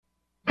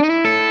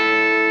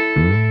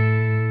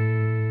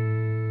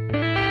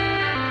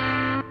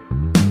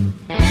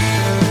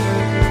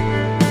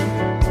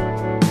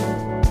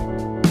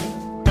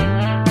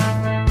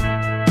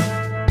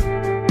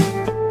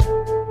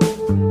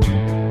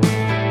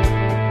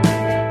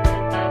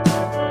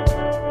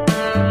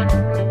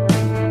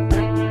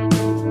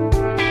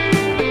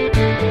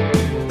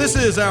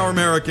is Our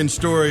American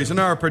Stories, and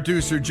our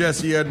producer,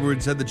 Jesse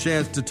Edwards, had the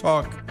chance to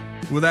talk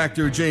with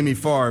actor Jamie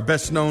Farr,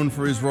 best known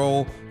for his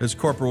role as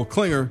Corporal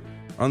Klinger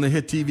on the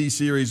hit TV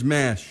series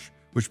MASH,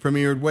 which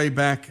premiered way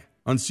back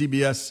on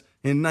CBS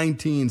in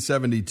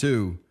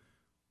 1972.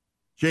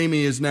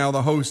 Jamie is now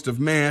the host of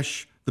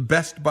MASH, The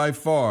Best by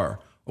Far,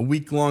 a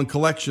week-long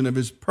collection of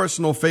his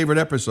personal favorite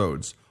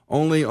episodes,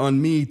 only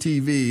on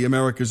MeTV,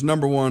 America's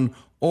 #1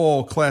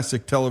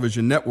 all-classic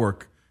television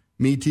network.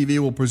 MeTV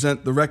will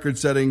present the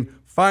record-setting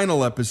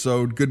final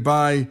episode,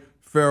 Goodbye,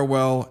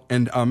 Farewell,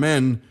 and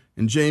Amen,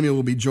 and Jamie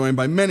will be joined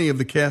by many of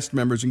the cast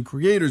members and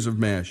creators of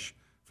MASH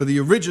for the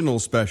original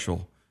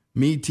special,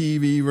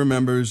 MeTV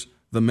Remembers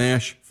the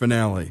MASH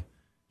Finale.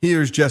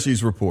 Here's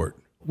Jesse's report.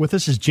 With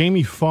us is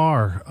Jamie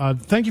Farr.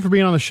 Thank you for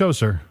being on the show,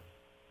 sir.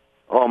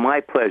 Oh, my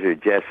pleasure,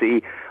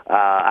 Jesse.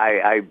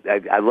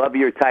 I love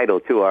your title,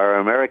 too, Our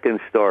American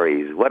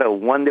Stories. What a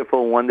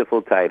wonderful,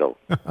 wonderful title.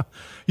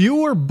 You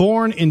were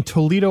born in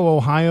Toledo,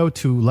 Ohio,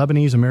 to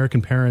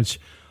Lebanese-American parents.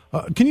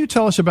 Can you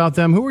tell us about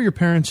them? Who were your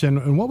parents,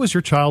 and what was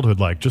your childhood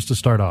like, just to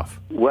start off?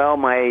 Well,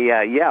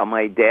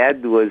 my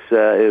dad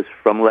is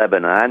from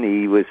Lebanon.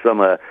 He was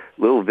from a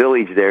little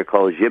village there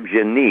called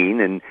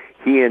Jibjanin, and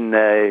he and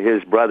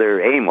his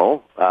brother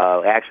Emil,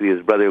 actually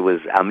his brother was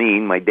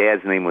Amin, my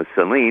dad's name was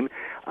Salim,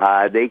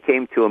 they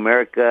came to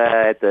America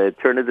at the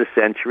turn of the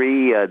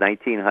century,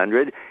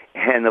 1900,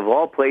 and of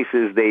all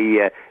places,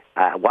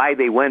 why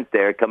they went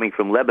there, coming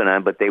from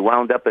Lebanon, but they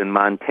wound up in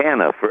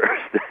Montana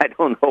first. I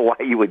don't know why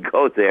you would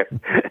go there.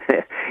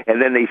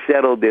 And then they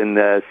settled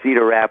in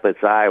Cedar Rapids,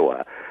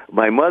 Iowa.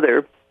 My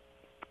mother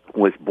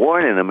was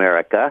born in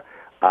America,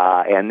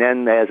 and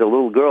then as a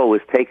little girl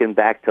was taken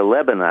back to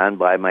Lebanon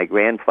by my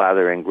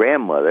grandfather and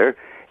grandmother,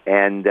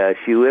 and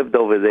she lived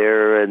over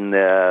there in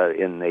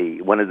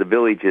one of the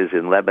villages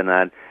in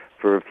Lebanon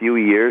for a few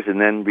years, and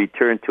then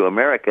returned to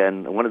America.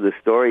 And one of the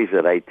stories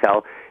that I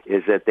tell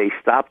is that they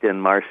stopped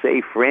in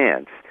Marseille,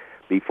 France,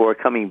 before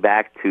coming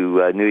back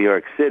to New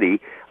York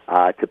City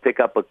to pick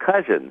up a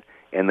cousin.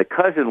 And the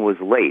cousin was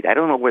late. I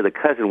don't know where the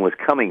cousin was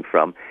coming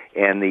from.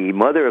 And the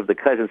mother of the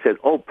cousin said,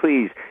 "Oh,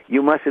 please,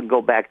 you mustn't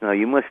go back now.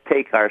 You must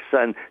take our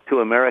son to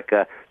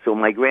America." So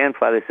my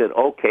grandfather said,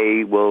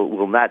 "Okay,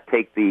 we'll not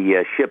take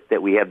the ship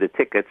that we have the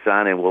tickets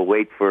on, and we'll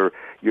wait for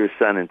your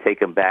son and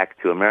take him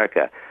back to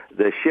America."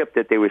 The ship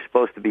that they were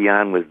supposed to be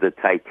on was the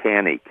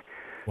Titanic.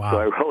 Wow. So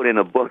I wrote in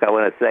a book, I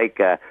want to thank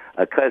a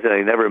cousin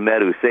I never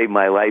met who saved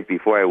my life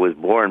before I was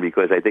born,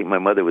 because I think my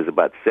mother was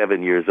about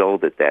 7 years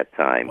old at that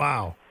time.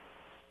 Wow.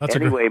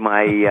 Anyway,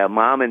 my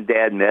mom and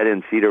dad met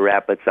in Cedar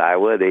Rapids,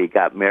 Iowa. They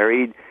got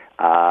married.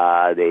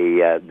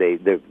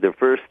 Their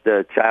first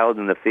child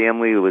in the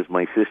family was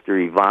my sister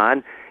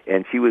Yvonne,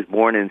 and she was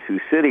born in Sioux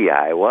City,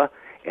 Iowa.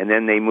 And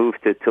then they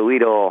moved to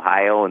Toledo,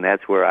 Ohio, and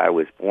that's where I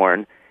was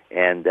born.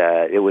 And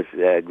it was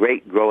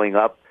great growing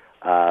up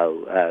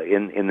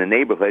in the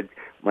neighborhood.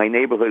 My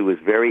neighborhood was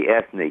very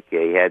ethnic.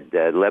 They had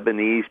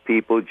Lebanese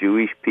people,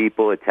 Jewish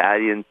people,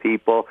 Italian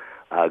people,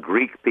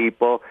 Greek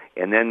people,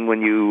 and then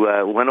when you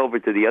went over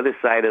to the other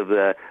side of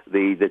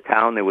the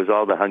town, there was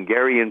all the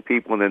Hungarian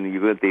people, and then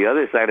you went to the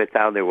other side of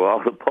town, there were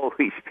all the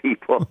Polish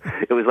people.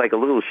 It was like a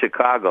little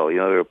Chicago,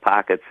 there were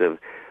pockets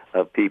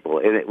of people,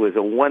 and it was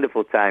a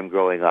wonderful time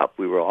growing up.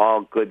 We were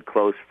all good,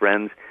 close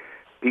friends.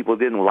 People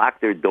didn't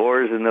lock their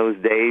doors in those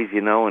days,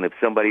 and if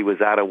somebody was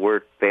out of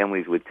work,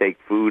 families would take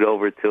food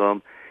over to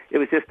them. It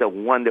was just a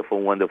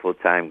wonderful, wonderful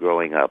time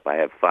growing up. I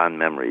have fond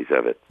memories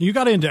of it. You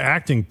got into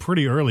acting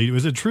pretty early.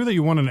 Was it true that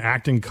you won an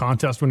acting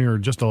contest when you were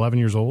just 11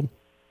 years old?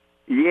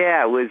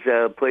 Yeah, it was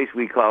a place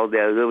we called,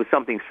 there was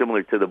something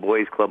similar to the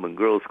Boys Club and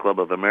Girls Club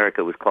of America.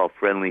 It was called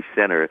Friendly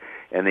Center,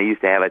 and they used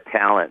to have a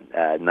talent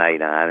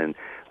night on,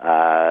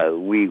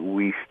 and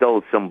we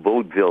stole some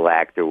vaudeville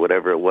act or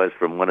whatever it was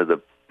from one of the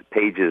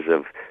pages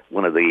of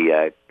one of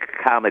the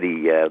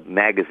comedy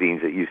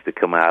magazines that used to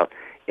come out.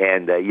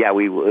 And,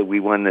 we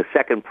won the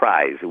second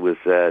prize. It was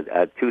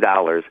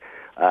 $2.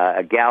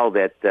 A gal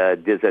that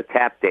does a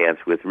tap dance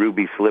with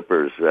ruby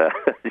slippers,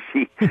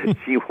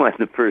 she won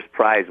the first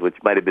prize, which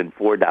might have been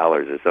 $4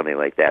 or something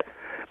like that.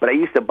 But I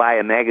used to buy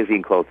a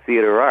magazine called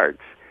Theater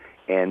Arts,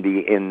 and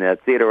in the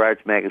Theater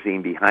Arts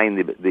magazine, behind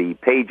the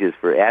pages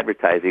for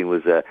advertising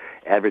was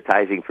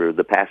advertising for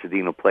the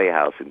Pasadena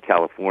Playhouse in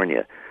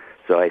California.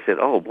 So I said,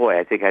 "Oh boy,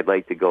 I think I'd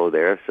like to go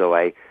there." So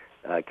I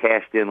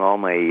cashed in all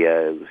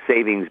my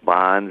savings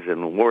bonds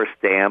and war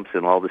stamps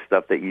and all the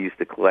stuff that you used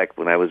to collect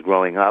when I was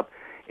growing up,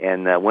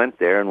 and went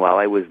there. And while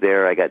I was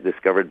there, I got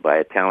discovered by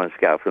a talent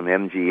scout from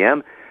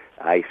MGM.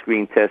 I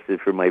screen tested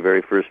for my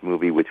very first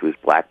movie, which was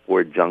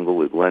Blackboard Jungle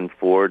with Glenn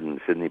Ford and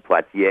Sidney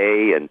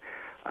Poitier, and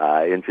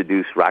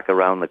introduced Rock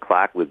Around the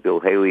Clock with Bill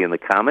Haley and the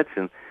Comets,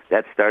 and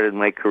that started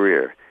my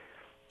career.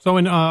 So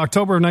in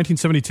October of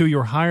 1972, you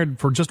were hired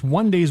for just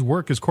one day's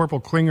work as Corporal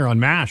Klinger on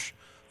MASH.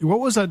 What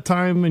was that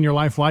time in your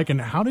life like, and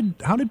how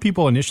did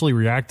people initially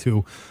react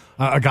to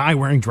a guy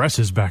wearing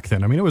dresses back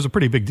then? I mean, it was a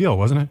pretty big deal,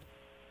 wasn't it?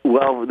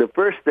 Well, the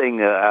first thing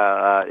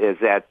is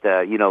that,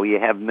 you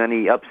have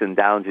many ups and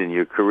downs in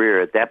your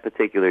career. At that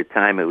particular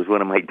time, it was one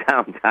of my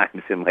down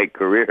times in my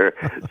career,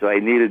 so I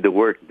needed to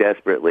work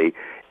desperately.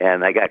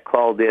 And I got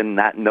called in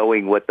not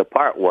knowing what the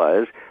part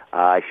was.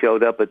 I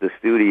showed up at the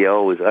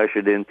studio, was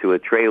ushered into a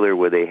trailer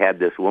where they had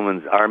this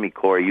woman's Army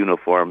Corps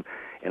uniform,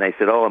 and I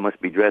said, I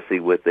must be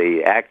dressing with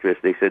the actress.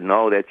 They said,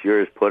 no, that's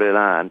yours, put it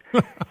on.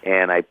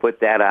 And I put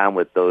that on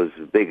with those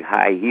big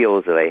high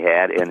heels that I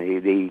had, and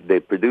the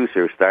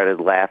producer started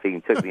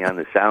laughing, took me on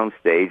the sound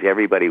stage.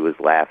 Everybody was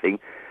laughing.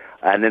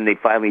 And then they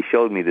finally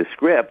showed me the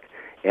script,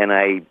 and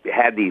I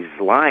had these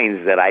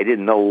lines that I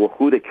didn't know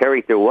who the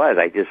character was.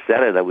 I just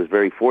said it. I was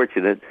very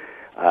fortunate.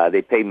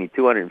 They paid me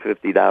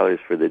 $250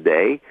 for the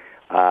day.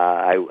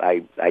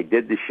 I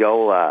did the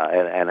show,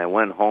 and I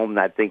went home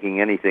not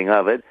thinking anything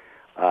of it.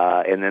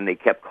 And then they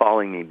kept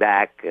calling me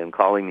back, and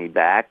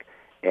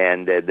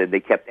then they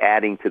kept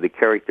adding to the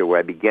character where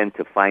I began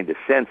to find a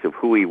sense of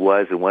who he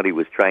was and what he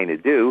was trying to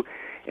do.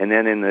 And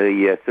then in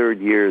the third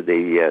year,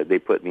 they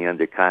put me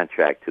under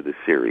contract to the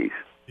series.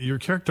 Your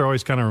character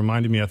always kind of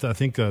reminded me, I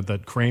think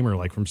that Kramer,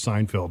 like from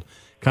Seinfeld,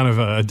 kind of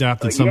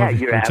adapted some of your technique.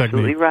 Yeah, you're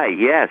absolutely right.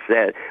 Yes,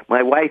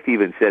 my wife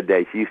even said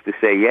that. She used to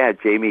say,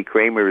 Jamie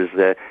Kramer is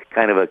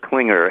kind of a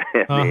clinger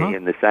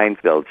in the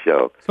Seinfeld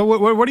show. So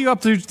what are you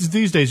up to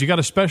these days? You got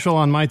a special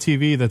on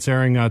MyTV that's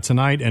airing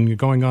tonight and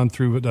going on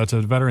through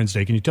to Veterans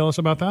Day. Can you tell us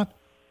about that?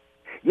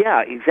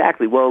 Yeah,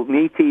 exactly. Well,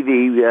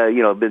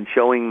 MeTV, I've been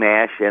showing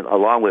MASH, and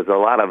along with a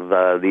lot of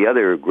the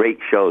other great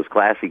shows,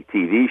 classic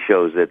TV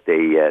shows that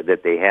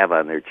they have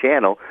on their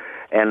channel.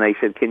 And they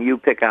said, can you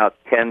pick out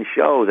 10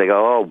 shows? I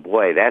go, oh,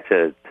 boy, that's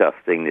a tough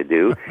thing to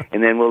do.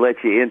 And then we'll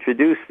let you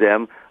introduce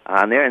them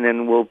on there, and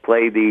then we'll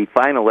play the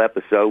final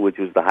episode, which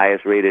was the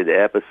highest-rated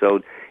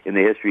episode in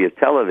the history of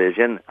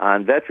television,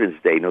 on Veterans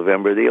Day,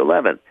 November the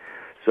 11th.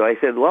 So I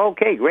said, well,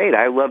 okay, great.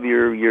 I love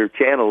your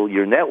channel,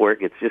 your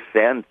network. It's just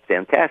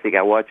fantastic.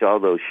 I watch all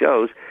those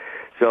shows.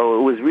 So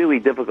it was really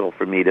difficult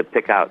for me to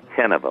pick out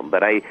 10 of them.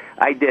 But I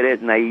did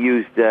it, and I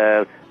used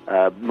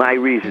my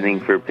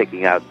reasoning for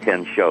picking out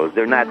 10 shows.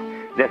 They're not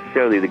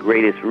necessarily the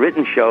greatest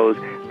written shows,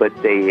 but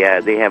they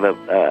have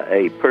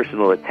a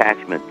personal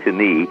attachment to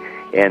me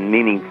and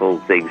meaningful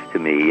things to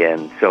me,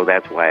 and so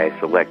that's why I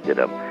selected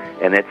them.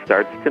 And it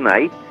starts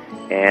tonight.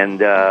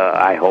 And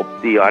I hope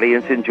the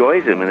audience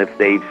enjoys them. And if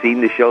they've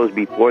seen the shows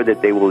before,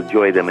 that they will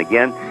enjoy them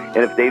again.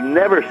 And if they've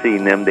never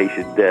seen them, they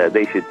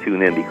should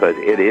tune in, because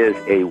it is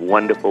a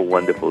wonderful,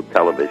 wonderful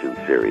television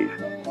series.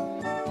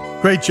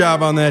 Great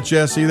job on that,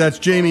 Jesse. That's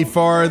Jamie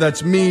Farr.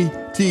 That's me,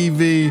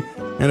 TV,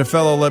 and a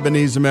fellow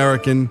Lebanese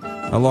American,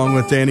 along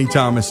with Danny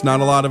Thomas. Not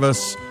a lot of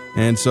us.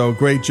 And so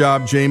great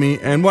job, Jamie.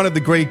 And one of the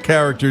great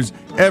characters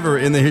ever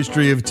in the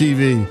history of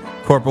TV,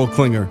 Corporal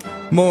Klinger.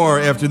 More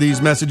after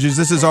these messages.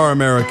 This is Our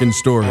American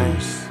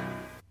Stories.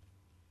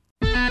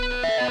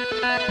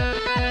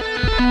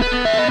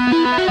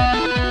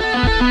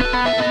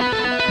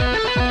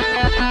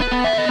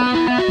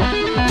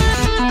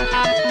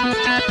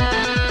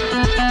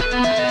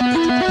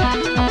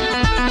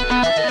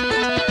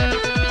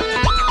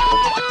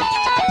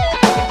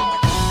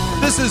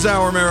 This is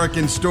Our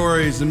American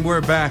Stories, and we're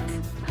back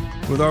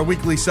with our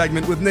weekly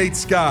segment with Nate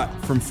Scott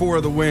from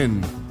For the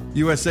Win,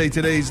 USA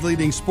Today's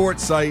leading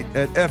sports site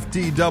at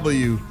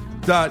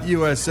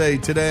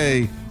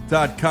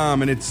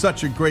ftw.usatoday.com. And it's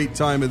such a great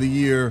time of the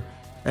year.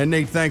 And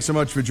Nate, thanks so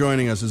much for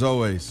joining us, as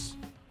always.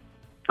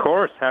 Of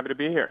course. Happy to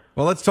be here.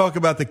 Well, let's talk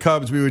about the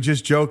Cubs. We were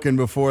just joking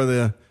before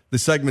the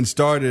segment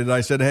started.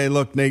 I said, hey,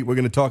 look, Nate, we're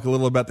going to talk a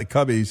little about the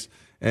Cubbies.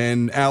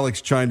 And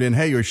Alex chimed in,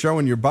 hey, you're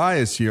showing your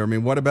bias here. I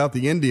mean, what about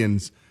the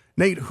Indians?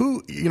 Nate,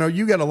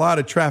 you got a lot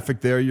of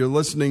traffic there. You're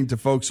listening to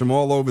folks from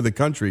all over the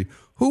country.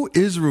 Who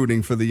is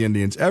rooting for the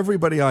Indians?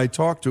 Everybody I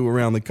talk to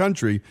around the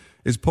country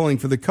is pulling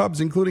for the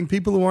Cubs, including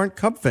people who aren't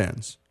Cub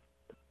fans.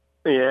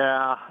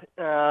 Yeah,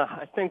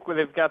 I think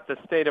they've got the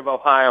state of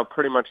Ohio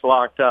pretty much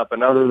locked up.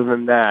 And other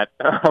than that,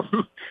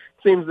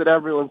 seems that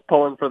everyone's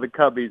pulling for the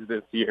Cubbies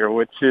this year,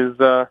 which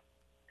is, I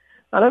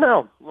don't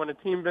know. When a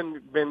team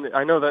been,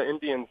 I know the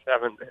Indians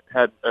haven't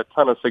had a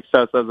ton of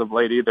success as of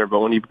late either, but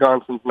when you've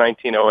gone since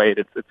 1908,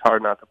 it's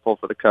hard not to pull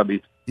for the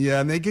Cubbies.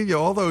 Yeah, and they give you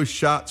all those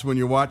shots when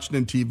you're watching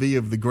on TV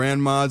of the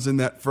grandmas in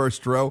that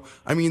first row.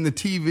 I mean, the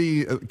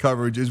TV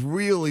coverage is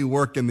really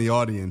working the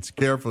audience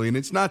carefully, and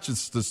it's not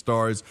just the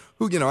stars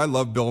who, I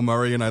love Bill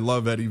Murray and I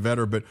love Eddie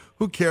Vedder, but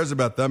who cares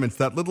about them? It's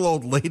that little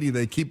old lady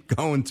they keep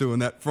going to in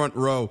that front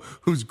row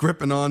who's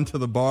gripping onto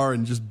the bar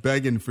and just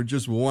begging for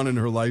just one in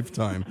her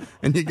lifetime.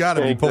 And you got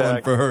to be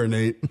pulling for her,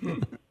 Nate.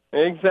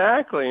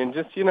 Exactly, and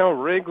just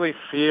Wrigley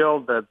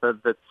Field,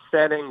 the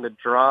setting, the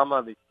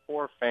drama, the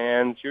poor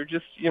fans. You're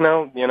just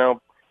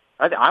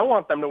I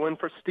want them to win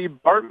for Steve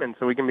Bartman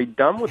so we can be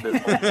done with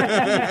this.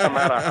 Come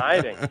out of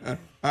hiding.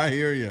 I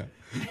hear you.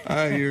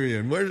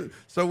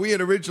 So we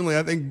had originally,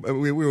 I think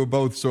we were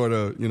both sort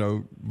of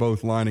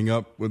both lining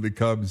up with the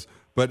Cubs.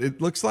 But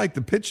it looks like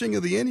the pitching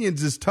of the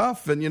Indians is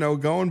tough, and,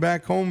 going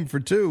back home for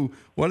two,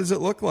 what does it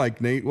look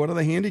like, Nate? What are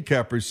the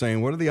handicappers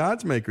saying? What are the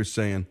odds makers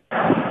saying?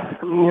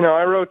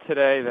 I wrote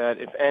today that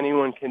if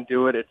anyone can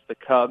do it, it's the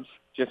Cubs,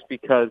 just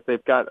because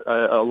they've got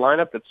a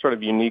lineup that's sort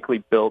of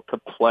uniquely built to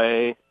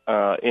play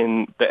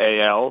in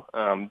the AL.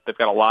 They've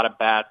got a lot of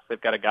bats. They've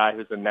got a guy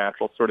who's a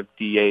natural sort of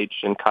DH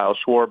in Kyle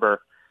Schwarber.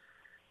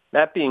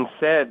 That being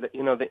said,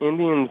 the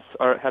Indians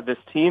have this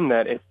team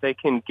that if they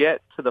can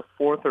get to the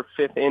fourth or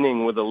fifth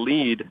inning with a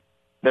lead,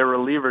 their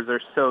relievers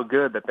are so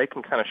good that they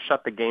can kind of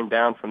shut the game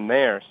down from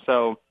there.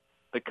 So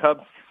the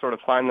Cubs sort of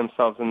find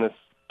themselves in this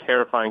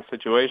terrifying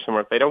situation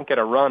where if they don't get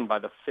a run by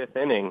the fifth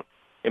inning,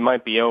 it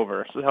might be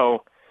over.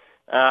 So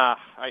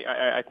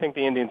I think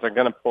the Indians are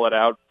going to pull it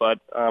out, but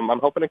I'm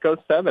hoping it goes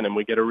 7 and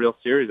we get a real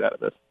series out of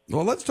this.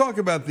 Well, let's talk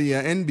about the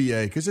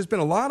NBA, because there's been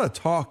a lot of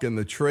talk in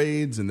the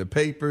trades and the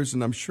papers,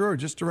 and I'm sure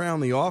just around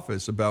the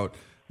office about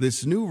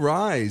this new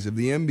rise of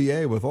the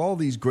NBA with all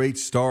these great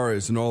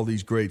stars and all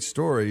these great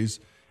stories.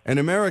 And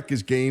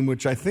America's game,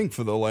 which I think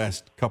for the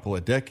last couple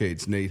of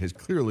decades, Nate, has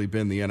clearly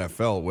been the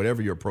NFL,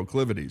 whatever your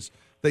proclivities.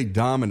 They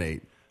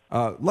dominate.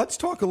 Let's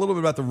talk a little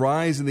bit about the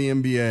rise of the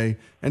NBA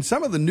and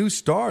some of the new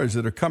stars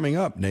that are coming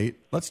up, Nate.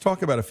 Let's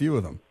talk about a few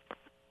of them.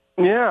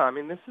 Yeah,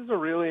 this is a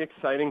really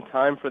exciting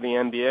time for the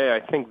NBA.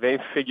 I think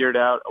they've figured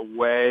out a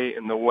way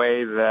in the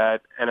way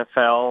that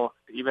NFL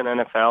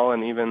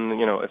and even,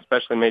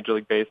 especially Major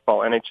League Baseball,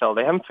 NHL,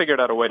 they haven't figured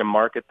out a way to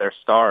market their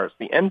stars.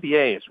 The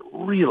NBA is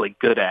really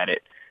good at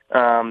it.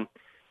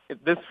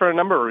 This for a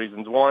number of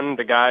reasons. One,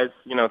 the guys,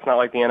 it's not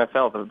like the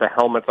NFL. The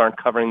helmets aren't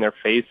covering their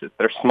faces.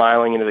 They're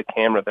smiling into the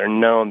camera. They're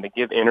known. They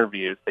give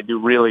interviews. They do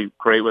really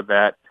great with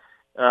that.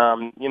 The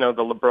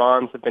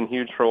LeBrons have been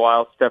huge for a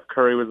while. Steph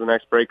Curry was the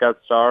next breakout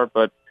star,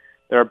 but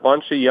there are a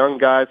bunch of young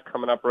guys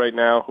coming up right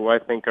now who I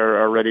think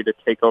are ready to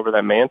take over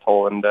that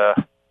mantle, and they're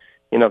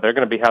going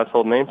to be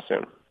household names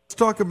soon.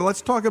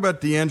 Let's talk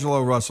about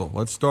D'Angelo Russell.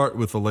 Let's start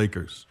with the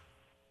Lakers.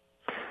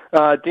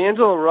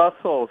 D'Angelo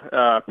Russell,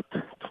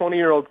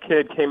 20-year-old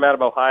kid, came out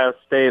of Ohio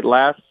State.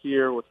 Last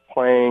year was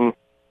playing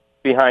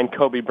behind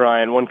Kobe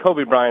Bryant. When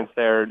Kobe Bryant's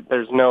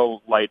there's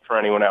no light for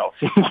anyone else.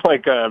 He's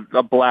like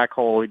a black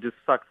hole. He just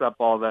sucks up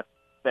all the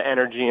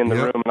energy in the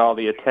room and all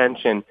the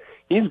attention.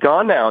 He's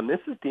gone now, and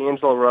this is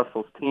D'Angelo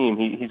Russell's team.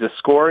 He's a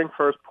scoring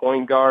first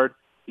point guard.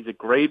 He's a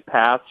great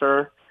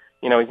passer.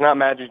 He's not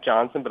Magic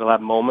Johnson, but he'll have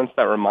moments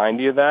that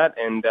remind you of that.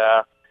 And,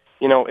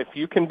 if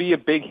you can be a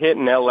big hit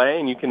in L.A.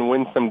 and you can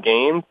win some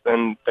games,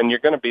 then you're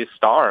going to be a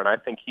star. And I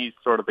think he's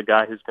sort of the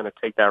guy who's going to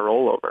take that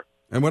role over.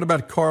 And what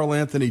about Karl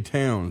Anthony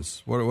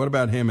Towns? What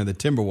about him and the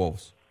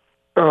Timberwolves?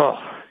 Oh,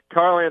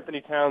 Karl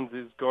Anthony Towns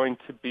is going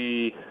to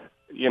be,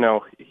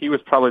 he was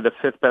probably the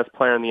fifth best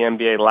player in the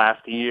NBA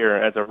last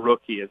year as a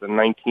rookie, as a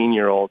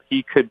 19-year-old.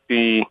 He could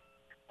be,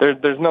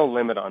 there's no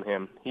limit on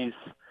him. He's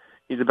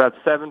about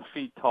 7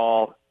 feet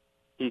tall.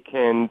 He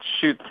can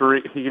shoot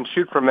He can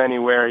shoot from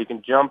anywhere. He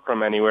can jump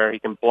from anywhere. He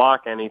can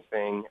block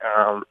anything.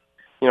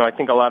 I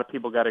think a lot of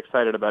people got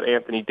excited about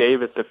Anthony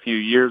Davis a few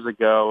years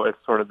ago as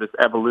sort of this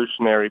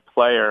evolutionary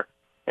player,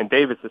 and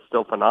Davis is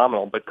still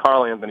phenomenal, but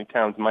Karl Anthony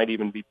Towns might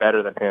even be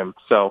better than him.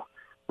 So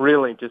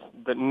really just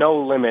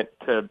no limit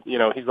to,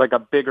 he's like a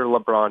bigger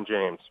LeBron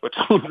James, which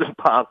seems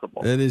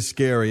impossible. It is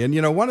scary.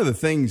 And, one of the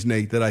things,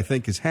 Nate, that I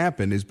think has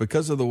happened is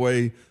because of the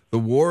way the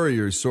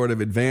Warriors sort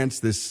of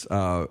advanced this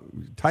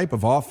type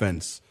of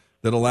offense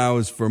that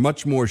allows for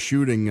much more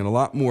shooting and a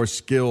lot more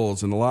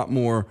skills and a lot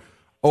more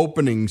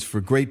openings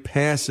for great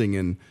passing.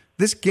 And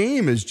this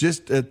game is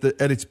just at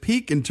its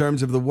peak in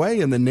terms of the way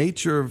and the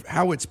nature of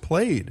how it's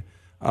played.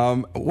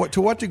 To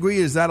what degree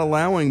is that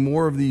allowing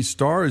more of these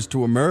stars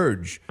to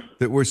emerge,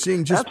 that we're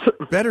seeing just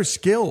better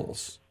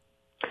skills?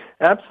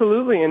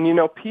 Absolutely. And,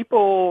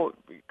 people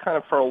kind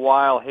of for a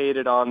while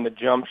hated on the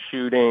jump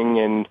shooting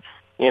and,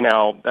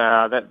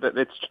 that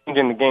it's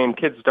changing the game.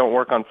 Kids don't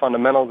work on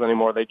fundamentals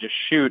anymore. They just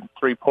shoot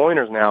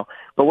three-pointers now.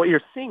 But what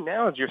you're seeing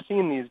now is you're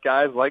seeing these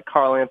guys like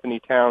Karl Anthony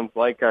Towns,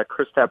 like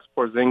Kristaps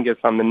Porzingis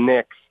on the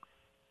Knicks,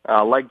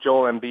 like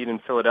Joel Embiid in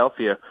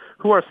Philadelphia,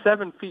 who are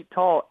 7 feet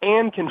tall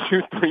and can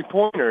shoot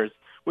three-pointers,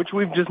 which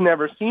we've just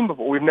never seen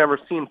before. We've never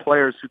seen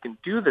players who can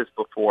do this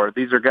before.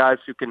 These are guys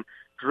who can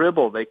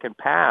dribble, they can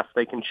pass,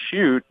 they can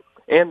shoot,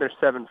 and they're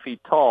 7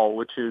 feet tall,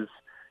 which is,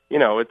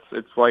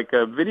 it's like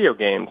video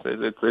games.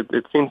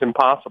 It seems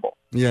impossible.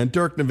 Yeah, and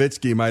Dirk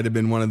Nowitzki might have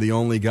been one of the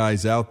only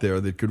guys out there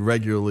that could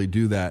regularly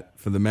do that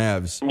for the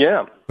Mavs.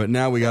 Yeah. But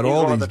now we got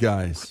all these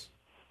guys.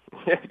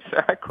 Yeah,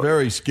 exactly.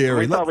 Very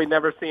scary. We thought we'd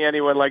never see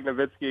anyone like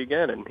Nowitzki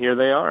again, and here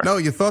they are. No,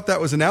 you thought that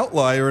was an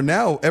outlier, and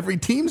now every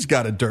team's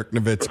got a Dirk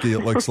Nowitzki,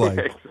 it looks like.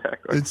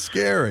 Exactly. It's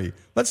scary.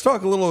 Let's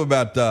talk a little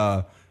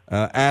about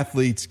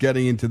athletes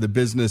getting into the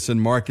business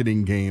and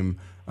marketing game.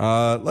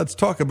 Let's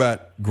talk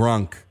about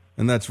Gronk,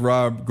 and that's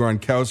Rob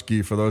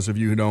Gronkowski, for those of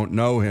you who don't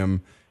know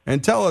him.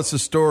 And tell us a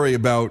story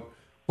about,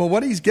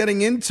 what he's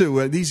getting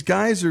into. These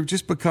guys are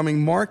just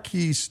becoming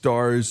marquee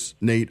stars,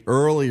 Nate,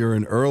 earlier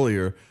and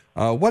earlier.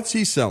 What's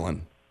he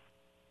selling?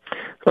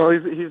 Well,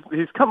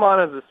 he's come on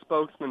as a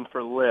spokesman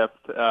for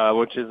Lyft,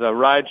 which is a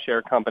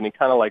rideshare company,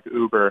 kind of like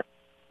Uber,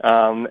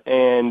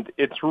 and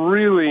it's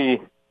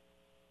really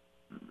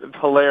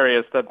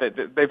hilarious that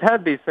they've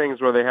had these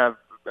things where they have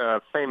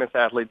famous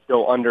athletes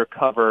go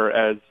undercover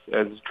as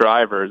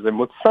drivers. And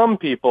with some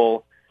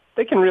people,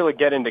 they can really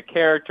get into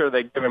character.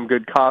 They give him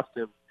good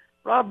costumes.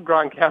 Rob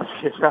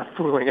Gronkowski is not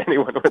fooling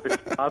anyone with his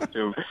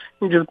costume.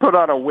 He just put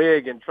on a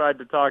wig and tried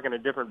to talk in a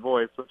different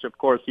voice, which, of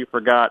course, he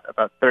forgot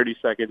about 30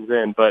 seconds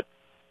in. But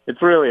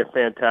it's really a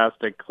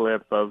fantastic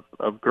clip of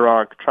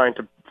Gronk trying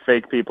to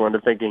fake people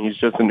into thinking he's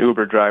just an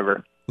Uber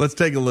driver. Let's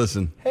take a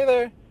listen. Hey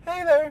there,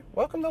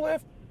 welcome to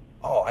Lyft.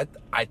 Oh,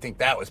 I think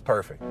that was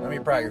perfect. Let me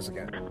practice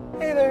again.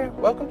 Hey there,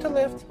 welcome to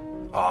Lyft.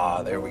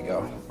 Ah, there we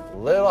go.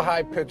 Little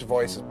high-pitched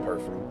voice is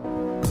perfect.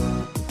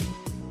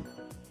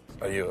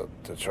 Are you a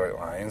Detroit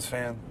Lions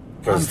fan?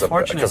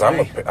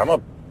 Unfortunately. Because I'm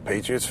a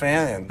Patriots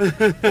fan,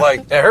 and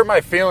like it hurt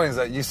my feelings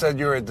that you said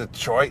you were a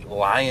Detroit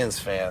Lions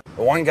fan.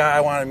 The one guy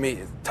I want to meet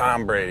is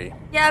Tom Brady.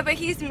 Yeah, but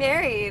he's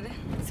married,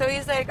 so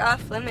he's like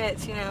off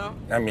limits, you know.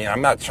 I mean,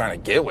 I'm not trying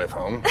to get with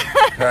him.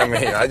 I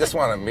mean, I just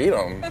want to meet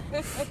him.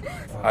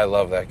 I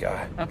love that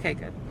guy. Okay,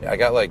 good. Yeah, I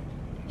got like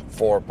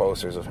 4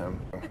 posters of him.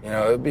 You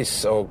know, it would be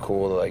so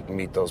cool to like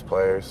meet those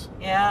players.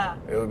 Yeah.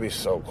 It would be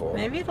so cool.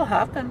 Maybe it'll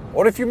happen.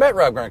 What if you met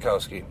Rob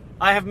Gronkowski?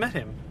 I have met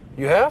him.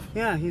 You have?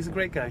 Yeah, he's a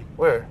great guy.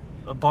 Where?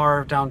 A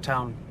bar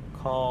downtown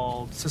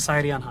called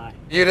Society on High.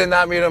 You did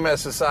not meet him at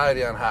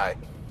Society on High.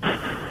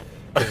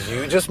 Because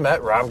you just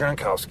met Rob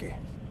Gronkowski.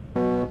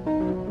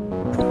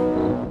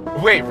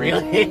 Wait,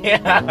 really?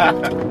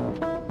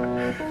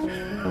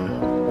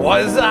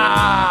 What's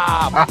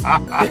up?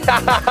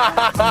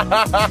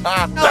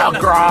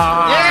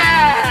 Gronk!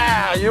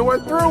 Yeah! You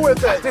went through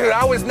with it. Dude,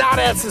 I was not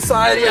at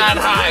Society on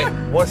High.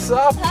 What's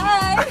up?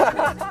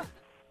 Hi.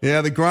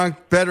 Yeah, the Gronk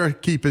better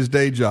keep his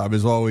day job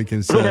is all we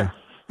can say.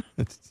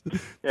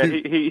 Yeah,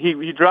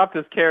 he dropped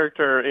his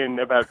character in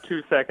about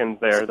 2 seconds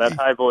there. That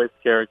high voice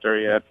character,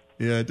 yeah.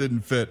 Yeah, it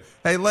didn't fit.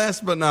 Hey,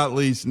 last but not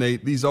least,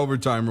 Nate, these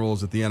overtime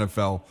rules at the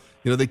NFL,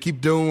 you know, they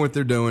keep doing what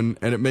they're doing,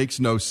 and it makes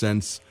no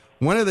sense.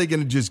 When are they going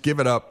to just give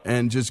it up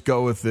and just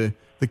go with the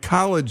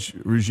college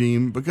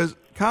regime? Because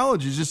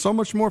college is just so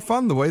much more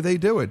fun the way they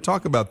do it.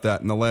 Talk about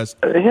that in the last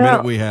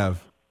minute we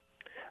have.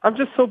 I'm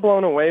just so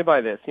blown away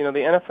by this. You know, the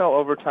NFL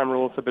overtime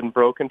rules have been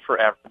broken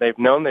forever. They've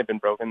known they've been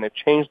broken. They've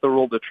changed the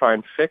rule to try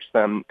and fix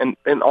them. And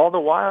all the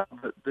while,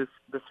 this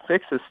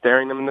fix is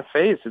staring them in the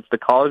face. It's the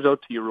college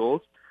OT rules.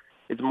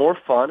 It's more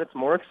fun. It's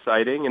more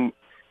exciting. And,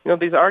 you know,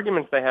 these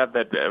arguments they have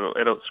that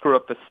it'll screw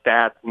up the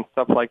stats and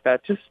stuff like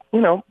that, just,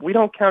 you know, we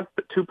don't count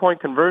 2-point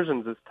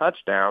conversions as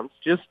touchdowns.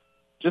 Just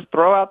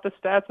throw out the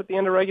stats at the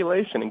end of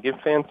regulation and give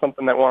fans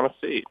something they want to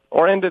see.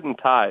 Or end it in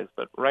ties,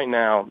 but right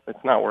now it's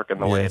not working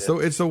the way it is. So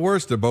it's the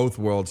worst of both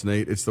worlds,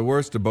 Nate. It's the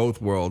worst of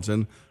both worlds.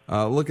 And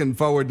looking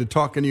forward to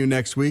talking to you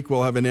next week.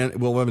 We'll have an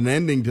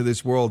ending to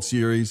this World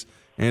Series,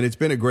 and it's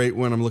been a great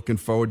one. I'm looking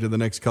forward to the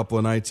next couple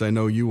of nights. I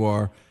know you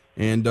are.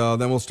 And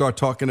then we'll start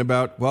talking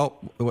about, well,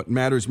 what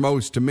matters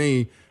most to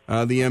me,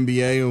 the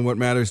NBA, and what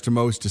matters to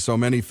most to so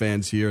many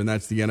fans here, and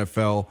that's the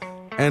NFL.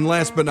 And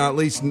last but not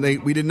least,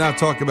 Nate, we did not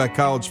talk about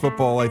college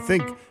football, I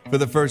think, for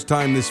the first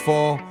time this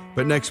fall.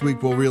 But next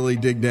week, we'll really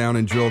dig down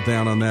and drill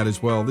down on that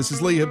as well. This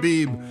is Lee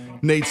Habib,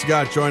 Nate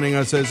Scott joining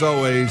us as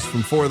always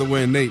from For the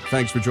Win. Nate,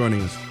 thanks for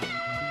joining us.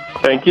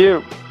 Thank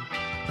you.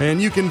 And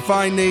you can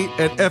find Nate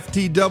at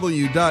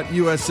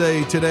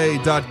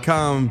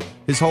ftw.usatoday.com.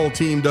 His whole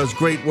team does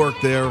great work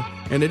there.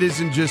 And it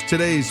isn't just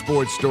today's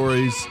sports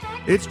stories.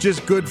 It's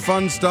just good,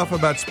 fun stuff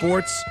about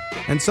sports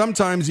and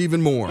sometimes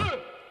even more.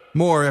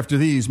 More after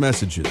these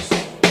messages.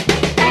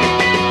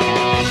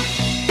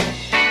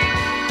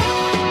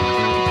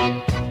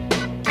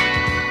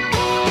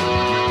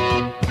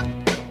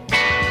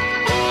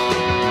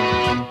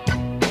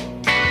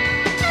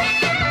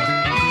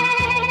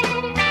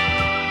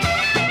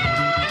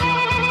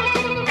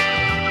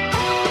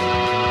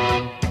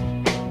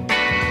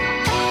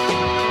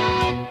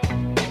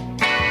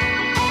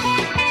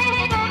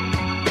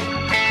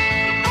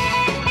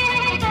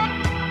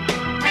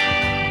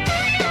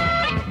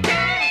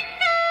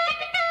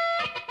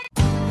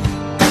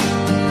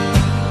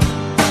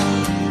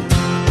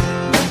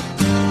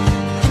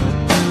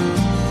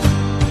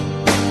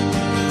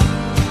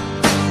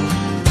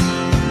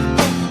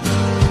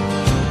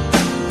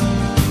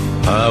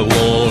 I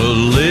want to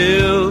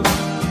live,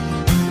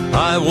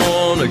 I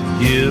want to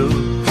give.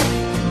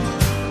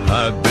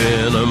 I've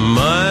been a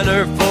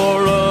miner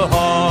for a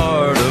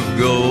heart of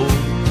gold.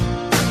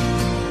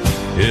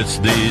 It's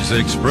these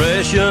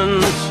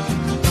expressions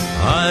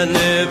I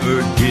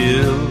never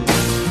give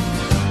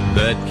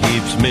that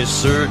keeps me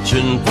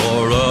searching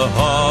for a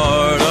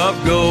heart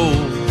of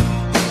gold.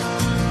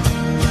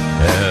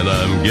 And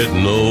I'm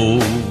getting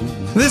old.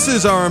 This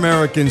is Our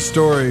American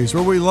Stories,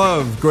 where we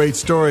love great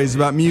stories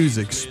about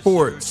music,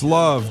 sports,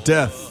 love,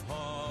 death,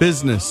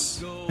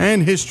 business,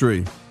 and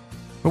history.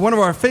 But one of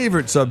our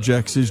favorite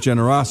subjects is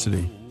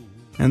generosity,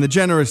 and the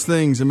generous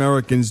things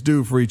Americans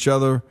do for each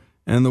other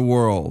and the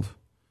world.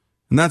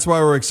 And that's why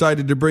we're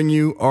excited to bring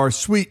you our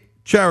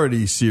Sweet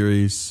Charity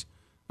series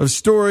of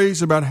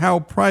stories about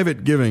how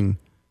private giving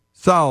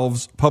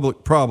solves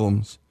public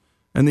problems.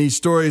 And these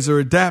stories are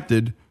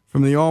adapted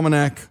from the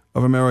Almanac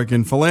of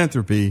American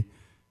Philanthropy,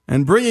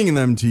 And bringing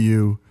them to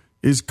you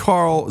is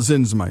Carl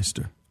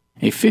Zinsmeister.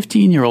 A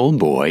 15-year-old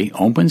boy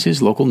opens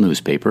his local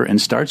newspaper and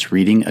starts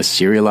reading a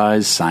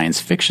serialized science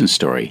fiction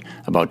story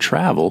about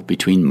travel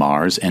between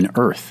Mars and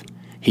Earth.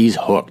 He's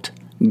hooked.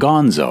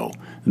 Gonzo.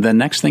 The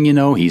next thing you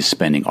know, he's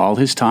spending all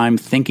his time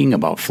thinking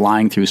about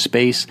flying through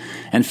space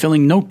and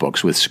filling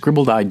notebooks with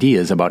scribbled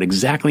ideas about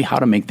exactly how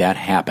to make that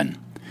happen.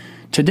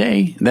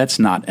 Today, that's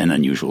not an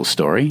unusual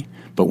story,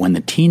 but when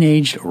the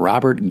teenaged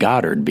Robert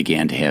Goddard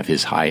began to have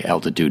his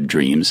high-altitude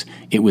dreams,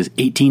 it was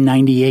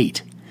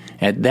 1898.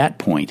 At that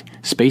point,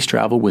 space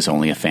travel was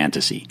only a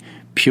fantasy.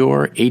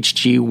 Pure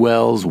H.G.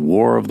 Wells'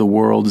 War of the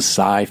Worlds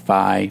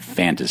sci-fi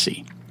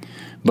fantasy.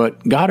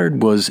 But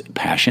Goddard was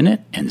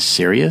passionate and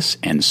serious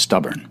and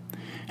stubborn.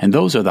 And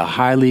those are the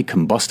highly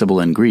combustible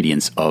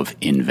ingredients of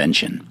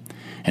invention.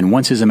 And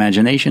once his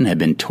imagination had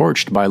been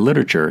torched by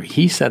literature,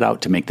 he set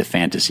out to make the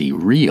fantasy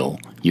real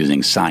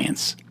using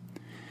science.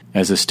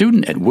 As a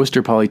student at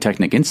Worcester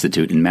Polytechnic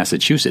Institute in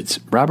Massachusetts,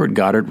 Robert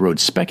Goddard wrote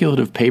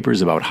speculative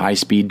papers about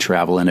high-speed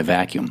travel in a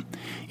vacuum.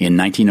 In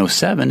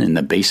 1907, in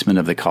the basement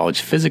of the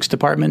college physics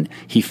department,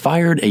 he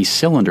fired a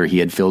cylinder he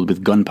had filled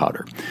with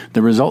gunpowder.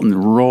 The resultant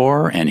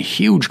roar and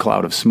huge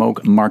cloud of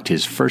smoke marked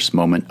his first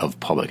moment of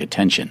public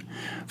attention.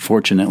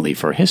 Fortunately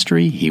for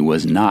history, he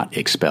was not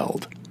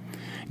expelled.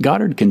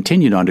 Goddard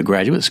continued on to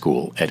graduate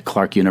school at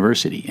Clark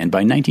University, and by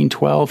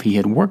 1912 he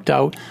had worked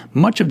out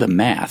much of the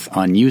math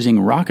on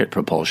using rocket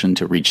propulsion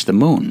to reach the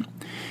moon.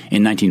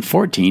 In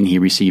 1914 he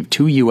received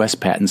 2 U.S.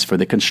 patents for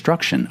the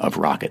construction of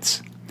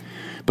rockets.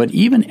 But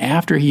even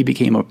after he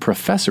became a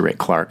professor at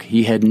Clark,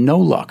 he had no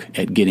luck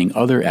at getting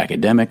other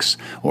academics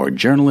or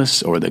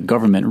journalists or the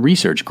government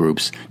research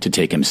groups to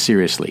take him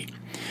seriously.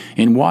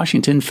 In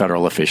Washington,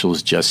 federal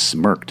officials just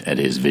smirked at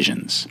his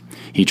visions.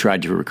 He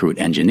tried to recruit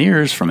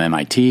engineers from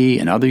MIT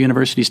and other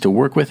universities to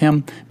work with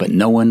him, but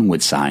no one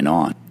would sign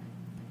on.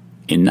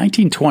 In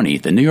 1920,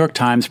 the New York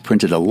Times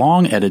printed a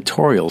long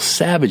editorial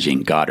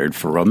savaging Goddard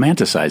for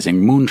romanticizing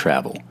moon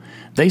travel.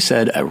 They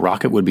said a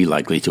rocket would be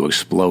likely to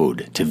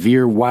explode, to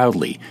veer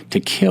wildly, to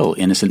kill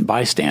innocent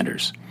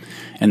bystanders.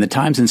 And the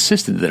Times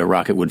insisted that a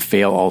rocket would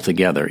fail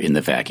altogether in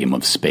the vacuum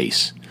of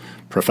space.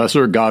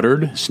 Professor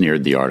Goddard,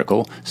 sneered the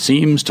article,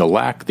 seems to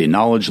lack the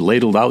knowledge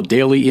ladled out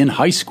daily in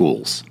high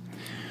schools.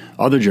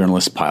 Other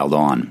journalists piled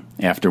on.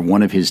 After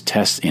one of his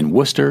tests in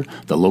Worcester,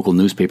 the local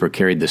newspaper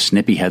carried the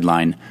snippy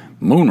headline,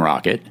 "Moon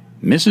Rocket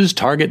misses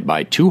target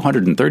by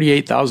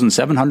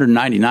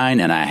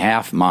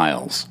 238,799.5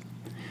 miles."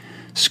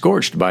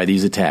 Scorched by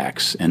these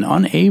attacks and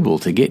unable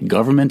to get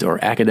government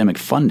or academic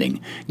funding,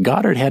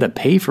 Goddard had to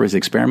pay for his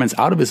experiments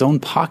out of his own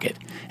pocket,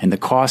 and the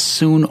cost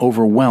soon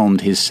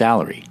overwhelmed his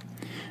salary.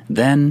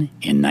 Then,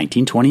 in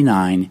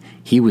 1929,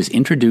 he was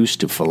introduced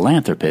to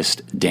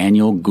philanthropist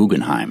Daniel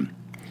Guggenheim.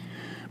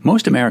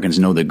 Most Americans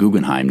know the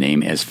Guggenheim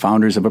name as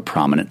founders of a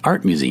prominent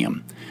art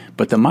museum,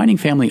 but the mining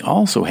family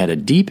also had a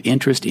deep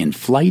interest in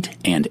flight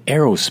and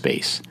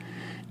aerospace.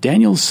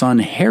 Daniel's son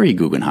Harry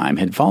Guggenheim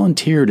had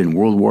volunteered in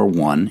World War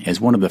I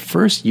as one of the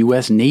first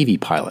U.S. Navy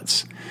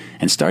pilots,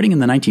 and starting in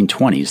the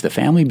 1920s, the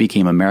family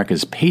became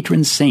America's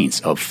patron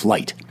saints of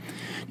flight.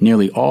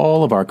 Nearly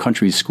all of our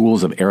country's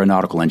schools of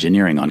aeronautical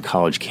engineering on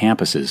college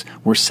campuses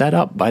were set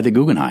up by the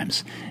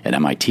Guggenheims at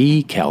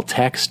MIT,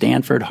 Caltech,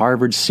 Stanford,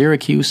 Harvard,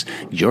 Syracuse,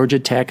 Georgia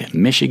Tech,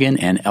 Michigan,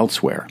 and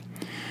elsewhere.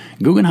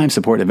 Guggenheim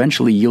support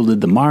eventually yielded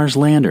the Mars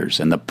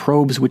landers and the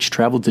probes which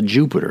traveled to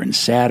Jupiter and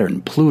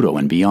Saturn, Pluto,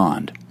 and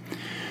beyond.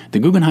 The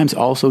Guggenheims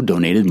also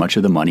donated much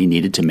of the money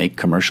needed to make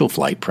commercial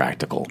flight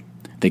practical.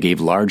 They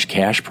gave large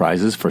cash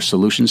prizes for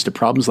solutions to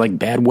problems like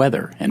bad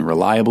weather and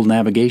reliable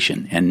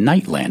navigation and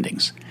night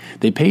landings.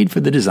 They paid for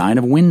the design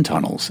of wind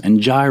tunnels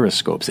and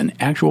gyroscopes and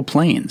actual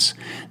planes.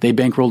 They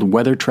bankrolled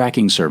weather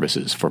tracking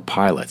services for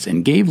pilots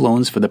and gave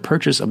loans for the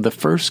purchase of the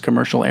first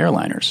commercial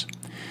airliners.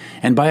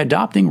 And by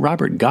adopting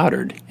Robert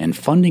Goddard and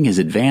funding his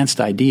advanced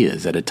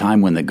ideas at a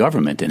time when the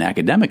government and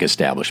academic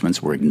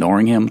establishments were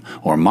ignoring him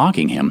or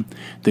mocking him,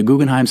 the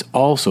Guggenheims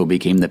also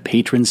became the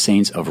patron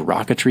saints of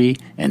rocketry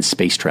and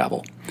space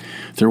travel.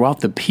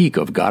 Throughout the peak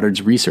of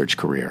Goddard's research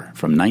career,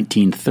 from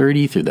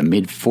 1930 through the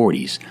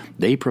mid-40s,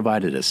 they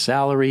provided a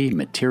salary,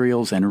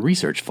 materials, and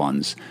research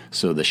funds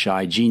so the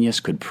shy genius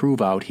could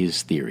prove out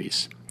his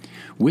theories.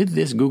 With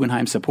this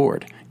Guggenheim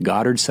support,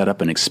 Goddard set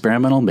up an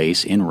experimental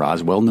base in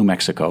Roswell, New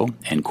Mexico,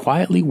 and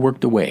quietly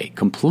worked away,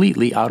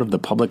 completely out of the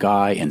public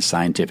eye and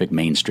scientific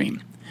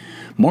mainstream.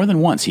 More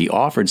than once he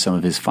offered some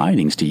of his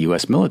findings to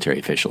U.S. military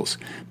officials,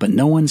 but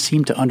no one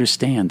seemed to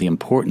understand the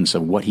importance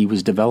of what he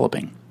was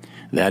developing.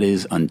 That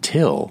is,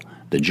 until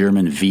the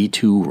German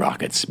V-2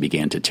 rockets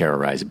began to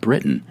terrorize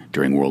Britain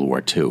during World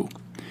War II.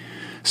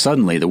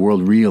 Suddenly, the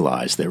world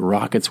realized that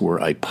rockets were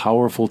a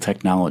powerful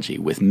technology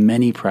with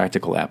many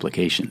practical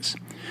applications.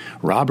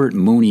 Robert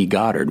Mooney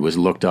Goddard was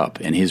looked up,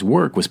 and his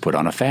work was put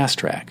on a fast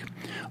track.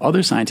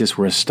 Other scientists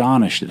were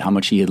astonished at how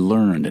much he had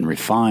learned and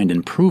refined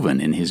and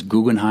proven in his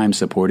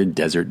Guggenheim-supported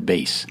desert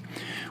base.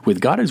 With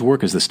Goddard's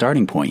work as the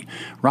starting point,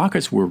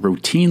 rockets were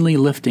routinely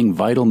lifting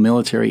vital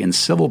military and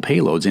civil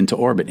payloads into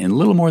orbit in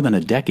little more than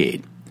a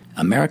decade.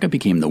 America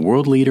became the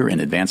world leader in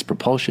advanced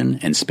propulsion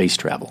and space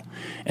travel,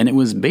 and it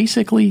was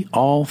basically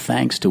all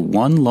thanks to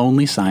one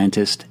lonely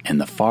scientist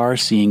and the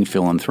far-seeing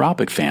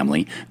philanthropic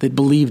family that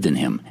believed in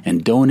him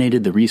and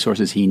donated the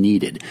resources he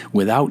needed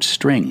without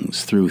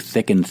strings through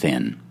thick and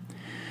thin.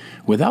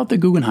 Without the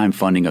Guggenheim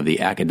funding of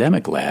the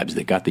academic labs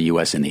that got the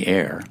U.S. in the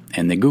air,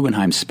 and the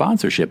Guggenheim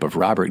sponsorship of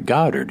Robert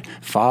Goddard,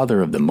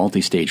 father of the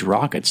multi-stage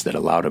rockets that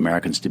allowed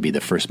Americans to be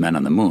the first men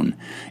on the moon,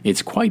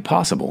 it's quite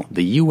possible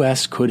the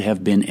U.S. could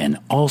have been an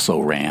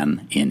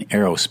also-ran in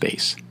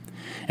aerospace.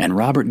 And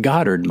Robert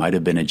Goddard might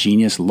have been a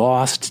genius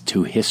lost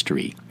to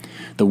history.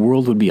 The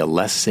world would be a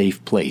less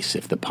safe place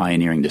if the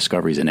pioneering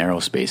discoveries in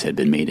aerospace had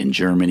been made in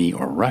Germany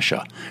or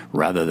Russia,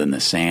 rather than the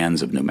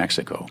sands of New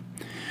Mexico.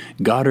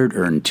 Goddard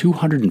earned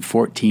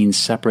 214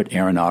 separate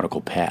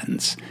aeronautical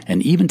patents,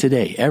 and even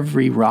today,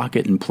 every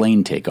rocket and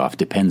plane takeoff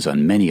depends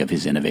on many of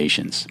his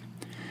innovations.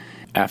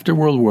 After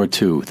World War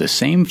II, the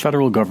same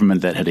federal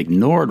government that had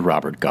ignored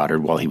Robert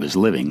Goddard while he was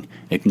living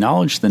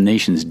acknowledged the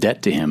nation's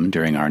debt to him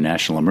during our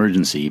national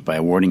emergency by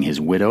awarding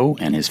his widow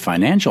and his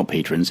financial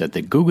patrons at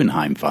the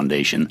Guggenheim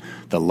Foundation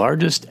the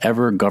largest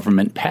ever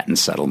government patent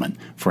settlement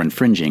for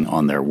infringing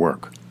on their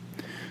work.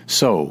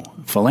 So,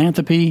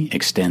 philanthropy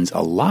extends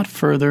a lot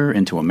further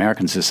into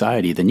American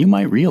society than you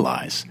might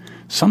realize,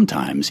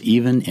 sometimes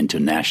even into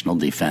national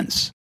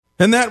defense.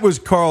 And that was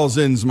Carl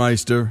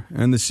Zinsmeister,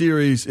 and the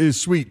series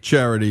is Sweet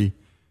Charity,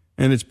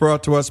 and it's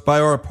brought to us by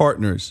our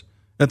partners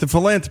at the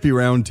Philanthropy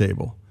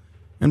Roundtable.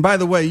 And by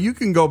the way, you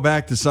can go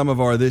back to some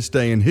of our This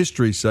Day in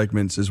History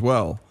segments as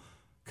well,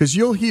 because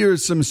you'll hear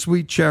some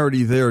sweet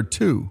charity there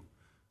too.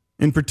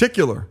 In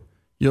particular,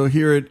 you'll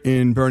hear it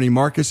in Bernie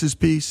Marcus's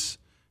piece,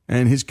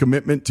 and his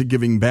commitment to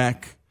giving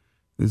back.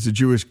 There's a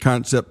Jewish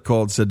concept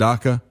called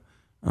tzedakah.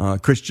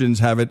 Christians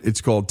have it. It's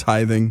called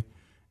tithing.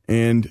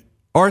 And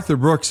Arthur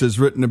Brooks has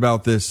written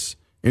about this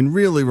in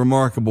really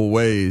remarkable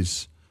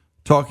ways,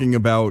 talking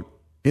about,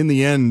 in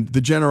the end,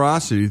 the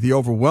generosity, the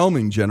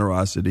overwhelming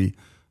generosity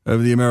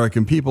of the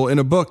American people in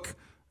a book,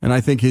 and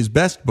I think his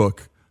best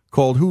book,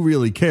 called Who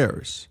Really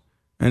Cares?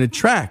 And it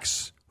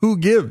tracks who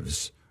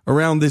gives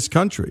around this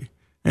country.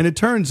 And it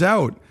turns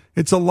out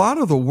it's a lot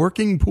of the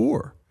working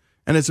poor.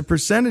 And as a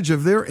percentage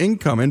of their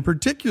income, and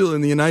particularly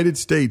in the United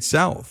States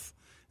South,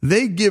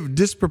 they give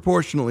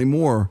disproportionately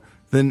more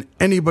than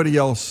anybody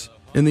else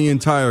in the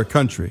entire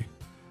country.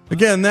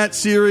 Again, that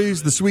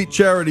series, the Sweet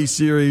Charity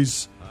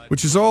series,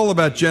 which is all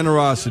about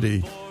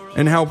generosity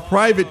and how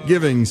private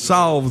giving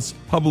solves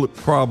public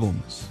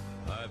problems.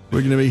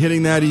 We're going to be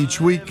hitting that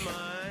each week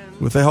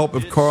with the help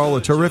of Carl,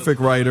 a terrific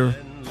writer,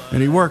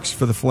 and he works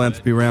for the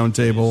Philanthropy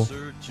Roundtable.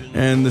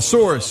 And the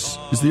source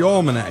is the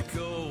Almanac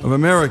of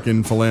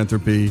American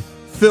Philanthropy,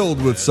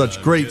 filled with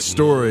such great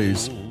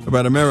stories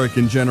about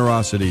American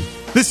generosity.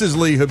 This is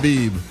Lee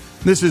Habib.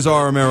 This is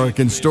Our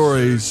American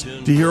Stories.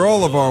 To hear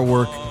all of our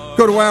work,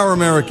 go to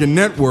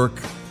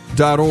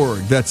ouramericannetwork.org.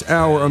 That's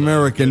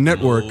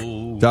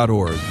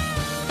ouramericannetwork.org.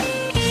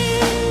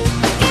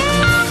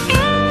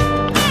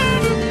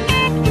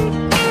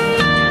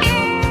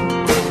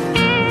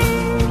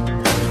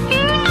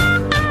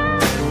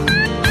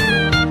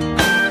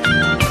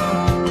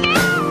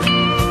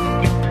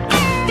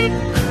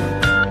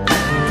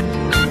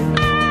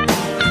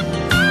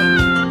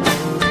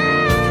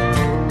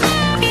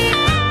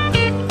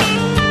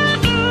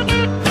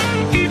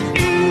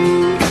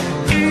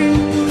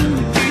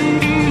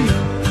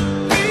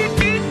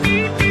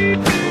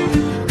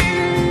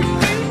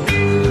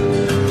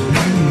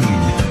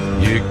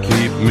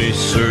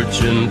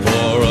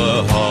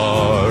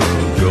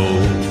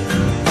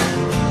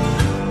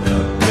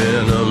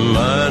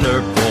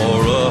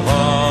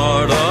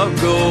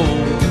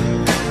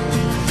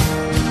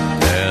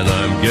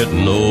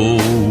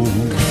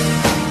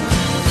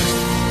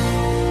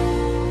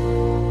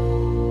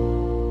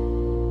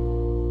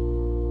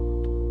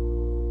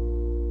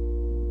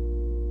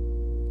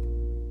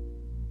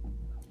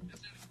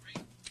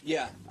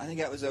 Yeah, I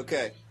think that was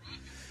okay.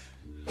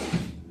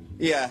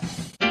 Yeah.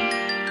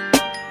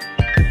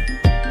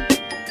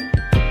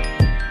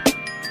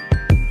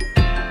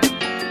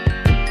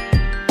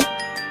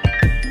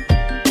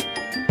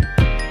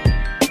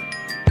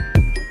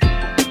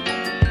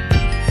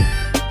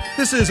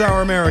 This is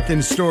Our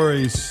American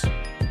Stories,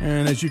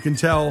 and as you can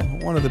tell,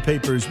 one of the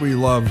papers we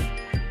love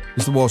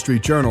is the Wall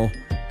Street Journal.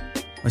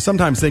 I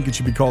sometimes think it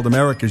should be called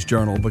America's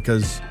Journal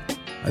because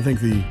I think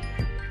the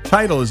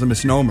title is a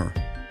misnomer.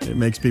 It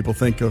makes people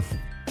think of,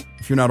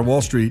 if you're not a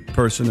Wall Street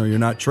person or you're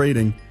not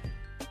trading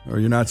or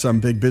you're not some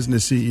big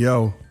business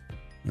CEO,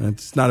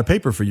 it's not a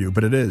paper for you,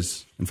 but it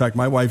is. In fact,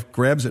 my wife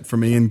grabs it for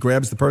me and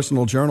grabs the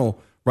personal journal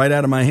right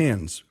out of my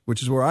hands,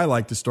 which is where I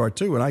like to start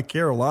too. And I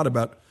care a lot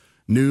about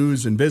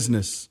news and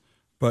business,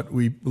 but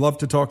we love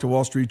to talk to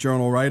Wall Street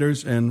Journal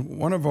writers. And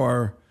one of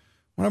our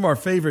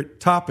favorite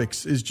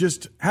topics is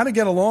just how to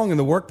get along in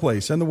the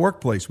workplace. And the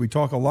workplace, we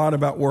talk a lot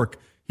about work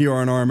here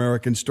on Our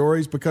American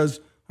Stories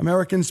because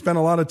Americans spend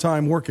a lot of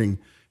time working,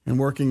 and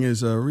working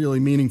is a really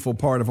meaningful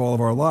part of all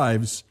of our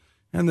lives.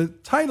 And the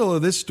title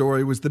of this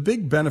story was The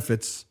Big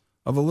Benefits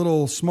of a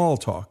Little Small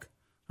Talk.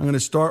 I'm going to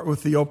start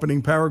with the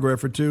opening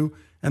paragraph or two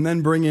and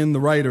then bring in the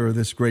writer of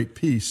this great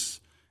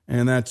piece,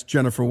 and that's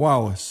Jennifer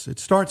Wallace. It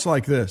starts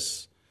like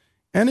this.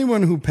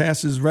 Anyone who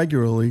passes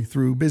regularly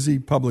through busy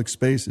public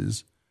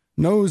spaces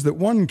knows that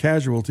one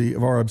casualty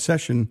of our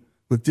obsession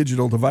with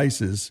digital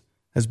devices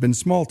has been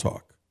small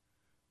talk.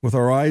 With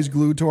our eyes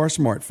glued to our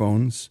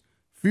smartphones,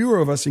 fewer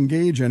of us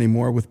engage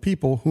anymore with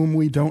people whom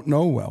we don't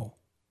know well.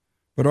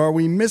 But are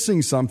we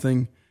missing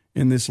something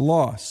in this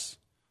loss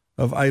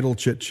of idle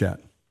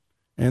chit-chat?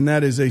 And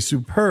that is a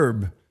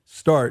superb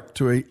start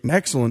to an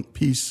excellent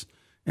piece.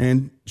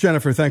 And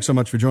Jennifer, thanks so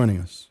much for joining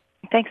us.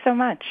 Thanks so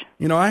much.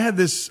 You know, I had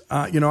this,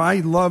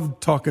 I love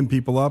talking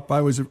people up.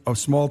 I was a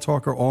small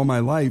talker all my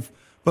life.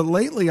 But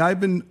lately, I've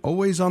been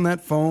always on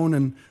that phone.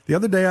 And the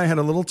other day, I had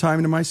a little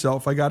time to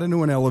myself. I got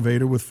into an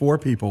elevator with 4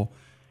 people.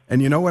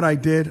 And you know what I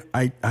did?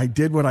 I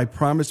did what I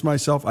promised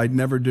myself I'd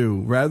never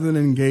do. Rather than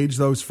engage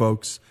those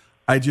folks,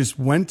 I just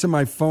went to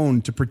my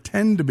phone to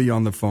pretend to be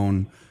on the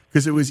phone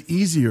because it was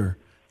easier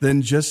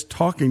than just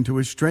talking to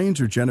a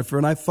stranger, Jennifer.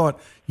 And I thought,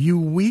 you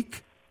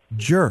weak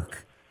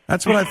jerk.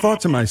 That's what I thought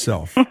to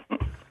myself.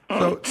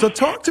 So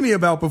talk to me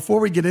about,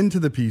 before we get into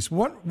the piece,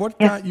 what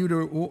got you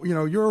to,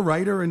 you're a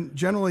writer and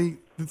generally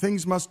the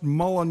things must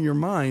mull on your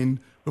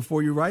mind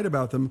before you write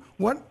about them.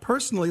 What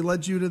personally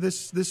led you to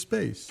this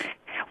space?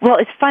 Well,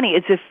 it's funny.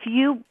 It's a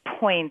few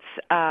points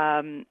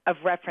of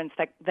reference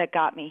that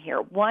got me here.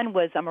 One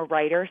was I'm a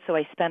writer, so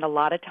I spend a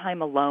lot of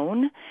time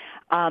alone,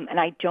 and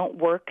I don't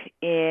work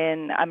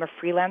I'm a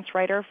freelance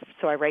writer,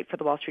 so I write for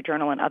the Wall Street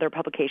Journal and other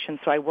publications,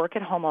 so I work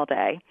at home all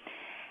day.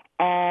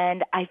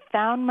 And I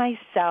found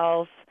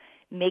myself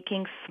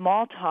making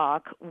small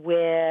talk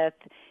with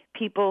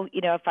people,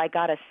 if I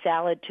got a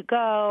salad to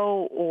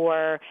go,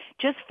 or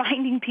just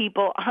finding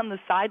people on the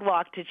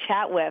sidewalk to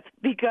chat with,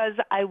 because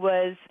I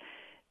was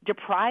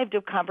deprived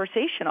of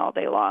conversation all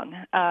day long,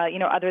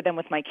 other than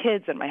with my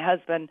kids and my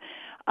husband.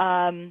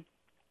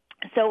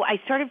 So I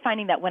started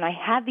finding that when I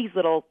had these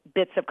little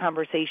bits of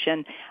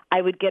conversation,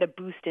 I would get a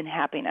boost in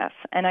happiness.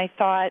 And I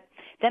thought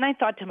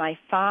to my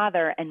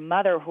father and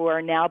mother, who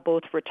are now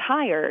both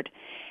retired,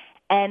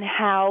 and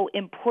how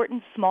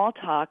important small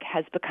talk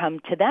has become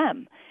to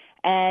them.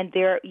 And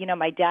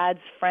my dad's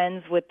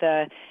friends with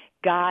the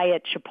guy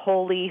at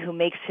Chipotle who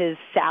makes his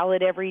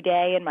salad every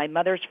day, and my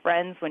mother's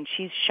friends when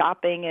she's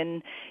shopping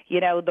in,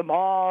 the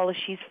mall,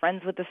 she's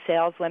friends with the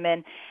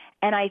saleswomen.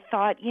 And I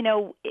thought,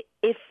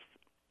 if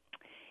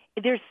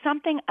there's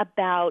something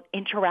about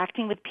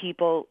interacting with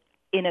people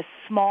in a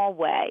small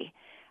way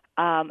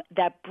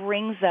that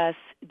brings us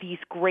these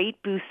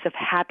great boosts of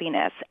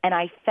happiness. And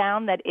I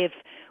found that if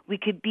we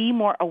could be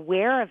more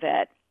aware of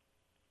it,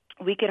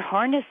 we could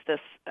harness this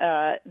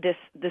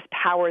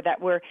power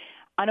that we're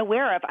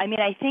unaware of. I mean,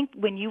 I think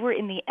when you were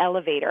in the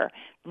elevator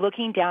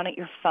looking down at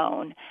your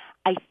phone,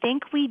 I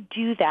think we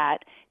do that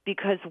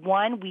because,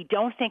 one, we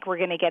don't think we're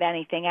going to get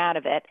anything out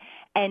of it,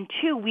 and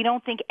 2, we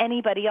don't think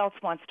anybody else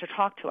wants to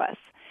talk to us.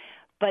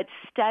 But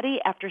study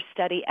after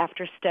study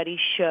after study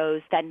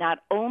shows that not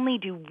only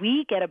do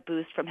we get a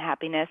boost from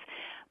happiness,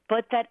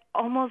 but that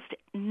almost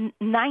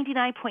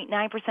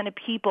 99.9% of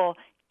people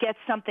get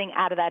something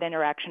out of that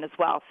interaction as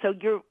well. So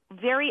you're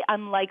very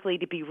unlikely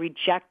to be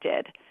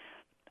rejected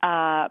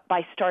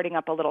by starting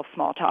up a little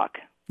small talk.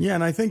 Yeah,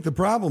 and I think the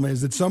problem is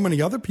that so many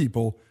other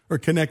people are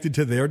connected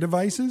to their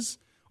devices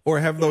or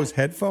have those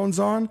headphones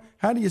on.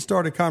 How do you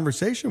start a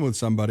conversation with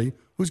somebody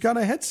who's got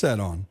a headset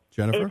on,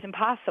 Jennifer? It's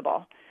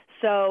impossible.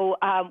 So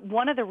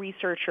one of the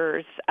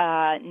researchers,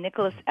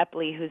 Nicholas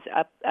Epley, who's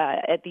up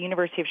at the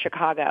University of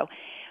Chicago,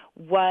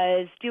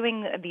 was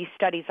doing these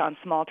studies on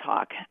small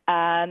talk.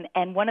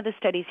 And one of the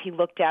studies he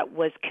looked at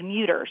was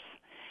commuters,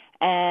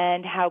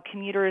 and how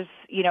commuters,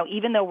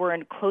 even though we're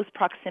in close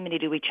proximity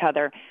to each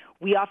other,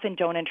 we often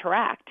don't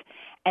interact.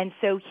 And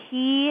so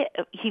he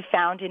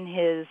found in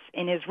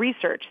his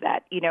research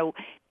that,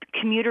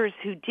 commuters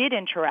who did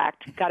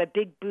interact got a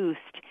big boost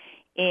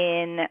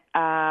in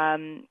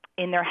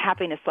their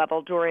happiness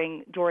level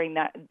during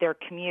their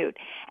commute.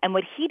 And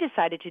what he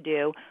decided to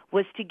do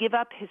was to give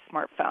up his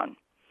smartphone.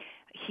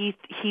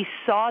 He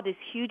saw this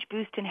huge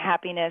boost in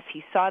happiness.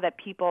 He saw that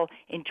people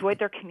enjoyed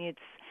their commutes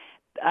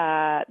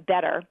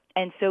better.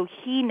 And so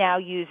he now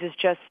uses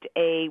just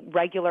a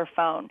regular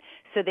phone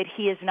so that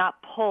he is not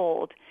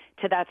pulled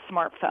to that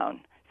smartphone.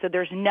 So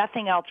there's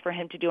nothing else for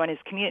him to do on his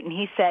commute. And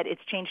he said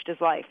it's changed his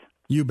life.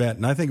 You bet.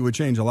 And I think it would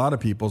change a lot of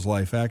people's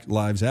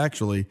lives,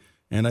 actually.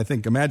 And I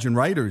think, imagine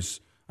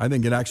writers. I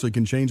think it actually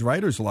can change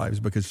writers' lives,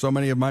 because so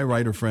many of my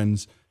writer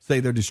friends say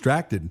they're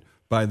distracted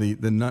by the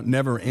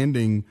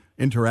never-ending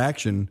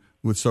interaction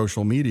with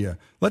social media.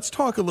 Let's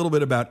talk a little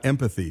bit about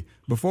empathy.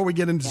 Before we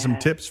get into some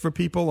tips for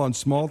people on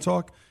small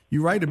talk,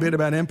 you write a bit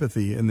about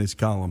empathy in this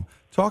column.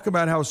 Talk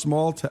about how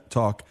small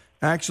talk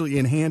actually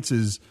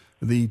enhances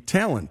the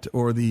talent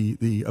or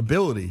the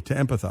ability to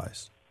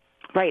empathize.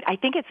 Right. I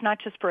think it's not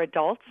just for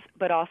adults,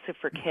 but also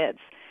for kids.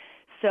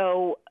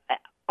 So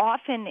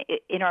often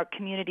in our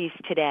communities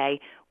today,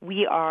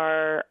 we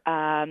are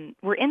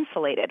we're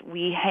insulated.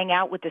 We hang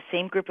out with the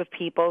same group of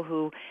people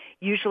who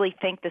usually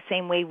think the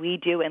same way we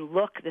do and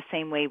look the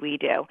same way we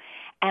do.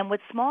 And what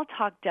small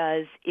talk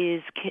does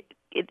is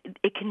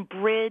it can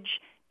bridge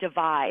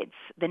divides,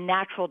 the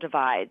natural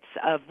divides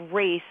of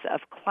race,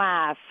 of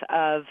class,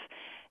 of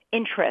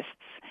interests.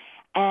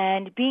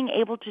 And being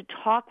able to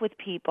talk with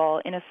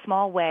people in a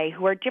small way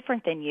who are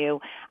different than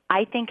you,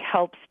 I think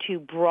helps to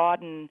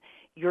broaden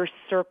your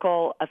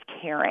circle of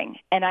caring.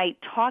 And I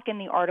talk in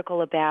the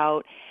article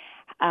about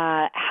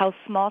how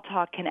small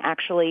talk can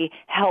actually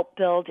help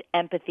build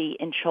empathy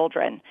in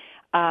children.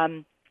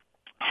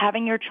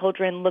 Having your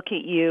children look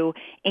at you,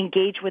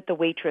 engage with the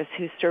waitress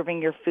who's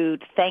serving your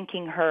food,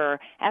 thanking her,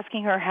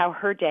 asking her how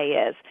her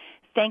day is,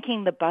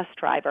 thanking the bus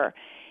driver.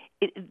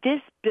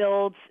 This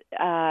builds,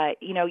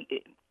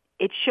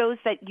 it shows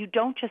that you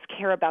don't just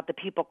care about the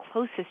people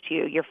closest to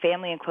you, your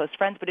family and close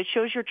friends, but it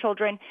shows your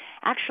children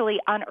actually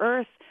on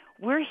earth,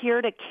 we're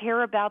here to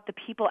care about the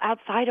people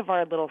outside of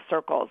our little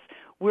circles.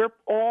 We're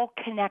all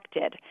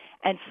connected.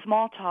 And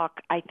small talk,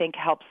 I think,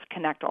 helps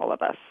connect all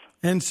of us.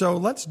 And so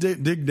let's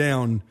dig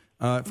down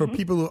for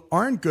people who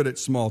aren't good at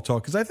small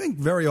talk, because I think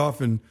very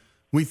often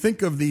we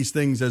think of these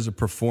things as a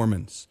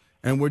performance,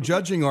 and we're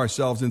judging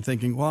ourselves and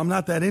thinking, well, I'm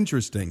not that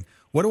interesting.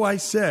 What do I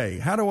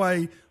say?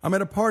 I'm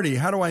at a party.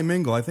 How do I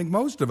mingle? I think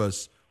most of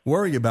us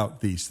worry about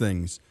these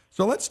things.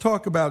 So let's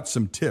talk about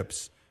some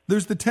tips.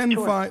 There's the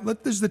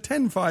 10-5. There's the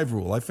 10-5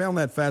 rule. I found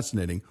that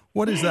fascinating.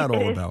 What is that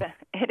all about?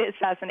 It is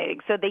fascinating.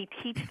 So they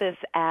teach this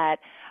at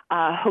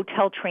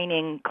hotel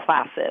training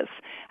classes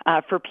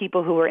for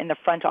people who are in the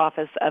front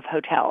office of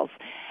hotels.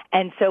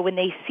 And so when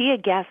they see a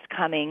guest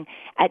coming,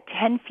 at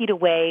 10 feet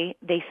away,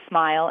 they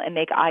smile and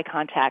make eye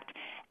contact.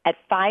 At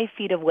 5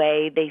 feet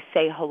away, they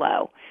say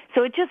hello.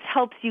 So it just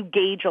helps you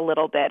gauge a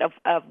little bit of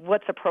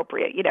what's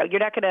appropriate. You know, you're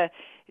not going to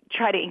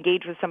try to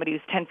engage with somebody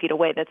who's 10 feet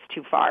away. That's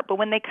too far. But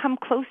when they come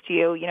close to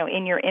you, you know,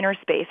 in your inner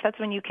space, that's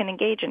when you can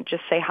engage and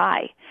just say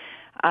hi.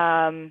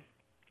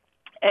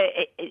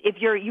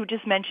 You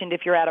just mentioned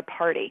if you're at a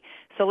party.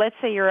 So let's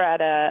say you're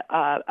at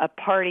a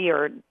party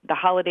or the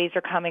holidays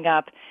are coming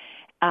up.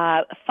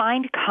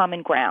 Find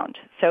common ground.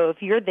 So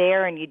if you're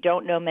there and you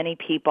don't know many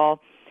people,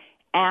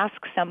 ask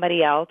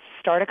somebody else,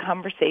 start a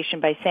conversation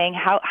by saying,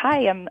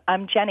 hi,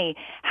 I'm Jenny.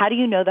 How do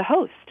you know the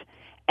host?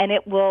 And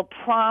it will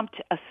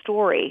prompt a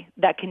story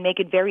that can make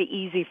it very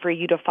easy for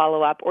you to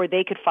follow up, or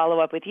they could follow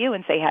up with you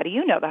and say, how do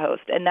you know the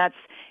host? And that's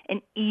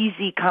an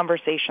easy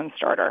conversation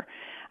starter.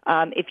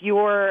 If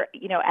you're,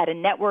 at a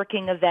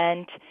networking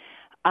event,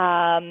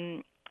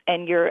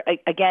 and you're,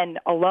 again,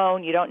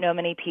 alone, you don't know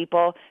many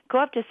people, go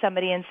up to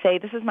somebody and say,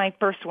 this is my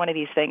first one of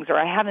these things, or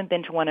I haven't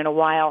been to one in a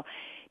while.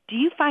 Do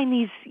you find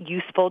these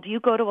useful? Do you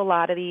go to a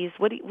lot of these?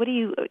 What do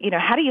you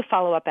how do you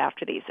follow up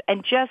after these?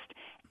 And just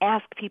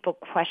ask people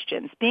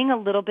questions. Being a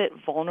little bit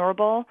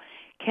vulnerable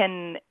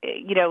can,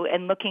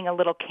 and looking a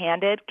little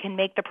candid can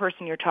make the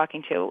person you're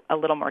talking to a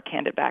little more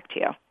candid back to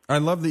you. I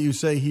love that you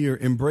say here,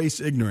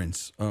 embrace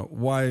ignorance.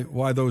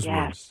 Why those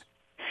words?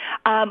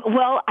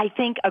 Well, I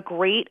think a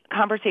great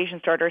conversation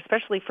starter,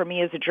 especially for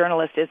me as a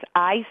journalist, is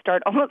I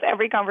start almost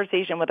every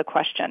conversation with a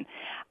question.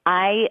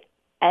 I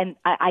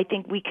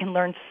think we can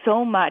learn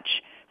so much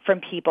from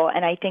people,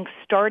 and I think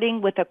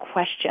starting with a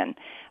question,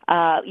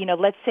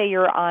 let's say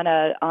you're on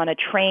a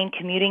train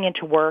commuting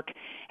into work,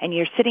 and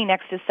you're sitting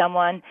next to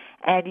someone,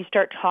 and you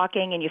start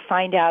talking, and you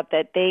find out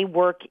that they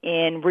work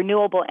in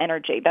renewable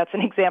energy. That's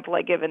an example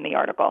I give in the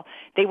article.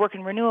 They work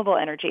in renewable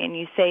energy, and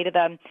you say to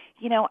them,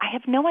 I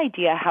have no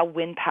idea how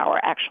wind power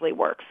actually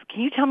works.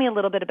 Can you tell me a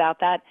little bit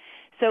about that?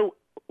 So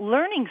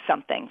learning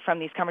something from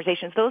these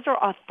conversations, those are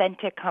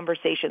authentic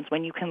conversations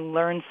when you can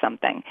learn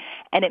something,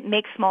 and it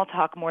makes small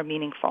talk more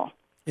meaningful.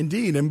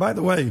 Indeed. And by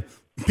the way,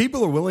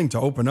 people are willing to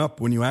open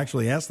up when you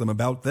actually ask them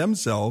about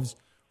themselves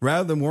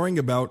rather than worrying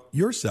about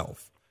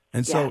yourself.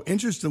 And so,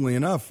 interestingly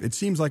enough, it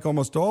seems like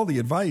almost all the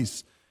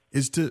advice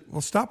is to,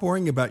 stop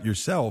worrying about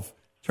yourself,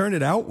 turn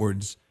it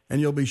outwards,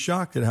 and you'll be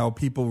shocked at how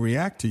people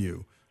react to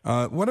you.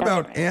 What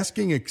about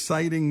asking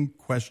exciting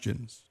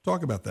questions?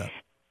 Talk about that.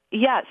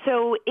 Yeah,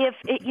 so if,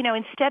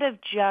 instead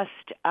of just,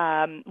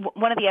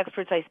 one of the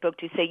experts I spoke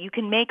to say you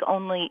can make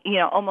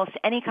almost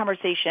any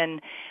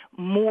conversation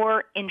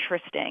more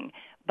interesting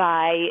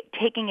by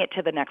taking it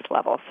to the next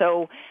level.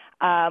 So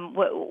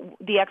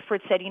the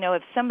expert said,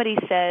 if somebody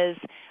says,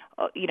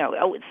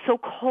 it's so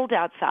cold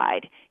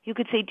outside, you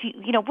could say,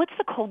 what's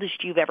the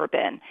coldest you've ever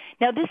been?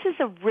 Now, this is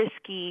a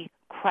risky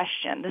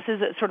question. This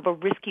is sort of a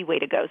risky way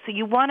to go. So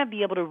you want to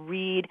be able to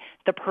read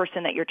the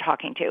person that you're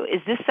talking to.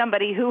 Is this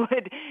somebody who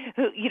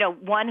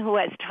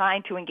has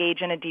time to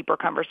engage in a deeper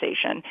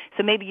conversation?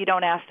 So maybe you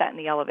don't ask that in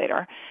the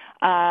elevator.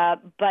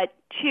 But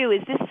two,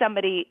 is this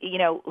somebody,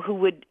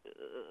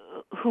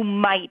 who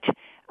might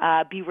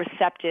be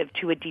receptive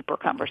to a deeper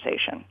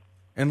conversation?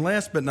 And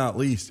last but not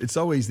least, it's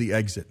always the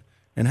exit.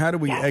 And how do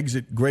we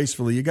exit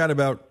gracefully? You got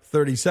about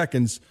 30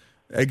 seconds.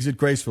 exit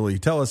gracefully.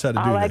 Tell us how to do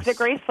I'll this. exit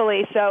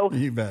gracefully. So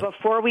You bet.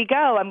 before we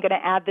go, I'm going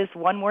to add this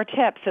one more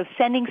tip. So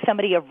sending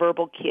somebody a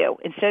verbal cue.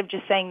 Instead of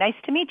just saying, nice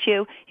to meet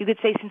you, you could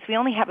say, since we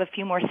only have a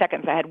few more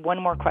seconds, I had one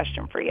more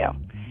question for you.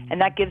 And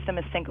that gives them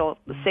a signal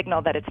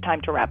that it's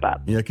time to wrap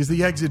up. Yeah, because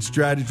the exit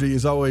strategy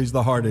is always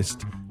the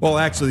hardest. Well,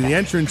 actually, the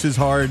entrance is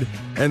hard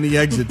and the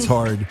exit's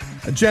hard.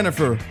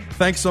 Jennifer,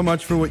 thanks so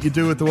much for what you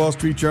do at the Wall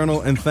Street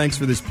Journal, and thanks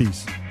for this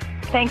piece.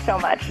 Thanks so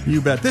much. You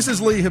bet. This is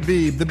Lee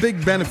Habib, the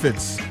big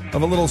benefits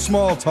of a little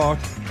small talk.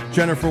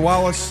 Jennifer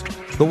Wallace,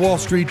 the Wall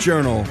Street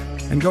Journal.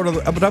 And go to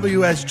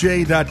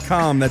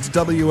WSJ.com. That's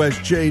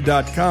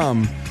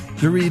WSJ.com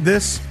to read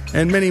this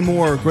and many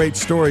more great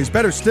stories.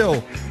 Better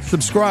still,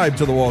 subscribe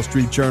to the Wall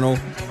Street Journal.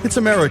 It's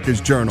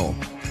America's Journal.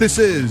 This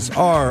is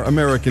Our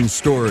American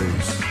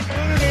Stories.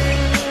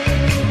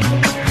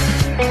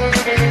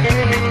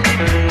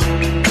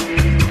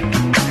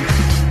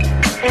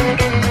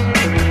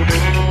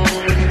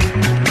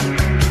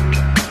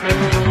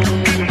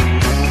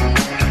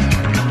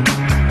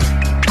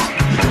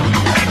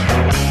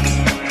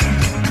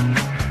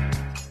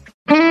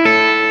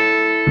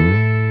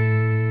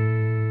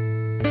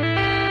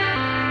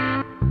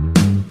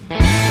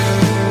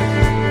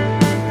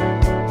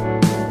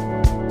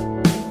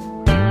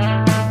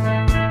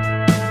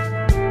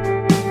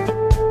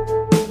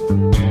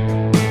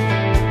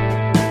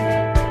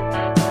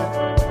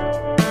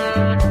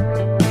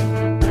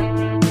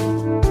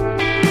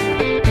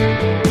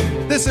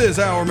 This is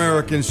Our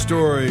American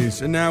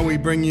Stories, and now we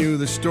bring you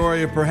the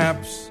story of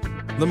perhaps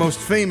the most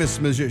famous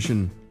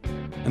magician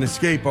and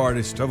escape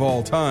artist of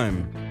all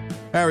time,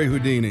 Harry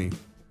Houdini,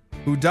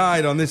 who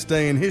died on this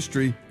day in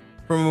history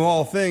from, of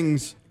all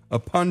things, a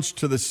punch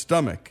to the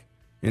stomach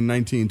in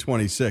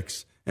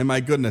 1926. And my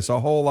goodness, a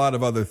whole lot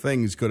of other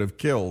things could have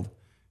killed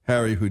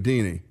Harry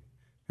Houdini.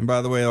 And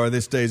by the way, our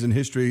This Days in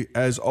History,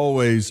 as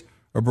always,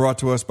 are brought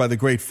to us by the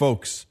great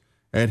folks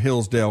at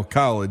Hillsdale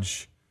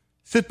College.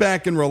 Sit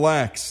back and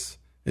relax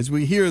as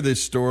we hear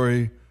this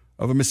story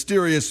of a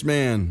mysterious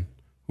man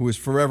who is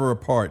forever a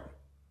part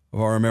of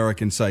our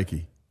American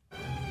psyche.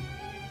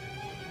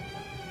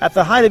 At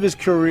the height of his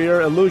career,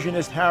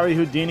 illusionist Harry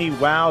Houdini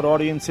wowed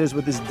audiences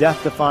with his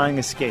death-defying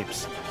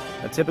escapes.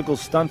 A typical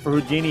stunt for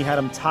Houdini had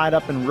him tied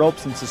up in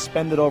ropes and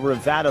suspended over a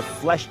vat of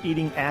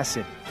flesh-eating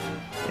acid.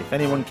 If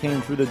anyone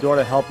came through the door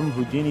to help him,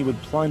 Houdini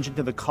would plunge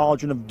into the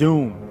cauldron of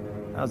doom.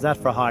 How's that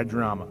for high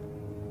drama?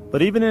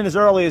 But even in his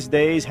earliest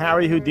days,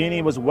 Harry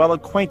Houdini was well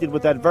acquainted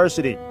with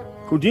adversity.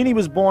 Houdini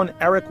was born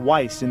Eric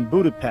Weiss in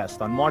Budapest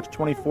on March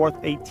 24,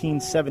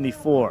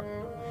 1874.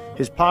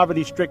 His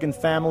poverty-stricken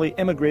family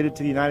immigrated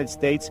to the United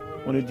States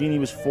when Houdini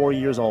was 4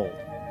 years old.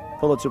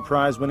 Pulitzer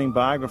Prize-winning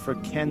biographer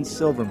Ken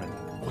Silverman.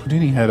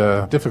 Houdini had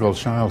a difficult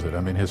childhood.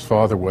 I mean, his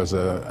father was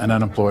an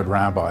unemployed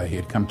rabbi. He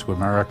had come to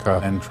America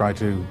and tried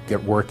to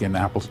get work in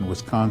Appleton,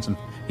 Wisconsin.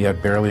 He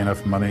had barely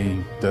enough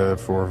money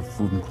for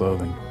food and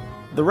clothing.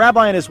 The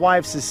rabbi and his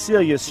wife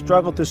Cecilia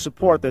struggled to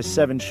support their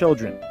 7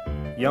 children.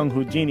 Young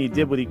Houdini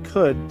did what he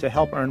could to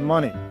help earn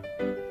money.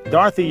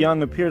 Dorothy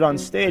Young appeared on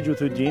stage with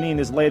Houdini in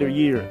his later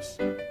years.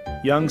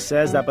 Young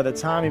says that by the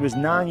time he was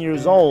 9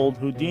 years old,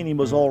 Houdini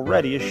was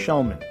already a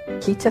showman.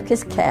 He took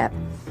his cap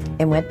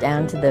and went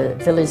down to the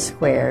village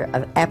square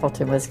of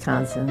Appleton,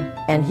 Wisconsin,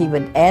 and he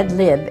would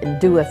ad-lib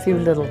and do a few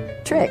little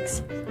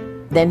tricks.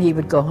 Then he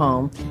would go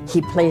home.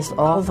 He placed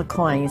all the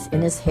coins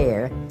in his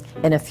hair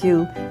and a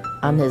few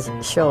on his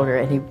shoulder,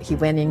 and he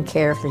went in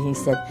carefully. He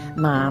said,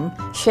 "Mom,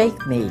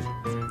 shake me."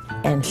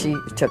 And she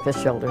took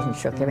his shoulders and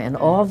shook him, and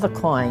all the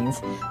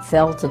coins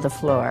fell to the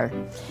floor.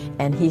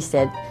 And he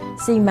said,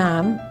 "See,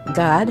 Mom,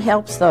 God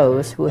helps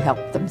those who help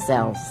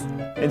themselves."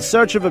 In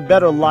search of a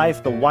better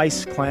life, the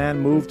Weiss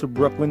clan moved to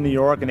Brooklyn, New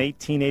York in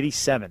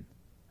 1887.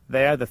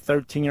 There, the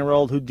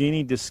 13-year-old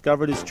Houdini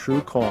discovered his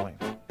true calling.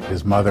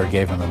 His mother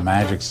gave him a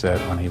magic set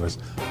when he was,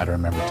 I don't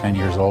remember, 10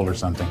 years old or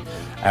something,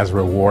 as a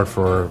reward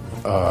for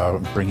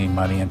bringing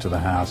money into the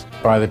house.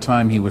 By the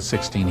time he was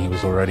 16, he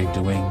was already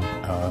doing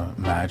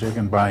magic,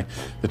 and by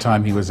the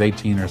time he was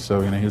 18 or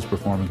so, he was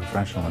performing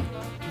professionally.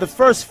 The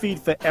first feat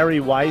for Harry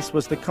Weiss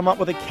was to come up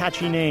with a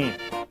catchy name.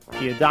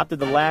 He adopted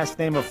the last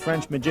name of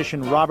French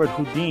magician Robert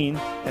Houdin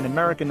and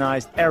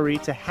Americanized Harry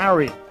to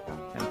Harry.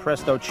 And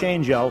presto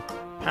changeo,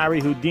 Harry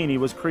Houdini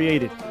was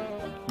created.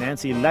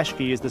 Nancy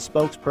Leschke is the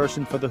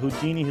spokesperson for the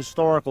Houdini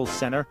Historical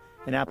Center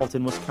in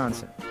Appleton,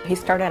 Wisconsin. He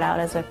started out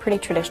as a pretty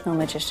traditional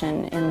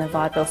magician in the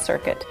vaudeville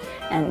circuit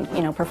and,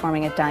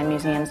 performing at dime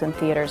museums and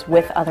theaters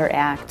with other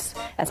acts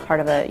as part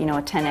of a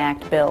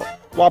 10-act bill.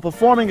 While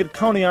performing at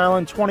Coney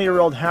Island,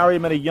 20-year-old Harry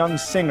met a young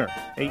singer,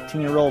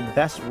 18-year-old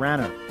Bess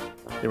Ranner.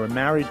 They were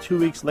married 2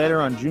 weeks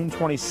later on June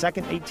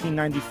 22,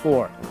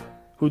 1894.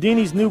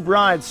 Houdini's new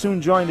bride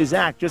soon joined his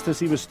act just as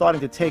he was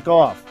starting to take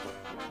off.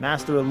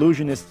 Master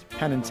illusionist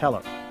Penn and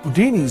Teller.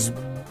 Houdini's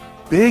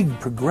big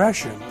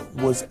progression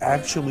was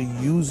actually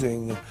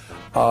using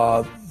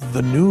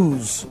the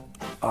news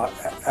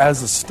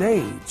as a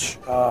stage.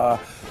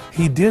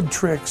 He did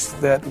tricks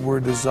that were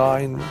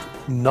designed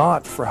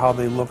not for how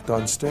they looked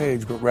on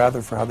stage, but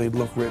rather for how they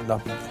look written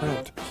up in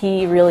print.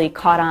 He really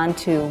caught on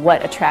to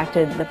what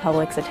attracted the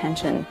public's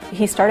attention.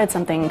 He started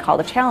something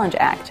called a challenge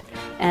act,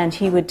 and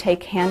he would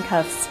take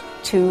handcuffs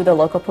to the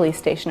local police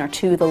station or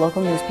to the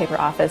local newspaper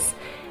office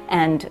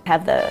and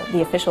have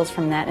the officials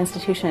from that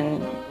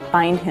institution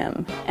bind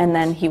him. And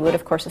then he would,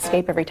 of course,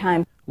 escape every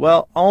time.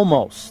 Well,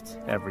 almost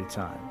every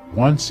time.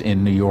 Once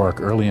in New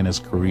York, early in his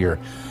career,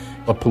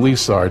 a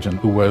police sergeant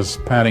who was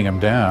patting him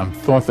down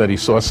thought that he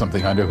saw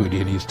something under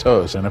Houdini's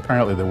toes, and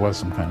apparently there was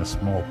some kind of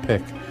small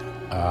pick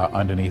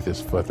underneath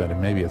his foot that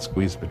maybe it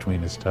squeezed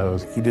between his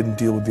toes. He didn't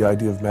deal with the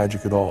idea of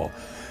magic at all.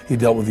 He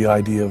dealt with the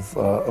idea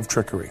of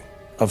trickery,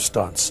 of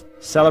stunts.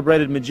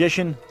 Celebrated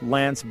magician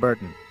Lance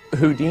Burton.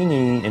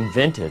 Houdini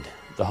invented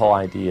the whole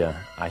idea,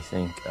 I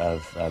think,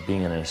 of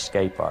being an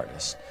escape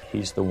artist.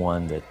 He's the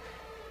one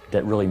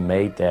that really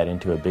made that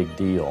into a big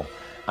deal.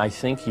 I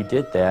think he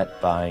did that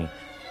by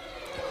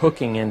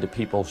hooking into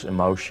people's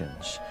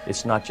emotions.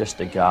 It's not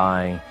just a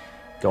guy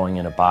going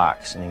in a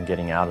box and then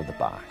getting out of the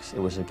box. It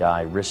was a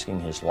guy risking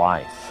his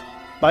life.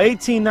 By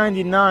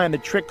 1899, the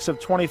tricks of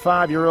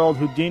 25-year-old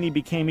Houdini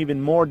became even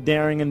more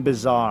daring and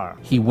bizarre.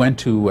 He went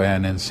to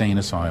an insane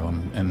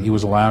asylum, and he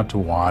was allowed to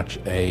watch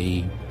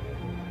an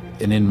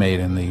inmate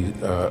in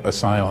the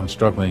asylum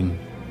struggling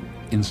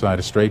inside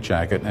a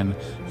straitjacket, and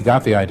he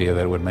got the idea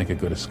that it would make a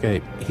good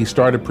escape. He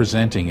started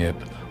presenting it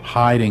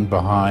hiding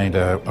behind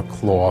a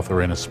cloth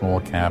or in a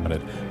small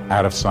cabinet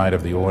out of sight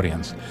of the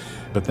audience.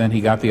 But then he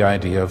got the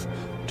idea of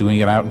doing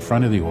it out in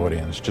front of the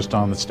audience, just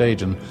on the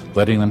stage, and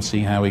letting them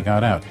see how he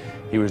got out.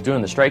 He was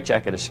doing the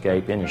straitjacket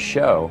escape in his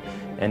show,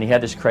 and he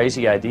had this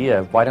crazy idea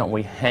of, why don't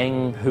we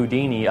hang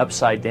Houdini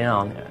upside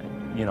down,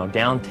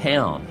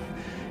 downtown,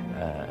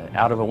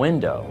 out of a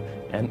window.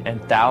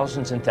 And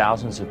thousands and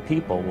thousands of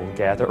people will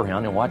gather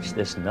around and watch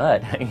this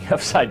nut hanging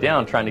upside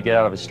down trying to get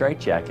out of a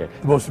straitjacket.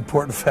 The most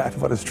important fact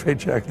about a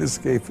straitjacket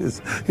escape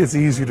is it's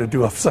easier to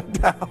do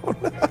upside down.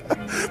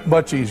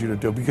 Much easier to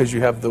do because you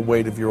have the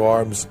weight of your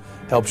arms,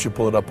 helps you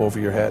pull it up over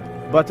your head.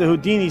 But to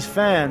Houdini's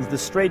fans, the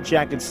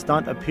straitjacket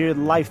stunt appeared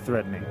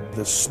life-threatening.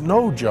 The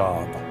snow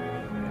job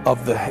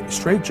of the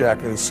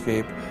straitjacket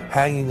escape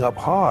hanging up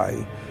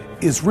high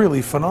is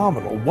really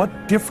phenomenal.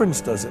 What difference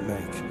does it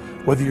make?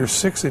 Whether you're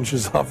 6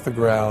 inches off the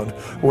ground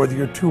or whether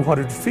you're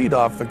 200 feet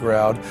off the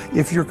ground,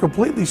 if you're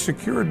completely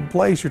secured in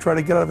place, you're trying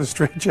to get out of a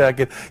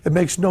straitjacket, it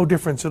makes no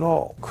difference at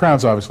all.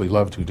 Crowds obviously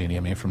loved Houdini. I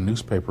mean, from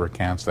newspaper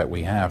accounts that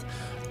we have,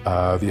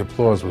 the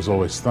applause was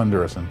always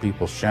thunderous, and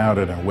people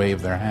shouted and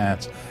waved their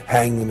hats.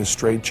 Hanging in a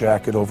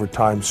straitjacket over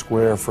Times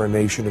Square for a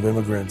nation of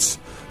immigrants,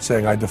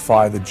 saying, "I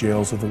defy the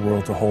jails of the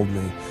world to hold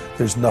me."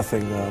 There's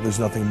nothing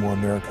more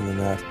American than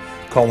that.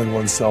 Calling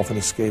oneself an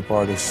escape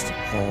artist,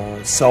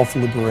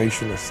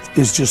 self-liberationist,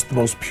 is just the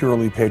most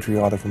purely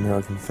patriotic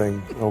American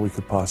thing we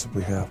could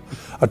possibly have.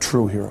 A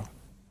true hero.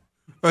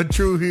 A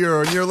true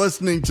hero. And you're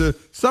listening to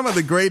some of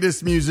the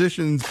greatest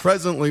magicians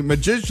presently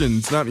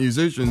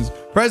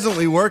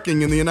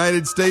working in the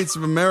United States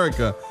of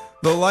America.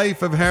 The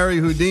life of Harry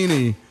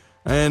Houdini.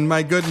 And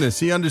my goodness,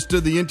 he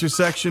understood the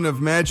intersection of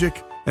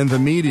magic and the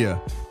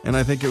media. And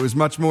I think it was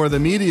much more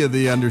the media that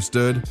he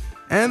understood,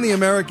 and the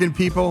American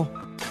people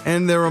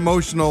and their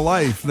emotional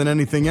life than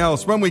anything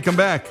else. When we come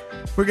back,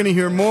 we're going to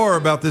hear more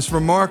about this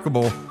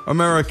remarkable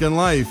American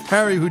life.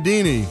 Harry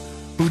Houdini,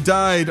 who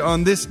died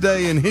on this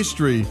day in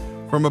history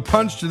from a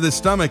punch to the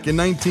stomach in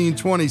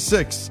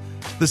 1926,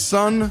 the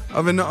son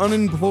of an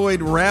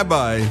unemployed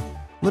rabbi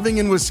living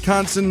in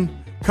Wisconsin,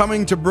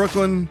 coming to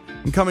Brooklyn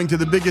and coming to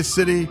the biggest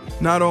city,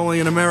 not only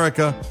in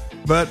America,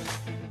 but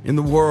in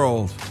the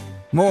world.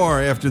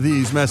 More after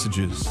these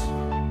messages.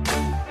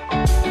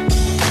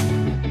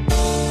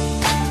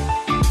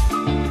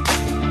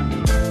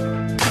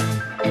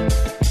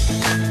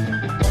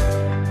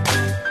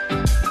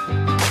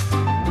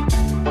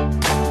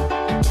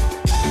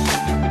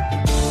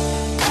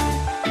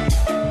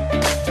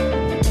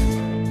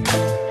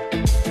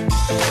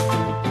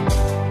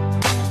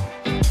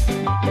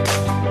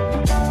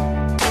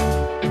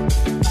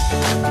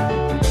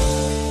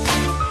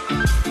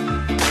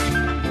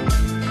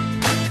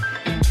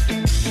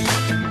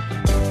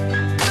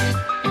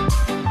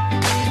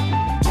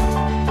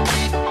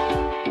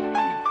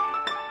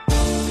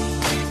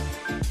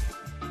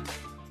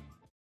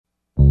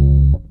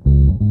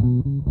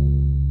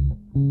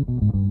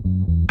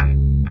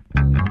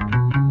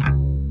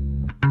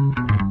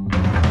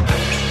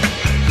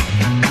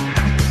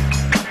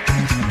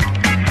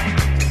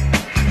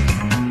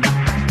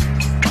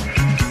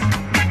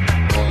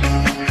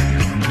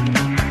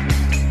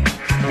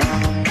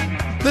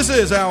 This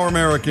is Our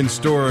American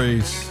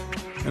Stories,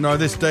 and our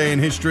This Day in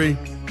History,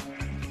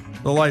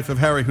 the life of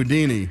Harry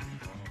Houdini,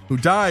 who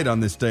died on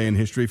this day in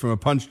history from a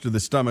punch to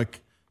the stomach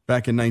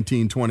back in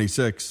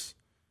 1926.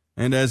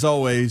 And as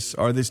always,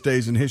 our This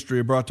Days in History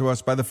are brought to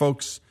us by the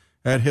folks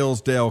at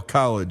Hillsdale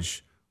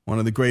College, one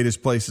of the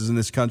greatest places in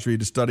this country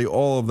to study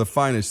all of the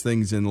finest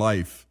things in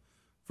life,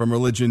 from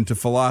religion to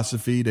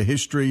philosophy to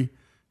history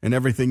and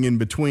everything in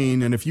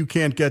between. And if you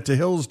can't get to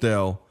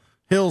Hillsdale,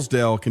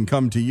 Hillsdale can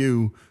come to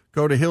you.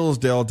 Go to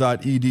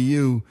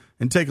hillsdale.edu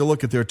and take a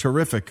look at their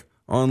terrific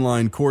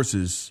online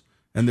courses.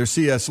 And their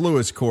C.S.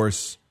 Lewis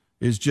course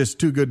is just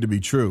too good to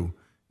be true.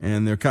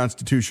 And their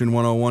Constitution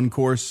 101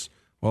 course,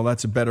 well,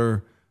 that's a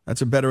better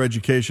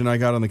education I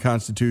got on the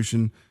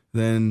Constitution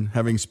than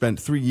having spent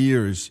 3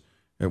 years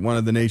at one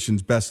of the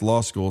nation's best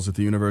law schools at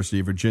the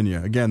University of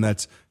Virginia. Again,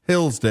 that's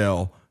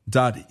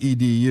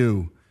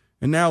hillsdale.edu.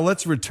 And now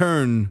let's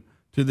return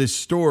to this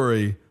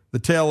story, the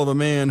tale of a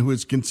man who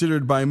is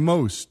considered by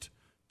most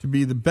to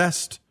be the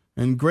best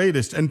and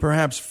greatest and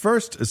perhaps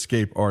first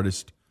escape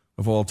artist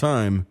of all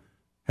time,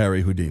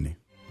 Harry Houdini.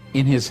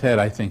 In his head,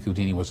 I think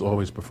Houdini was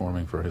always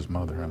performing for his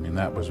mother. I mean,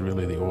 that was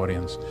really the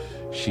audience.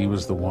 She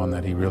was the one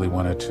that he really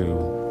wanted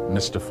to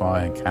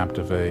mystify and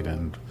captivate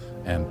and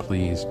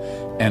please.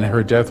 And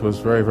her death was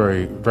very,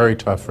 very, very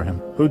tough for him.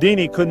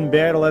 Houdini couldn't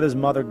bear to let his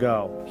mother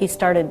go. He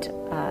started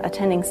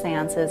attending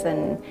seances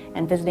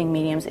and visiting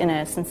mediums in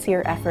a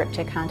sincere effort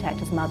to contact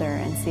his mother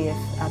and see if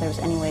there was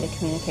any way to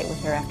communicate with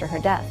her after her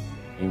death.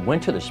 He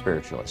went to the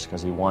spiritualist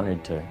because he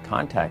wanted to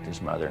contact his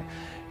mother,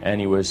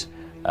 and he was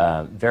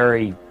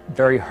very,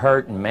 very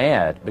hurt and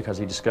mad because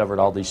he discovered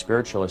all these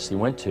spiritualists he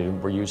went to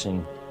were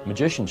using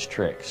magician's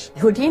tricks.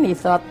 Houdini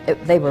thought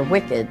they were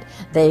wicked.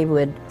 They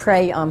would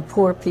prey on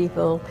poor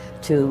people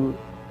to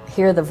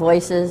hear the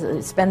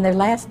voices, spend their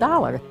last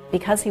dollar.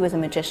 Because he was a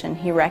magician,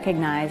 he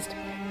recognized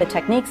the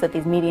techniques that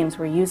these mediums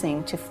were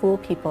using to fool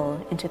people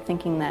into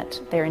thinking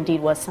that there indeed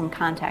was some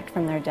contact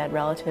from their dead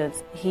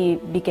relatives. He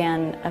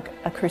began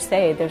a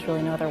crusade, there's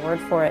really no other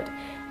word for it,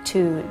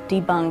 to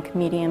debunk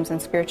mediums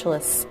and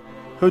spiritualists.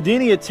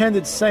 Houdini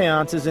attended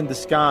seances in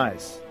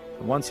disguise.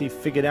 Once he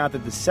figured out the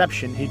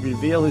deception, he'd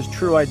reveal his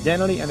true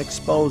identity and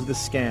expose the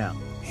scam.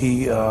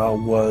 He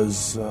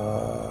was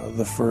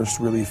the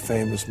first really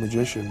famous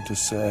magician to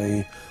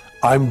say,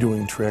 I'm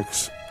doing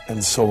tricks,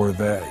 and so are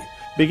they.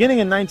 Beginning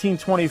in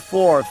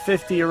 1924,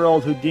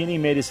 50-year-old Houdini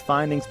made his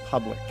findings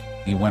public.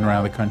 He went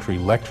around the country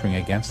lecturing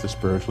against the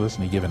spiritualists,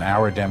 and he gave an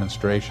hour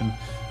demonstration,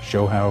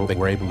 show how they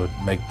were able to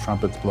make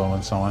trumpets blow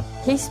and so on.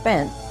 He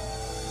spent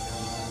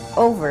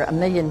over $1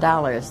 million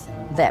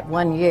that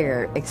 1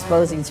 year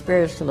exposing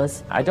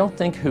spiritualists. I don't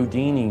think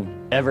Houdini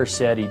ever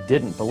said he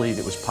didn't believe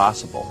it was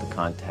possible to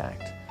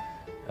contact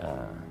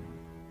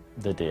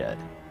the dead.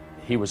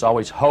 He was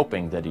always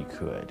hoping that he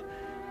could,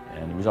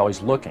 and he was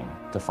always looking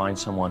to find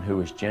someone who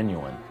was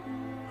genuine.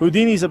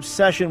 Houdini's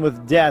obsession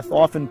with death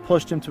often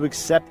pushed him to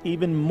accept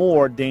even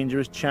more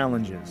dangerous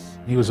challenges.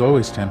 He was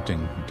always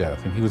tempting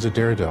death, and he was a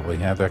daredevil.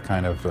 He had that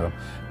kind of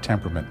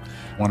temperament.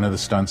 One of the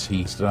stunts,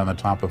 he stood on the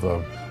top of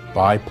a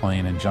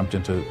biplane and jumped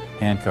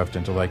handcuffed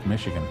into Lake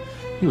Michigan.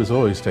 He was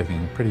always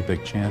taking pretty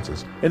big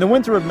chances. In the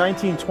winter of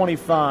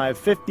 1925,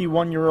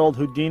 51-year-old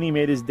Houdini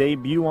made his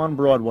debut on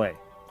Broadway.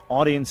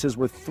 Audiences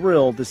were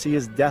thrilled to see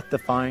his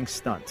death-defying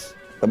stunts.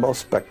 The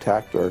most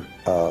spectacular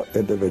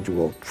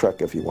individual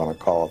trick, if you want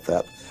to call it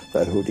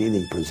that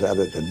Houdini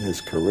presented in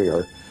his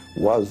career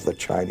was the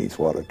Chinese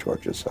water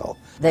torture cell.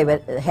 They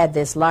had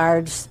this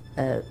large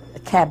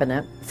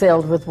cabinet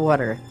filled with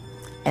water,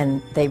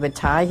 and they would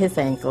tie his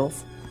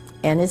ankles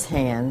and his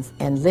hands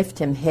and lift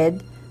him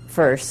head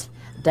first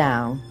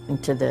down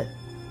into the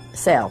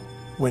cell.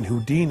 When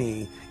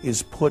Houdini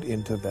is put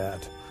into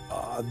that,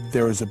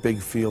 there is a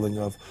big feeling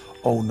of,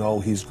 oh no,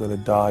 he's going to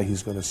die,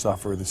 he's going to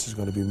suffer, this is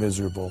going to be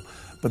miserable.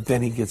 But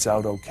then he gets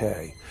out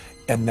okay.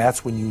 And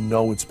that's when you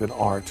know it's been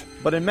art.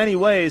 But in many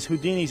ways,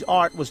 Houdini's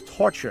art was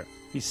torture.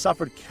 He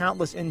suffered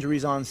countless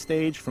injuries on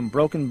stage, from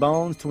broken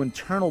bones to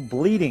internal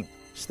bleeding.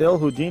 Still,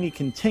 Houdini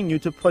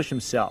continued to push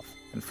himself.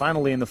 And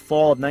finally, in the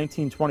fall of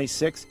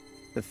 1926,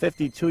 the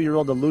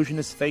 52-year-old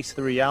illusionist faced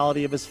the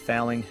reality of his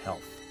failing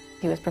health.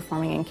 He was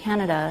performing in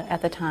Canada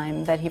at the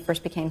time that he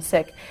first became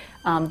sick.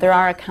 There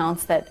are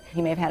accounts that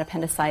he may have had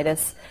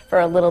appendicitis for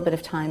a little bit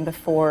of time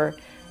before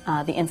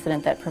the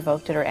incident that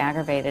provoked it or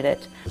aggravated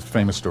it. The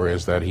famous story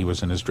is that he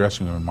was in his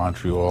dressing room in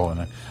Montreal,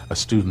 and a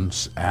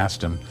student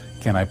asked him,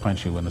 "Can I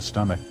punch you in the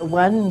stomach?"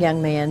 One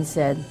young man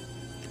said,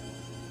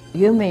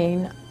 "You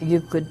mean you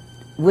could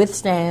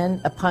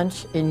withstand a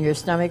punch in your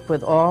stomach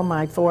with all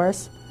my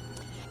force?"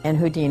 And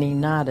Houdini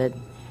nodded.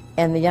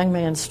 And the young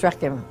man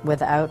struck him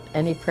without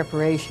any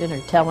preparation or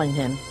telling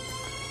him,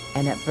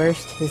 and it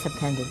burst his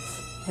appendix.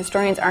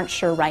 Historians aren't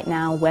sure right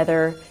now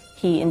whether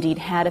he indeed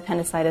had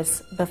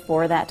appendicitis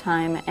before that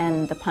time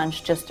and the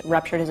punch just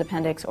ruptured his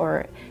appendix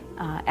or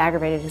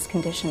aggravated his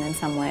condition in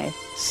some way.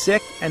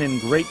 Sick and in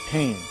great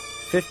pain,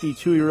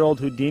 52-year-old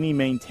Houdini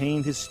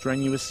maintained his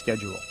strenuous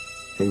schedule.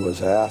 He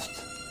was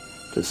asked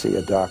to see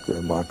a doctor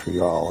in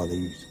Montreal, and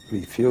he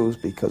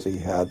refused because he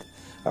had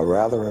a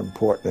rather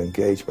important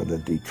engagement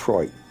in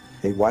Detroit.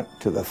 He went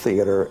to the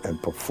theater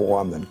and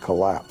performed and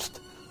collapsed.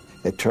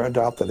 It turned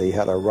out that he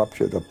had a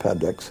ruptured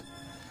appendix,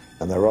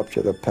 and the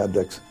ruptured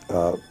appendix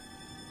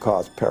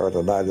caused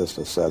peritonitis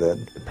to set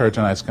in.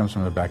 Peritonitis comes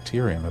from a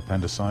bacterium.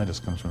 Appendicitis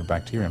comes from a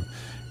bacterium.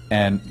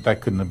 And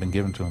that couldn't have been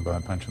given to him by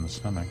a punch in the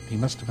stomach. He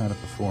must have had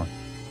it before.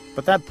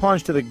 But that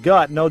punch to the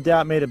gut no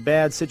doubt made a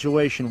bad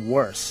situation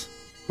worse.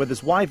 With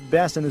his wife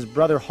Bess and his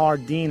brother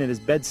Houdini at his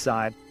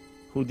bedside,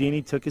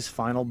 Houdini took his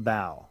final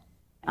bow.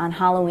 On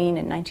Halloween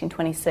in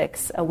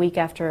 1926, a week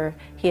after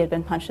he had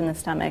been punched in the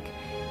stomach,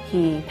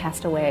 he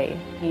passed away.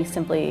 He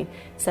simply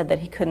said that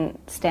he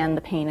couldn't stand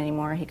the pain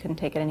anymore, he couldn't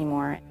take it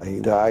anymore. He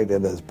died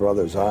in his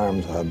brother's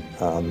arms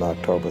on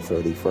October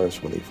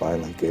 31st when he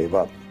finally gave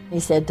up. He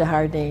said to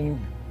Houdini,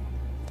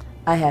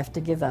 "I have to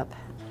give up."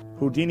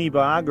 Houdini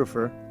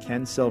biographer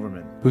Ken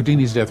Silverman.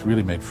 Houdini's death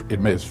really made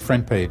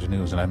front page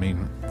news, and I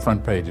mean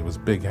front page. It was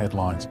big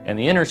headlines. And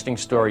the interesting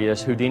story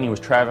is Houdini was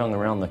traveling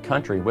around the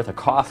country with a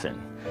coffin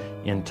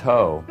in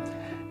tow,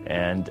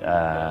 and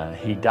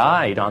he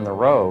died on the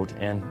road,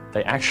 and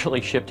they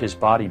actually shipped his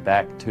body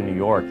back to New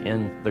York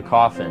in the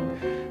coffin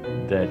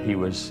that he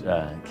was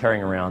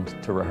carrying around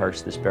to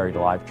rehearse this buried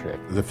alive trick.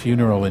 The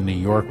funeral in New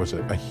York was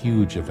a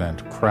huge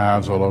event.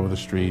 Crowds all over the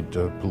street,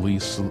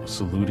 police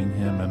saluting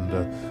him,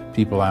 and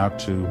people out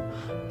to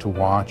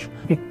watch.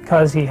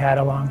 Because he had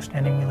a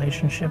long-standing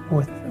relationship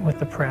with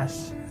the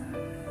press,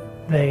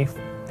 they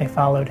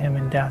followed him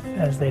in death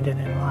as they did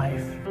in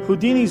life.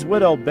 Houdini's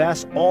widow,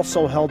 Bess,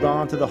 also held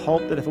on to the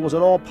hope that if it was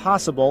at all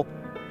possible,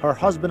 her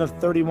husband of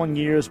 31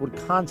 years would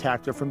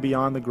contact her from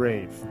beyond the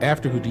grave.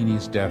 After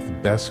Houdini's death,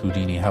 Bess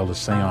Houdini held a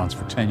seance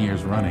for 10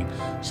 years running,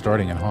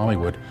 starting in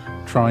Hollywood,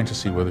 trying to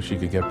see whether she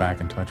could get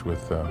back in touch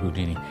with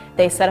Houdini.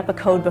 They set up a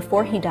code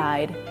before he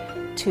died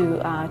to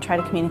try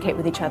to communicate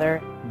with each other.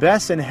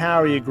 Bess and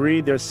Harry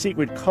agreed their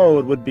secret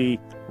code would be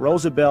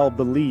Rosabelle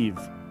Believe,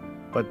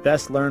 but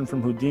Bess learned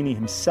from Houdini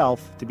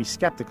himself to be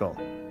skeptical.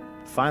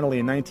 Finally,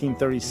 in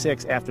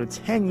 1936, after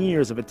 10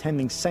 years of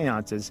attending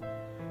seances,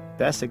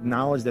 Bess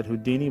acknowledged that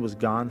Houdini was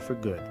gone for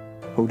good.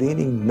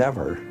 Houdini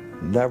never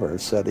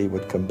said he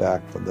would come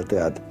back from the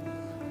dead.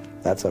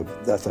 That's an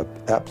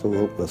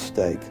absolute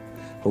mistake.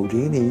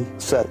 Houdini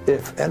said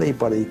if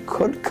anybody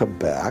could come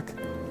back,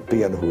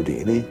 being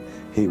Houdini,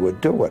 he would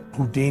do it.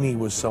 Houdini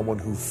was someone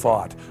who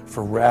fought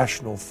for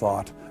rational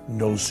thought,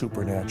 no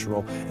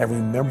supernatural, and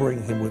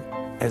remembering him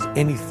as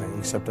anything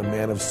except a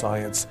man of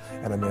science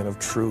and a man of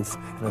truth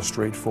and a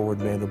straightforward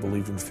man who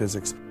believed in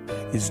physics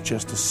is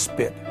just a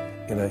spit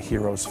in a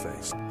hero's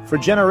face. For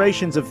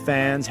generations of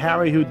fans,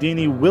 Harry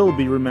Houdini will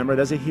be remembered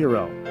as a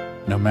hero.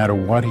 No matter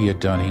what he had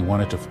done, he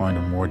wanted to find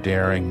a more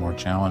daring, more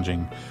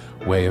challenging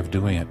way of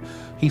doing it.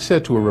 He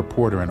said to a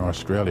reporter in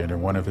Australia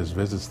during one of his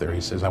visits there,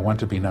 he says, "I want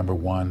to be number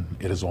one.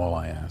 It is all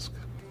I ask."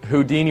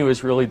 Houdini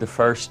was really the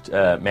first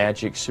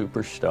magic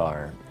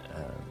superstar,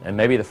 and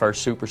maybe the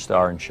first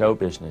superstar in show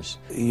business.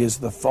 He is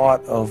the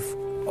thought of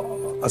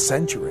a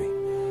century.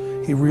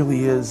 He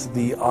really is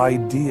the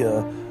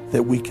idea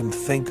that we can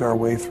think our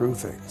way through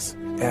things.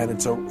 And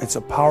it's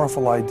a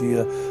powerful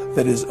idea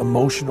that is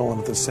emotional and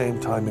at the same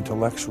time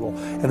intellectual.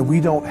 And we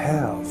don't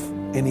have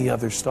any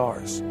other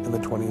stars in the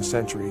 20th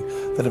century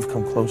that have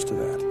come close to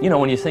that. You know,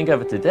 when you think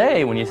of it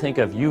today, when you think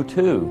of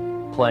U2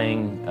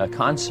 playing a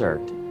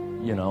concert,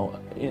 you know,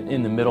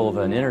 in the middle of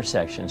an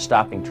intersection,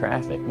 stopping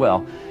traffic,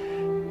 well,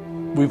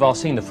 we've all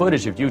seen the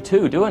footage of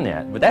U2 doing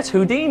that, but that's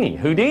Houdini.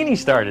 Houdini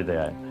started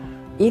that.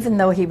 Even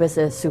though he was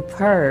a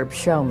superb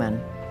showman,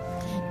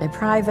 in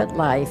private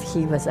life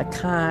he was a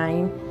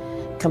kind,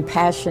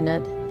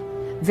 compassionate,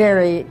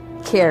 very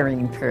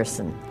caring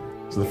person.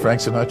 It's the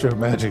Frank Sinatra of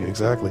magic,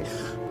 exactly.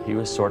 He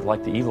was sort of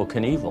like the Evel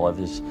Knievel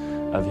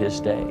of his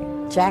day.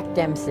 Jack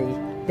Dempsey,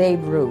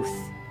 Babe Ruth,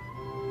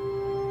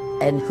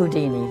 and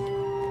Houdini.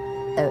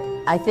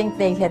 I think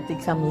they had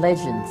become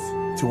legends.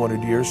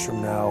 200 years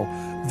from now,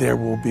 there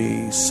will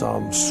be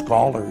some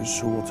scholars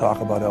who will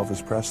talk about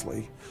Elvis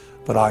Presley,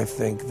 but I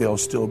think they'll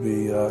still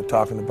be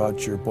talking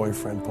about your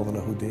boyfriend pulling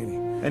a Houdini.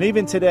 And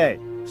even today,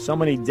 so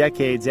many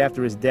decades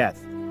after his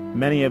death,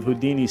 many of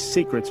Houdini's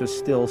secrets are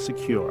still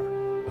secure.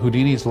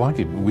 Houdini's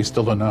lucky. We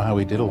still don't know how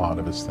he did a lot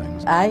of his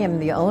things. I am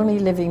the only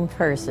living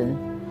person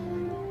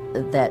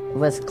that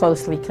was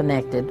closely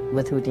connected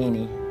with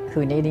Houdini.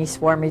 Houdini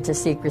swore me to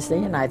secrecy,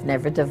 and I've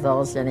never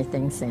divulged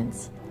anything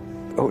since.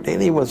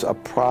 Houdini was a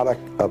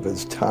product of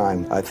his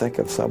time. I think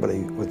if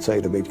somebody would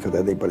say to me, could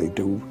anybody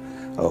do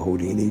a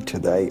Houdini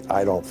today?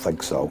 I don't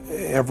think so.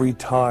 Every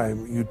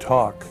time you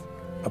talk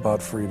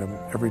about freedom,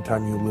 every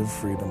time you live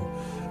freedom,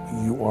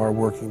 you are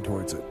working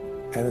towards it.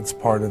 And it's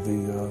part of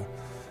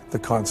the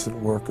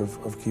constant work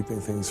of keeping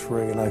things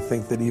free. And I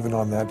think that even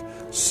on that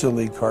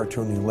silly,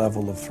 cartoony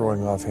level of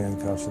throwing off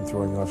handcuffs and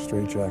throwing off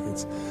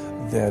straitjackets,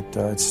 that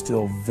it's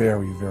still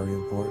very, very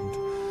important.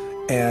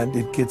 And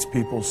it gets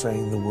people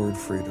saying the word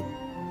freedom.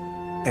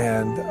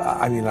 And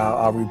I mean,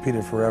 I'll repeat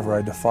it forever.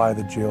 I defy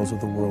the jails of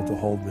the world to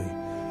hold me.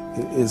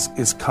 It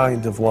is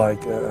kind of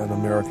like an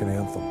American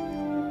anthem.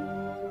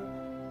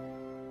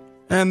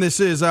 And this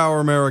is Our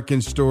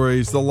American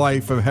Stories, the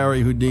life of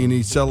Harry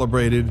Houdini,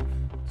 celebrated.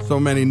 So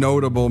many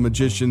notable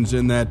magicians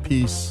in that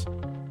piece.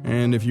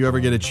 And if you ever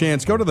get a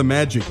chance, go to the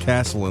Magic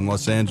Castle in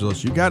Los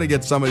Angeles. You got to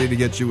get somebody to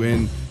get you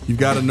in. You've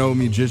got to know a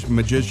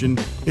magician.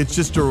 It's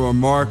just a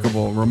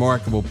remarkable,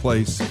 remarkable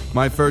place.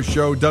 My first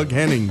show, Doug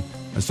Henning.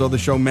 I saw the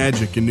show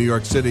Magic in New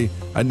York City.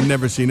 I'd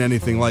never seen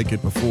anything like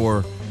it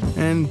before.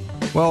 And,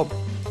 well,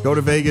 Go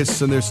to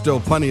Vegas, and there's still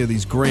plenty of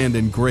these grand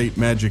and great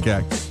magic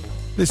acts.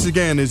 This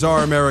again is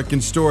Our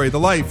American Story, the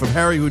life of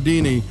Harry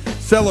Houdini,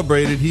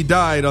 celebrated. He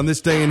died on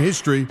this day in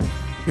history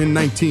in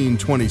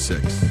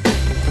 1926.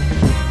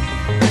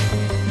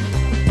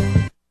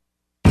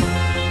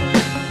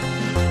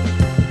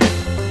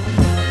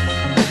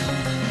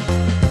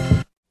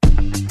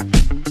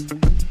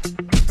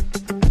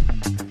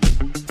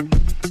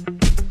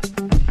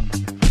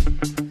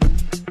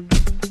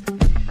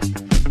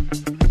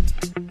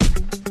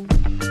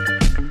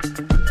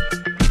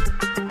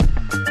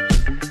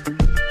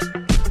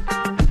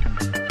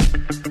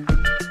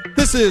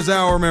 This is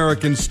Our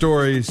American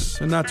Stories,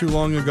 and not too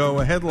long ago,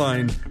 a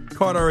headline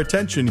caught our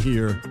attention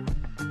here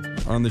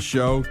on the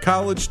show.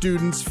 College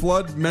students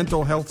flood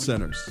mental health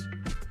centers.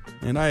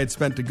 And I had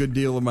spent a good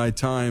deal of my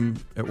time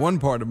at one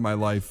part of my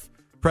life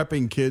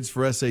prepping kids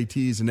for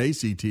SATs and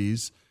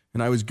ACTs,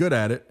 and I was good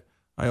at it.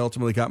 I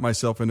ultimately got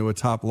myself into a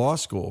top law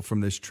school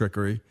from this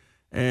trickery.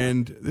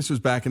 And this was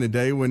back in the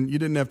day when you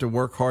didn't have to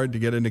work hard to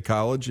get into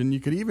college, and you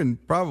could even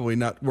probably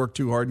not work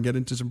too hard and get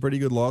into some pretty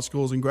good law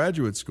schools and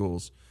graduate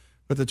schools.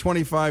 But the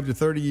 25 to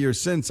 30 years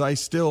since, I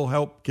still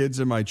help kids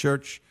in my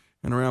church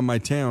and around my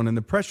town, and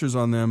the pressures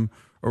on them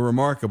are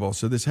remarkable.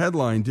 So this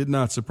headline did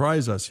not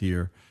surprise us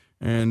here.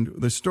 And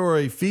the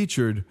story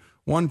featured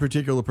one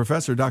particular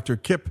professor, Dr.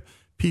 Kip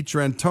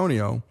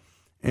Pietrantonio,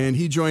 and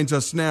he joins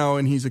us now,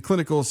 and he's a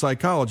clinical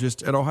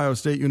psychologist at Ohio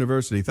State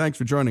University. Thanks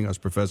for joining us,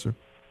 Professor.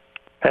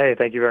 Hey,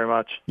 thank you very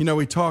much. You know,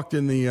 we talked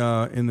in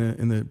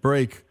the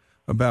break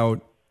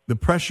about the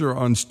pressure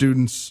on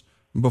students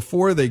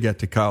before they get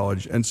to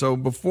college. And so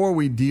before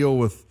we deal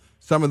with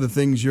some of the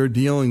things you're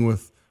dealing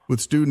with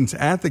students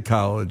at the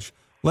college,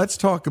 let's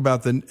talk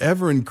about the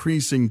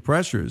ever-increasing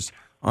pressures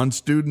on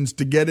students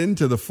to get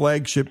into the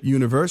flagship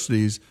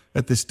universities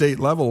at the state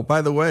level.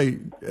 By the way,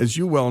 as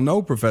you well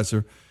know,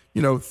 Professor,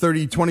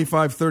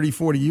 25, 30,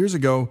 40 years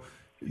ago,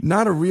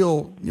 not a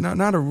real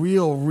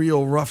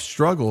rough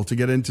struggle to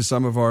get into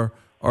some of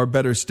our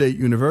better state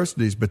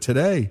universities. But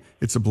today,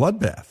 it's a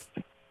bloodbath.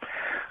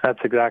 That's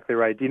exactly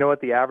right. Do you know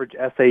what the average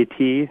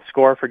SAT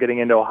score for getting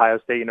into Ohio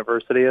State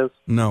University is?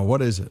 No,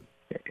 what is it?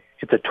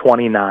 It's a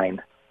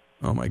 29.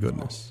 Oh, my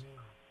goodness.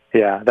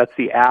 Yeah, that's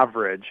the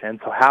average,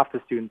 and so half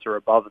the students are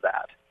above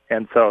that.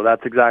 And so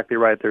that's exactly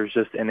right. There's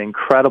just an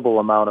incredible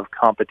amount of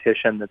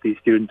competition that these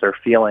students are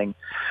feeling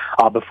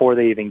before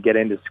they even get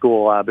into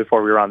school.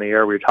 Before we were on the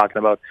air, we were talking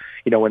about,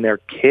 when they're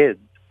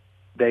kids,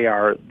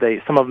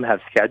 some of them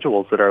have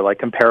schedules that are like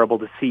comparable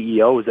to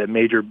CEOs at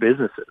major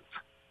businesses.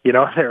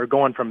 They're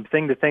going from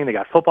thing to thing. They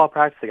got football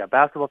practice, they got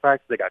basketball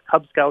practice, they got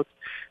Cub Scouts.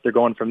 They're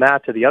going from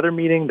that to the other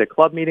meeting, the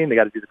club meeting. They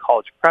got to do the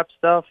college prep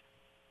stuff,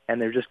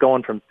 and they're just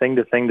going from thing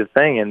to thing to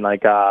thing. And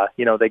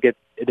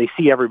they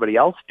see everybody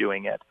else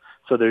doing it.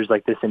 So there's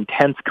like this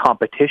intense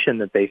competition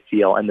that they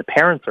feel, and the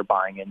parents are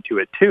buying into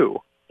it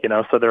too.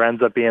 So there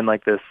ends up being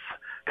like this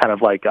kind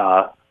of like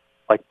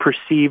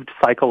perceived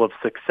cycle of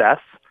success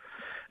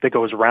that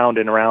goes round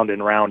and round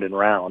and round and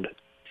round.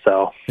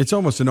 So it's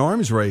almost an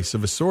arms race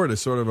of a sort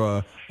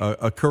of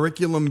a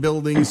curriculum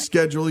building,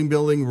 scheduling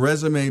building,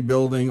 resume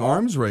building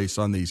arms race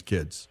on these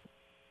kids.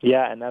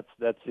 Yeah, and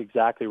that's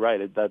exactly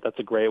right. That's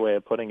a great way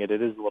of putting it.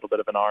 It is a little bit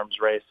of an arms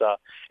race,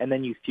 and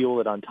then you fuel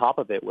it on top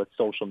of it with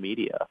social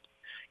media.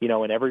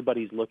 And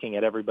everybody's looking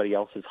at everybody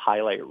else's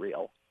highlight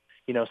reel.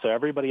 So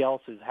everybody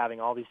else is having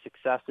all these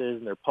successes,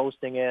 and they're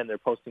posting it, and they're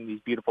posting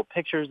these beautiful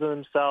pictures of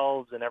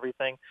themselves and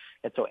everything.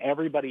 And so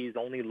everybody is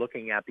only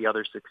looking at the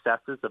other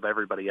successes of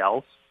everybody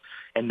else,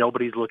 and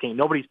nobody's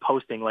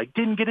posting like,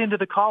 didn't get into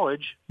the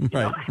college.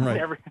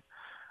 Right.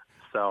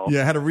 So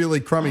yeah, I had a really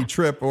crummy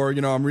trip, or,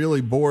 I'm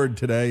really bored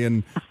today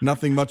and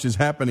nothing much is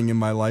happening in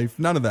my life.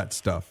 None of that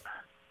stuff.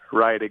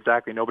 Right,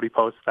 exactly. Nobody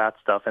posts that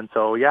stuff. And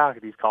so, yeah,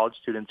 these college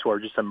students who are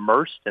just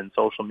immersed in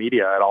social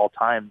media at all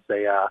times,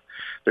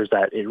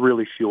 it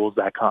really fuels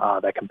that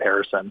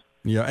comparison.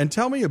 Yeah, and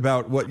tell me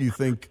about what you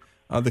think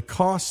the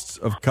costs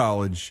of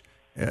college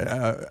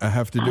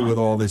have to do with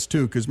all this,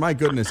 too, because, my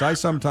goodness, I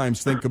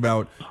sometimes think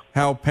about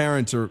how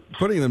parents are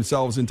putting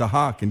themselves into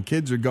hock, and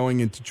kids are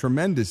going into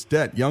tremendous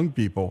debt, young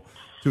people,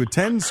 to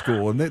attend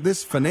school. And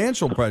this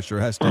financial pressure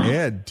has to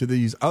add to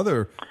these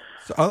other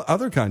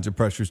kinds of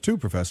pressures, too,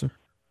 Professor.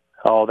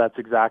 Oh, that's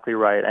exactly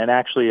right. And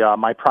actually,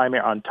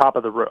 on top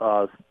of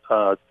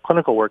the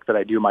clinical work that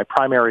I do, my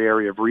primary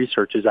area of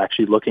research is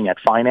actually looking at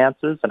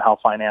finances and how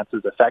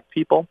finances affect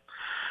people.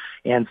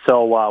 And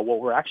so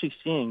what we're actually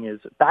seeing is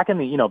back in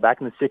the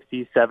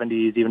 60s,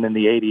 70s, even in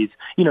the 80s,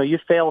 you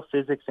fail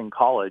physics in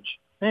college.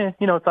 It's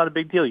not a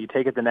big deal. You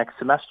take it the next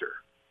semester.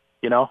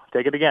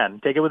 Take it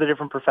again. Take it with a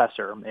different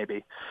professor,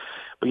 maybe.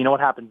 But you know what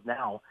happens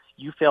now?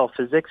 You fail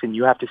physics and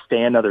you have to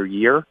stay another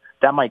year.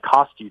 That might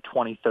cost you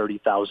 $20,000,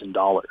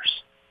 $30,000.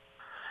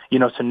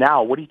 So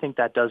now what do you think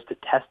that does to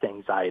test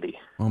anxiety?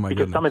 Oh my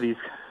Because goodness.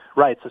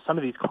 some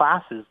of these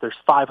classes, there's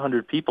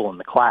 500 people in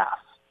the class.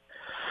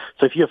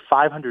 So if you have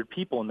 500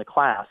 people in the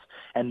class,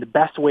 and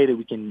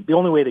the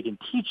only way they can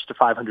teach to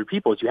 500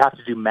 people is you have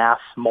to do math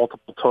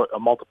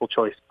multiple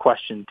choice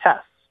question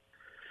tests,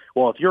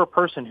 Well, if you're a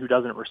person who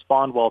doesn't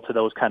respond well to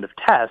those kind of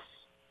tests,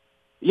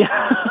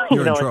 yeah,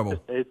 You're in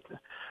trouble.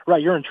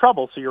 Right, you're in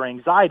trouble, so your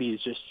anxiety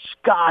is just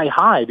sky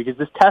high because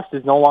this test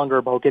is no longer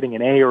about getting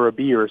an A or a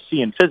B or a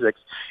C in physics.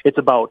 It's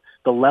about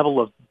the level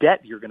of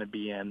debt you're going to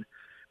be in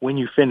when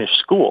you finish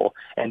school.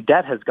 And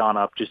debt has gone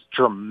up just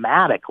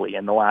dramatically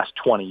in the last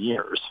 20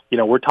 years.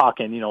 We're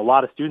talking, a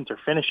lot of students are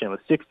finishing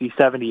with $60,000,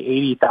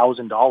 $70,000,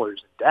 $80,000 in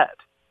debt.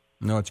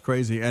 No, it's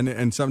crazy.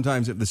 And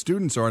sometimes if the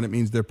students aren't, it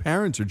means their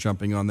parents are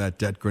jumping on that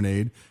debt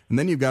grenade. And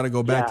then you've got to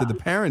go back to the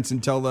parents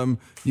and tell them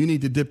you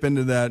need to dip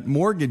into that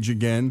mortgage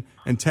again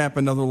and tap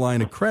another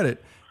line of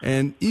credit.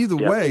 And either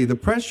way, the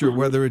pressure,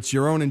 whether it's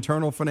your own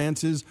internal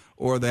finances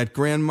or that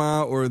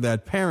grandma or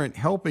that parent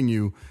helping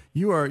you,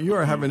 you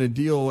are having to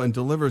deal and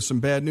deliver some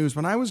bad news.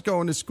 When I was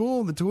going to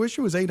school, the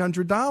tuition was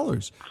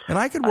 $800. And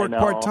I could work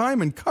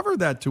part-time and cover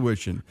that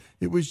tuition.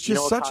 It was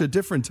just such a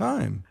different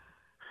time.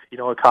 You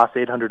know what costs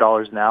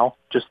 $800 now?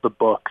 Just the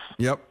books.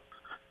 Yep.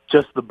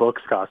 Just the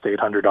books cost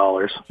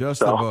 $800.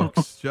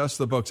 Just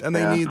the books. And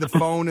they need the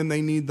phone and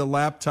they need the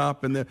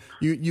laptop and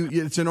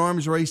it's an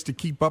arms race to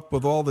keep up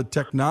with all the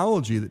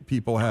technology that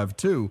people have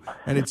too.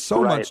 And it's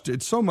so much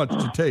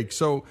to take.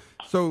 So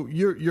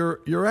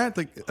you're at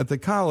the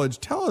college.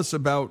 Tell us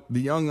about the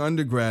young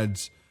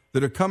undergrads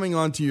that are coming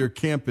onto your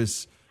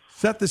campus.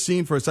 Set the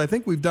scene for us. I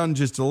think we've done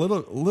just a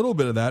little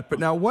bit of that, but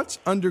now what's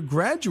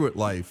undergraduate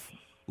life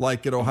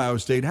like at Ohio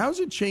State? How's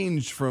it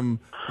changed from,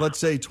 let's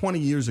say, 20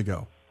 years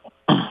ago?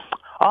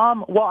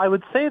 Well, I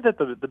would say that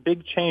the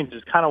big change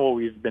is kind of what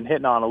we've been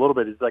hitting on a little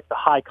bit is like the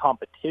high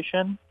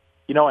competition,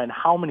 and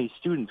how many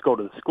students go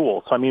to the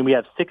school. So, we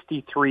have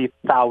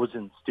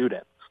 63,000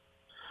 students.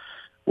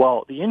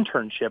 Well, the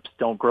internships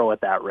don't grow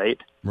at that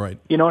rate. Right.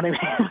 You know what I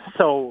mean?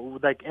 So,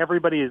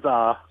 everybody is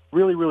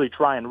really, really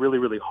trying really,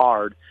 really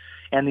hard.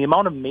 And the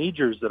amount of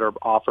majors that are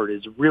offered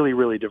is really,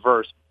 really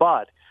diverse.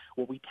 But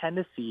what we tend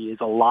to see is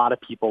a lot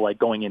of people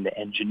going into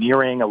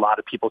engineering, a lot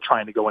of people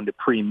trying to go into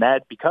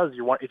pre-med because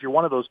if you're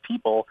one of those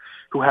people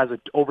who has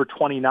over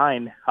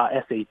 29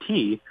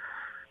 SAT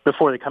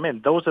before they come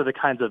in, those are the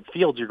kinds of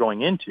fields you're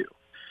going into.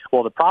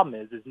 Well, the problem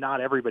is not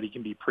everybody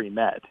can be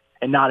pre-med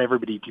and not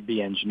everybody can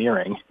be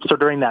engineering. So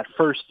during that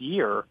first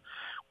year,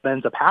 what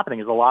ends up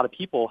happening is a lot of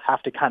people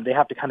have to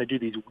do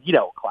these weed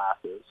out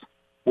classes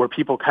where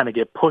people kind of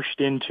get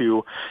pushed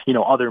into,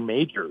 other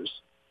majors.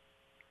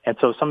 And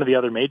so some of the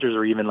other majors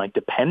are even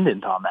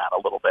dependent on that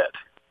a little bit,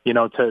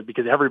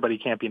 because everybody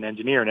can't be an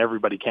engineer and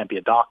everybody can't be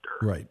a doctor.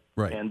 Right.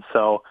 And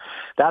so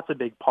that's a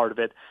big part of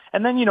it.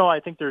 And then, I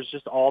think there's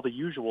just all the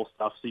usual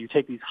stuff. So you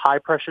take these high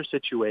pressure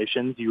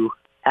situations, you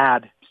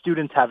add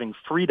students having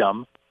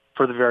freedom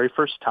for the very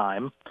first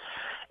time,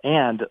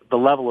 and the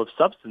level of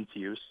substance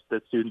use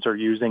that students are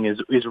using is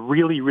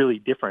really, really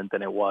different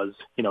than it was,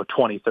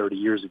 20, 30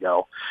 years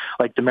ago.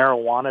 Like the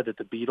marijuana that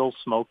the Beatles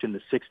smoked in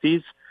the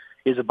 60s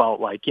is about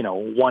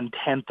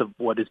 1/10 of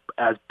what is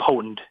as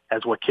potent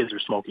as what kids are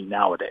smoking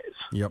nowadays.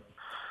 Yep.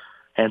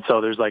 And so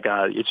there's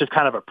it's just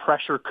kind of a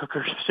pressure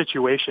cooker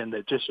situation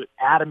that just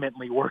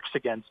adamantly works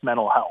against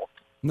mental health.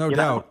 No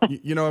doubt.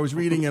 I was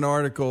reading an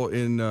article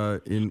in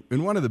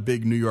one of the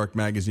big New York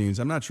magazines.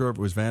 I'm not sure if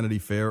it was Vanity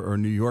Fair or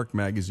New York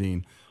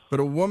Magazine, but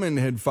a woman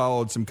had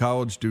followed some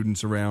college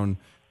students around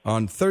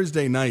on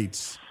Thursday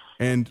nights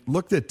and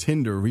looked at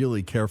Tinder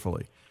really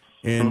carefully.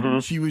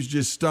 And she was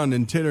just stunned.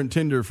 And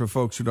Tinder, for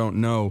folks who don't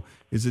know,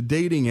 is a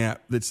dating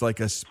app that's like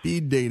a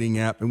speed dating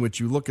app in which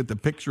you look at the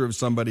picture of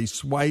somebody,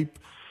 swipe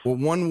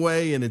one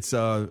way, and it's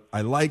I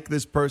like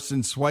this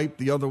person, swipe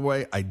the other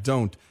way, I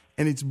don't.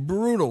 And it's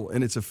brutal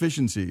in its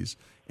efficiencies.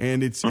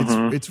 And it's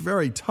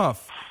very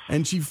tough.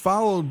 And she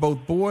followed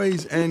both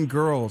boys and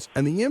girls.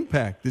 And the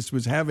impact this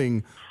was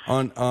having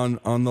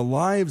on the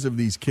lives of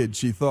these kids,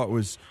 she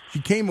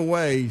came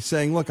away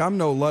saying, look, I'm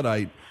no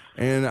Luddite.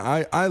 And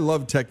I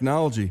love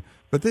technology,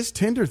 but this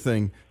Tinder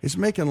thing is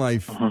making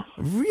life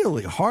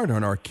really hard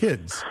on our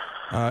kids.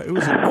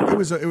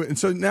 And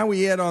so now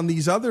we add on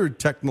these other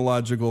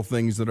technological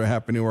things that are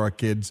happening to our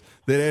kids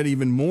that add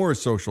even more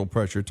social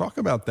pressure. Talk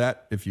about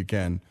that if you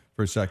can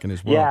for a second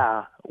as well.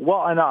 Yeah,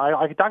 well, and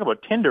I could talk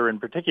about Tinder in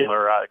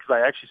particular because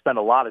I actually spend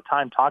a lot of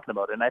time talking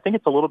about it, and I think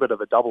it's a little bit of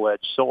a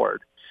double-edged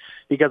sword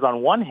because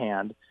on one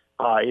hand,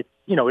 it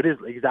is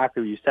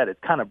exactly what you said. It's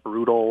kind of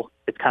brutal.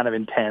 It's kind of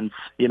intense.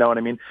 You know what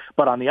I mean?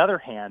 But on the other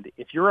hand,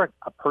 if you're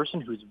a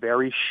person who's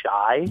very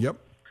shy, yep,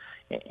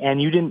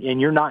 and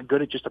you're not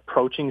good at just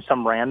approaching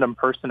some random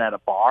person at a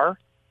bar,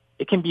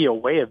 it can be a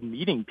way of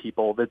meeting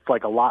people that's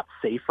a lot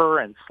safer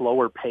and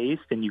slower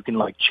paced, and you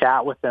can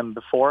chat with them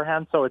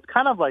beforehand. So it's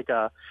kind of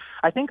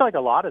I think a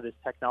lot of this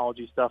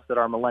technology stuff that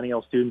our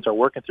millennial students are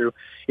working through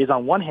is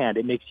on one hand,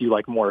 it makes you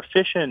more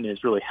efficient,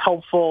 is really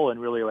helpful, and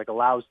really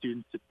allows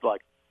students to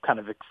kind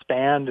of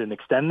expand and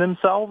extend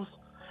themselves.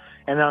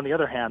 And then on the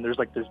other hand, there's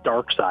like this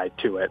dark side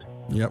to it.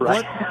 Yep.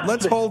 Right?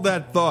 Let's hold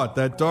that thought,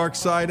 that dark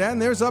side,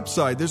 and there's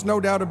upside. There's no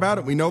doubt about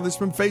it. We know this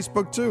from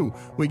Facebook, too.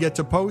 We get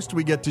to post,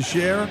 we get to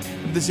share.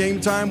 At the same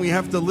time, we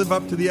have to live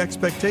up to the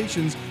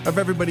expectations of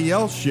everybody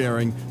else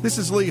sharing. This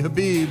is Lee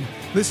Habib.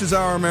 This is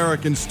Our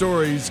American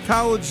Stories.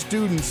 College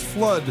students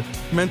flood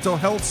mental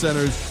health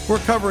centers. We're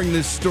covering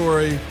this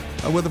story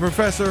with a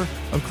professor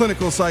of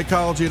clinical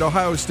psychology at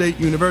Ohio State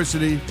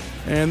University,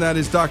 and that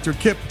is Dr.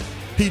 Kip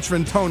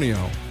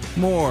Pietrantonio.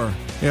 More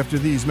after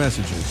these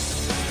messages.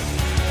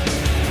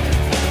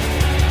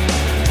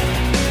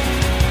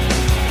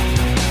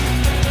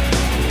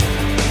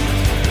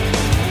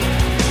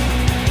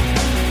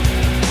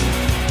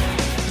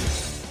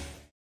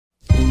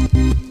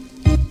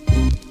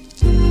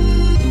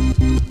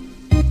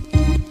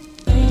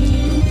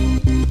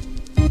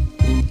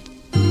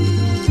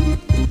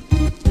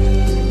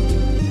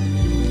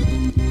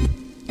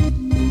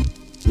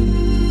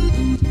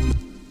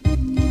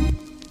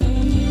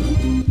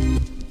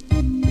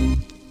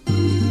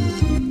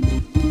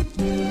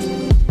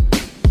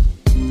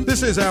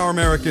 This is Our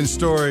American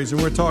Stories,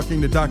 and we're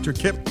talking to Dr.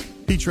 Kip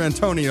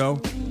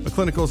Pietrantonio, a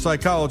clinical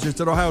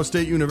psychologist at Ohio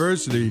State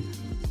University,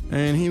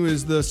 and he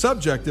was the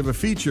subject of a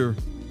feature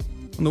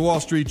in the Wall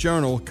Street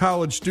Journal,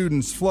 College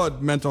Students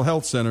Flood Mental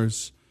Health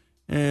Centers,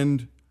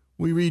 and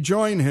we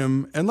rejoin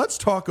him, and let's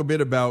talk a bit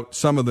about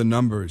some of the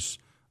numbers.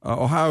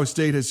 Ohio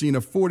State has seen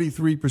a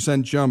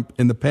 43% jump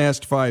in the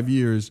past 5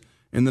 years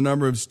in the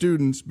number of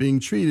students being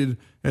treated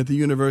at the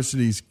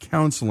university's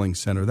counseling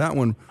center. That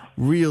one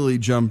really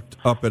jumped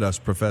up at us,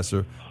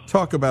 Professor.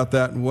 Talk about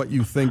that and what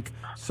you think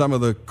some of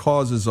the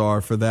causes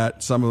are for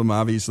that. Some of them,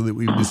 obviously, that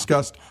we've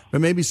discussed, but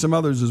maybe some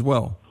others as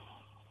well.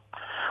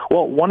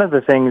 Well, one of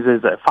the things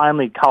is that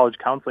finally college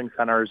counseling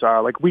centers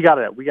are like we got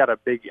a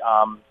big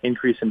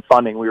increase in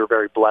funding. We were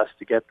very blessed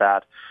to get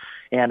that.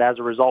 And as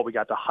a result, we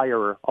got to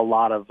hire a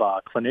lot of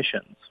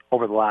clinicians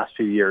over the last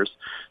few years.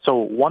 So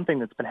one thing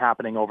that's been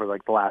happening over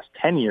like the last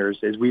 10 years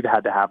is we've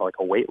had to have like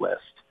a wait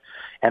list.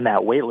 And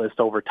that wait list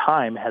over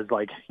time has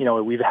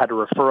we've had to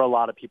refer a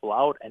lot of people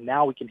out, and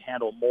now we can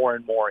handle more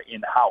and more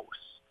in-house.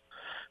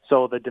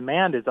 So the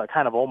demand is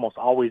kind of almost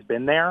always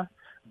been there,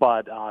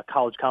 but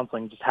college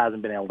counseling just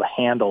hasn't been able to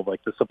handle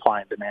like the supply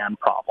and demand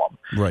problem.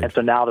 Right. And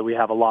so now that we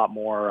have a lot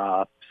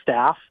more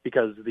staff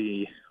because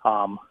the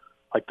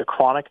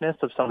chronicness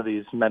of some of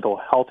these mental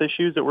health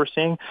issues that we're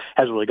seeing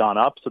has really gone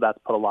up. So that's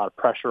put a lot of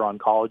pressure on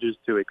colleges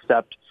to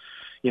accept,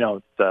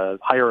 to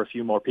hire a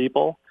few more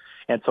people.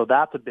 And so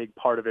that's a big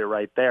part of it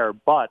right there.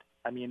 But,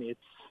 I mean,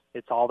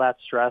 it's all that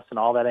stress and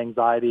all that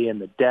anxiety and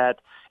the debt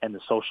and the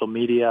social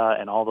media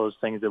and all those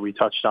things that we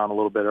touched on a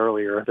little bit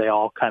earlier. They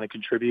all kind of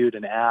contribute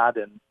and add.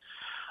 And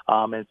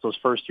it's those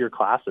first-year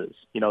classes,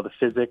 the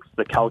physics,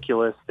 the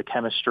calculus, the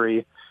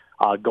chemistry,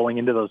 going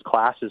into those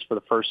classes for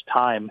the first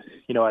time,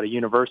 at a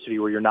university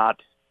where you're not,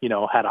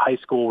 at a high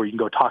school where you can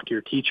go talk to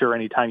your teacher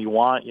anytime you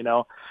want,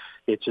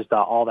 it's just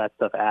all that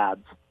stuff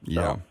adds. So.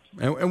 Yeah.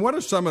 And what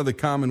are some of the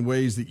common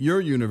ways that your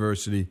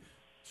university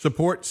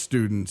supports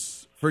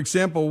students? For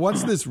example,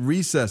 what's this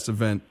recess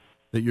event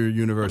that your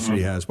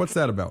university has? What's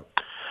that about?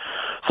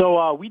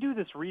 So we do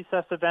this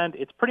recess event.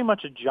 It's pretty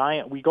much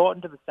we go out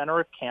into the center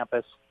of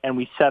campus and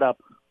we set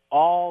up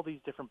all these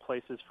different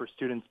places for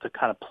students to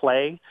kind of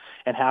play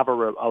and have a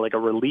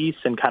release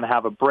and kind of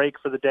have a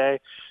break for the day.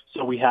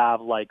 So we have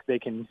they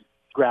can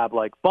grab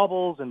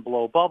bubbles and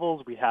blow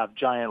bubbles. We have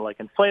giant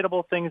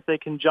inflatable things they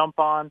can jump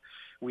on.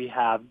 We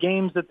have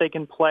games that they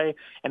can play,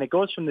 and it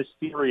goes from this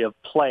theory of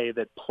play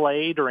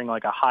during a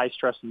high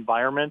stress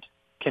environment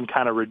can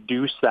kind of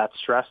reduce that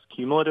stress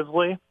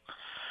cumulatively.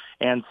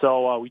 And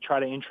so we try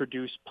to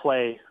introduce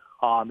play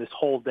on this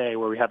whole day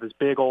where we have this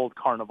big old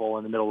carnival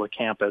in the middle of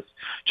campus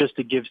just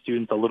to give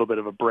students a little bit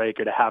of a break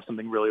or to have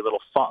something really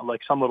little fun,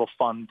 some little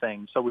fun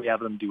thing. So we have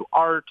them do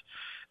art.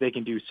 They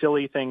can do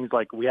silly things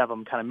we have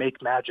them kind of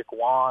make magic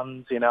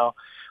wands,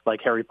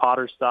 like Harry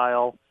Potter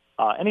style,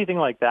 anything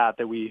like that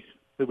we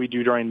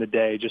do during the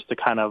day just to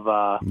kind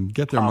of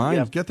get their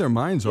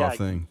minds off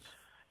things.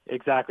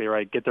 Exactly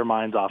right. Get their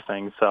minds off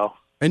things. So.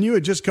 And you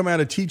had just come out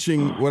of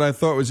teaching what I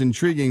thought was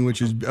intriguing,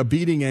 which is a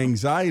beating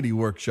anxiety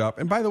workshop.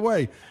 And by the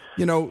way,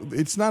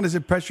 it's not as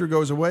if pressure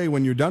goes away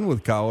when you're done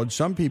with college.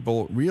 Some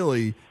people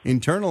really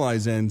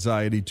internalize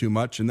anxiety too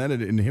much, and then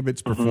it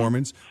inhibits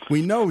performance.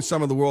 We know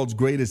some of the world's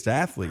greatest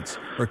athletes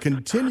are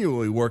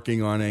continually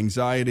working on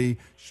anxiety,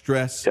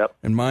 stress,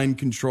 and mind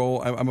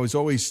control. I was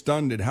always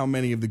stunned at how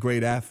many of the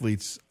great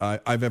athletes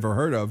I've ever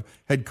heard of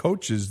had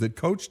coaches that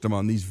coached them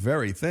on these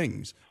very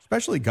things,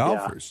 especially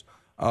golfers.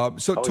 Yeah.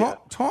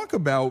 Talk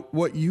about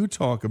what you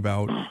talk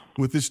about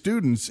with the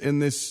students in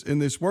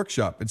this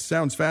workshop. It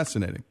sounds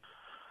fascinating.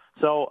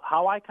 So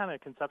how I kind of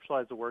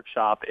conceptualize the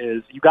workshop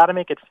is you got to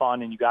make it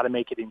fun and you got to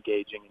make it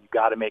engaging and you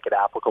got to make it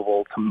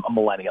applicable to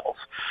millennials.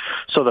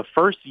 So the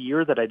first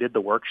year that I did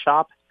the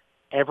workshop,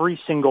 every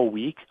single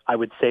week I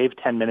would save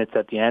 10 minutes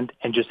at the end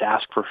and just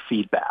ask for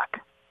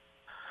feedback.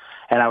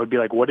 And I would be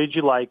like, what did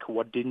you like?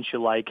 What didn't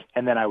you like?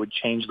 And then I would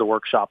change the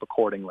workshop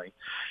accordingly.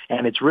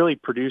 And it's really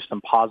produced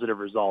some positive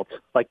results.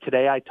 Like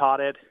today I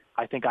taught it.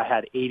 I think I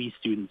had 80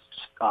 students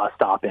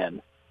stop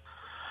in,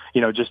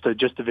 just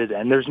to visit.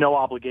 And there's no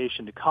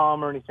obligation to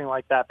come or anything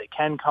like that. They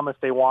can come if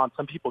they want.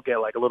 Some people get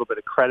like a little bit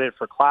of credit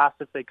for class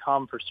if they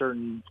come for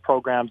certain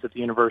programs at the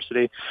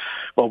university.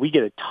 Well, we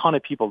get a ton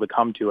of people to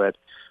come to it.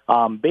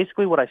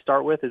 Basically what I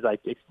start with is I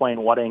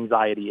explain what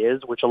anxiety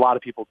is, which a lot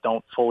of people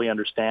don't fully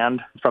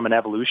understand from an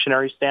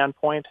evolutionary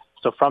standpoint.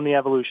 So from the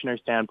evolutionary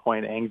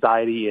standpoint,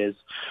 anxiety is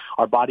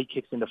our body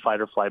kicks into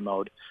fight or flight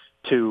mode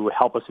to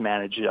help us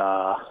manage,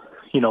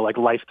 like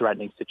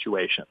life-threatening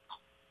situations.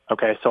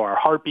 Okay, so our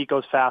heartbeat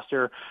goes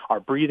faster, our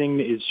breathing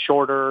is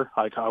shorter,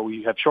 like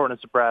we have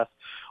shortness of breath,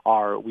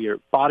 our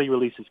body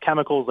releases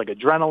chemicals like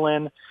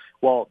adrenaline.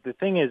 Well, the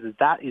thing is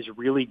that is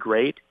really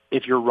great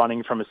if you're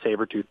running from a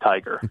saber-toothed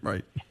tiger.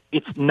 Right.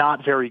 It's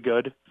not very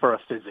good for a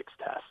physics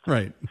test.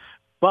 Right.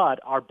 But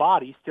our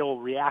body still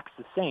reacts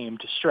the same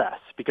to stress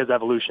because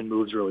evolution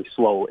moves really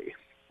slowly.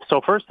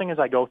 So first thing is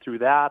I go through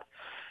that,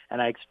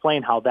 and I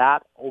explain how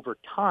that over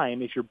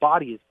time, if your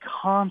body is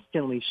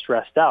constantly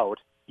stressed out,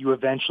 you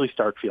eventually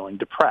start feeling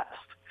depressed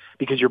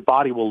because your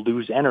body will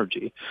lose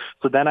energy.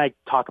 So then I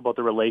talk about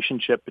the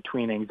relationship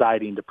between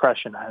anxiety and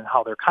depression and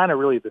how they're kind of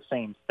really the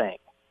same thing.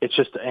 It's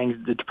just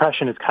the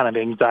depression is kind of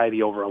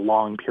anxiety over a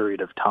long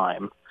period of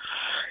time.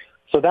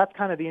 So that's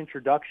kind of the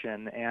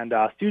introduction, and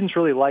students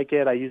really like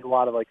it. I use a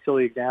lot of like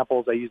silly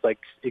examples. I use like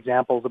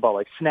examples about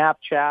like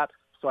Snapchat.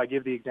 So I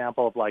give the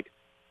example of like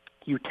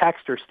you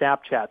text or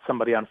Snapchat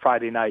somebody on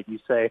Friday night. You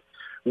say,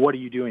 "What are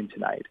you doing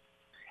tonight?"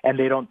 And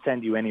they don't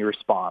send you any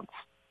response.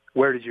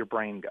 Where does your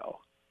brain go?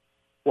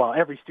 Well,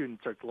 every student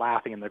starts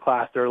laughing in the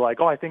class. They're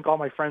like, "Oh, I think all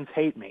my friends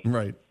hate me."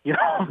 Right.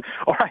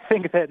 Or I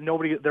think that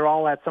they're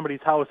all at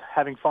somebody's house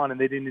having fun and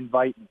they didn't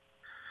invite me.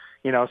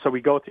 So we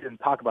go through and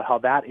talk about how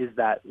that is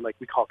that, like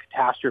we call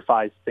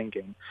catastrophized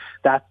thinking.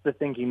 That's the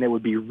thinking that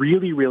would be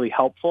really, really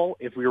helpful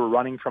if we were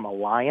running from a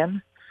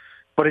lion,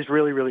 but is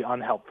really, really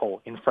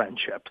unhelpful in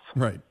friendships.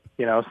 Right.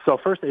 So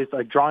first it's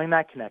like drawing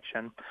that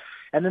connection.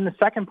 And then the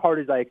second part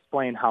is I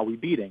explain how we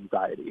beat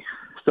anxiety.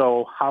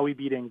 So how we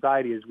beat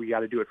anxiety is we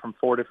got to do it from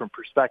 4 different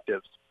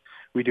perspectives.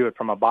 We do it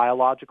from a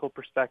biological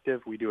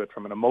perspective. We do it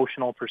from an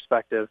emotional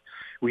perspective.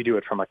 We do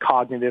it from a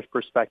cognitive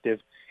perspective.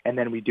 And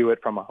then we do it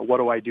from a what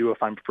do I do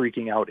if I'm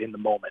freaking out in the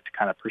moment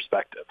kind of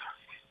perspective.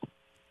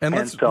 And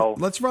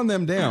let's run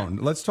them down.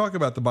 Let's talk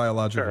about the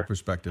biological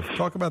perspective.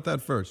 Talk about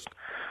that first.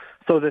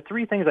 So the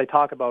 3 things I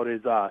talk about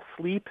is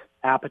sleep,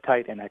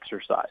 appetite, and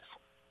exercise.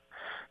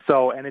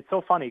 So, and it's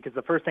so funny because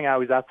the first thing I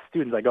always ask the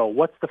students, I go,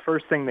 what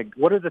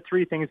are the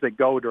 3 things that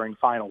go during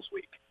finals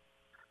week?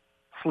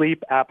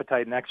 Sleep,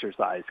 appetite, and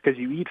exercise. Because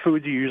you eat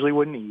foods you usually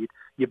wouldn't eat,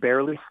 you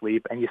barely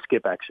sleep, and you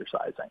skip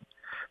exercising.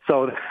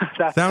 So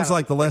that sounds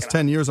like the last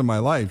 10 years of my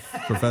life,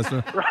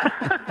 Professor.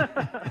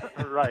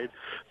 Right.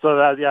 So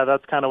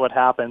that's kind of what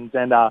happens.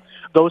 And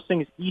those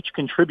things each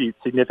contribute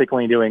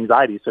significantly to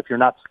anxiety. So if you're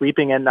not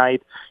sleeping at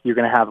night, you're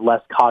going to have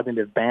less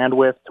cognitive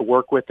bandwidth to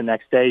work with the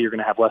next day. You're going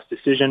to have less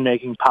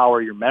decision-making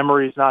power. Your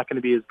memory is not going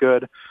to be as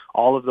good.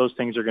 All of those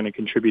things are going to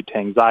contribute to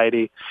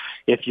anxiety.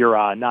 If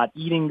you're not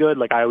eating good,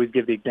 like I always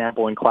give the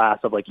example in class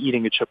of like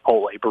eating a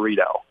Chipotle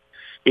burrito.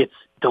 It's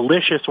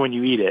delicious when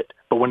you eat it,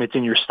 but when it's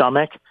in your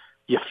stomach,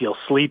 you feel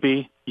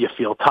sleepy, you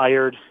feel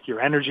tired, your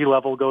energy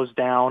level goes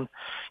down.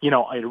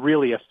 It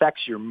really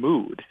affects your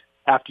mood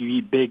after you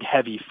eat big,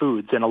 heavy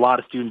foods. And a lot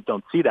of students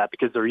don't see that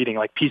because they're eating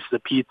like pieces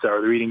of pizza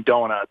or they're eating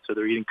donuts or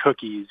they're eating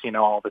cookies,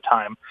 all the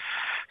time.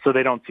 So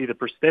they don't see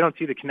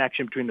the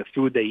connection between the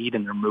food they eat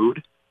and their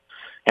mood.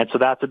 And so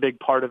that's a big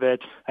part of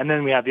it. And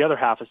then we have the other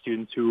half of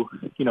students who,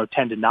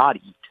 tend to not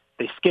eat.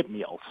 They skip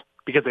meals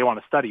because they want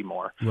to study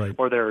more. Right.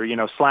 Or they're,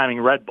 slamming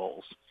Red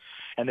Bulls.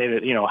 And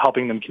they,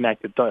 helping them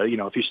connect that,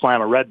 if you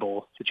slam a Red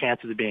Bull, the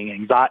chances of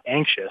being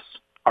anxious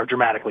are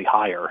dramatically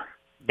higher,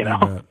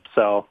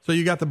 So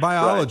you got the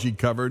biology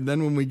covered.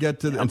 Then when we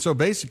get to, and so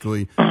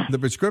basically the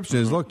prescription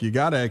is, look, you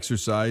got to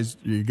exercise,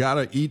 you got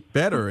to eat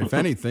better, if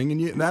anything,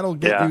 and that'll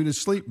get you to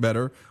sleep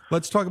better.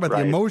 Let's talk about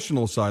the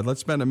emotional side. Let's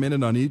spend a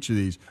minute on each of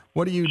these.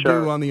 What do you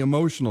do on the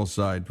emotional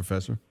side,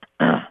 Professor?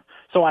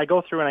 So I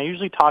go through and I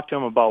usually talk to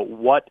them about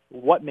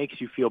what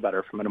makes you feel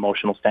better from an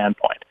emotional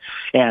standpoint.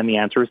 And the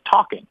answer is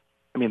talking.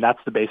 I mean, that's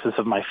the basis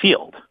of my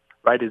field,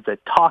 right, is that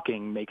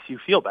talking makes you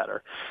feel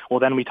better. Well,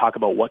 then we talk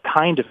about what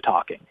kind of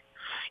talking.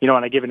 And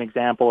I give an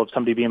example of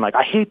somebody being like,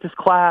 I hate this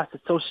class.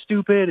 It's so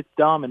stupid. It's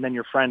dumb. And then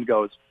your friend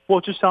goes, well,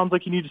 it just sounds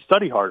like you need to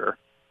study harder.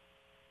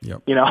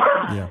 Yep.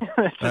 Yeah. It's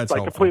that's just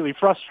like completely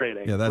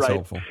frustrating. Yeah, that's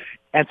helpful.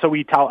 And so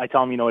I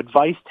tell them,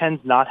 advice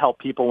tends not help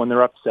people when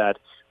they're upset.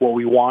 What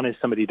we want is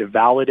somebody to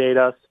validate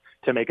us,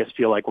 to make us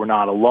feel like we're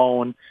not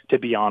alone, to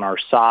be on our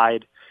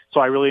side. So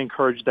I really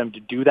encourage them to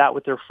do that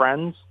with their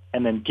friends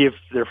and then give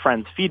their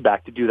friends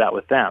feedback to do that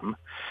with them.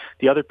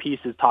 The other piece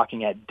is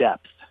talking at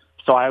depth.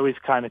 So I always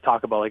kind of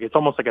talk about it's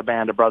almost like a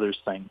band of brothers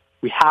thing.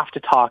 We have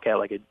to talk at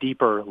like a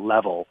deeper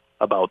level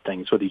about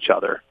things with each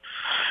other.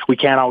 We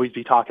can't always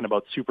be talking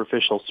about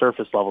superficial,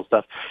 surface level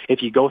stuff.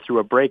 If you go through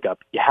a breakup,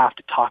 you have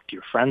to talk to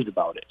your friends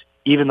about it.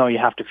 Even though you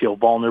have to feel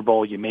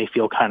vulnerable, you may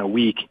feel kind of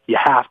weak, you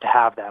have to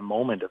have that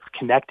moment of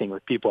connecting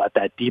with people at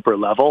that deeper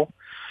level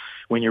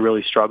when you're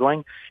really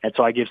struggling. And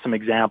so I give some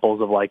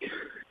examples of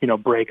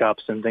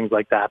breakups and things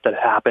like that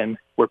happen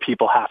where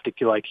people have to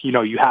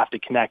you have to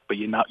connect, but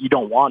you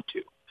don't want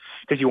to,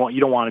 because you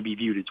don't want to be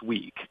viewed as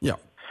weak. Yeah.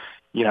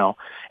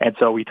 And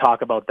so we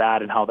talk about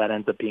that and how that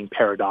ends up being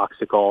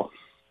paradoxical.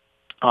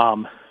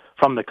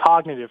 From the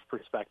cognitive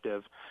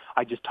perspective,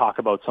 I just talk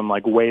about some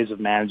ways of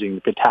managing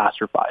the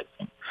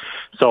catastrophizing.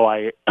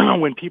 So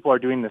when people are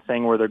doing the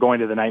thing where they're going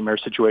to the nightmare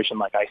situation,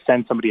 like I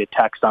send somebody a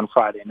text on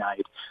Friday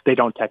night, they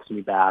don't text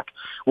me back.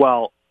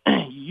 Well,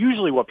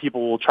 usually what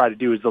people will try to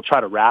do is they'll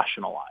try to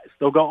rationalize.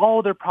 They'll go,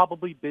 oh, they're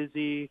probably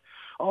busy.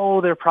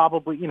 Oh, they're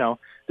probably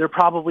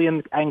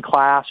in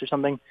class or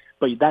something.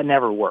 But that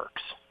never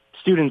works.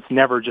 Students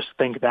never just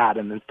think that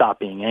and then stop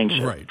being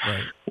anxious. Right.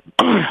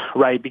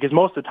 Right, because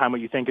most of the time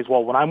what you think is,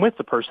 well, when I'm with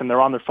the person,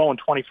 they're on their phone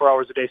 24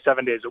 hours a day,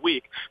 7 days a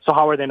week, so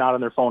how are they not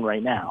on their phone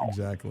right now?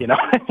 Exactly.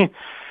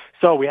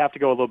 So we have to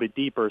go a little bit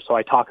deeper. So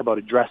I talk about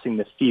addressing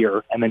the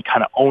fear and then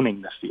kind of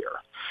owning the fear.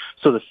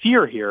 So the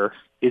fear here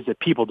is that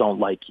people don't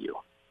like you,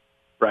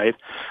 right?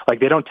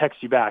 They don't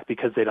text you back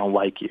because they don't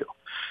like you.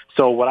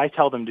 So what I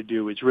tell them to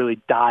do is really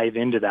dive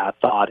into that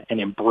thought and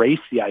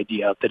embrace the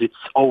idea that it's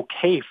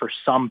okay for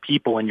some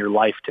people in your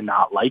life to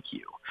not like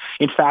you.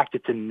 In fact,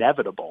 it's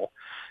inevitable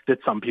that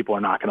some people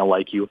are not going to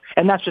like you.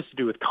 And that's just to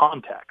do with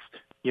context.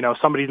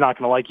 Somebody's not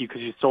going to like you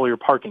because you stole your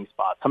parking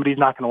spot. Somebody's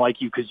not going to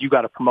like you because you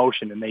got a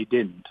promotion and they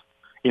didn't.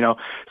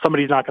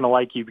 Somebody's not going to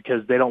like you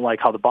because they don't like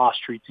how the boss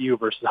treats you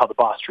versus how the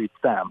boss treats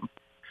them.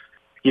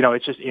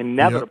 It's just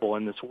inevitable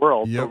in this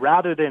world. Yep. So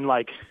rather than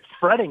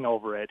fretting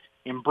over it,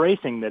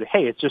 embracing that,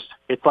 hey,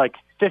 it's like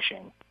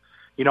fishing.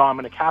 I'm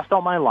going to cast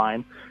out my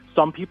line.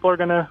 Some people are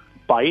going to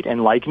bite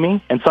and like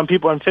me, and some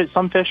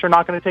fish are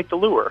not going to take the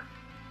lure.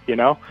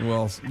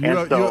 Well,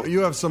 you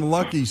have some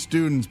lucky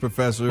students,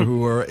 Professor,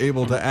 who are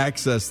able to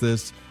access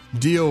this,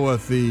 deal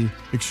with the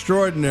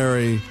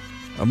extraordinary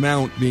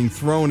amount being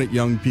thrown at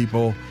young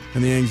people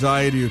and the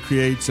anxiety it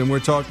creates. And we're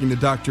talking to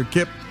Dr.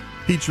 Kip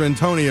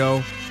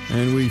Pietrantonio,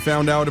 and we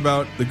found out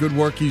about the good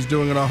work he's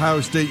doing at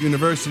Ohio State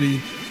University.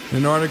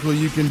 An article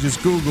you can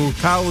just Google,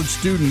 college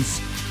students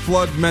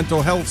flood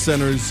mental health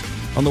centers,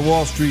 on the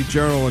Wall Street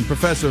Journal. And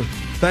Professor,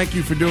 thank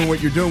you for doing what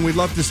you're doing. We'd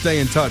love to stay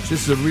in touch.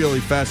 This is a really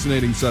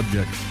fascinating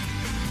subject.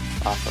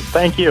 Awesome.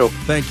 Thank you.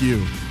 Thank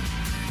you.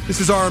 This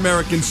is Our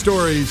American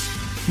Stories.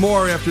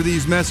 More after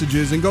these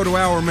messages, and go to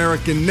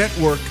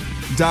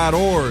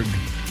ouramericannetwork.org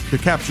to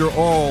capture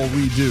all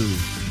we do.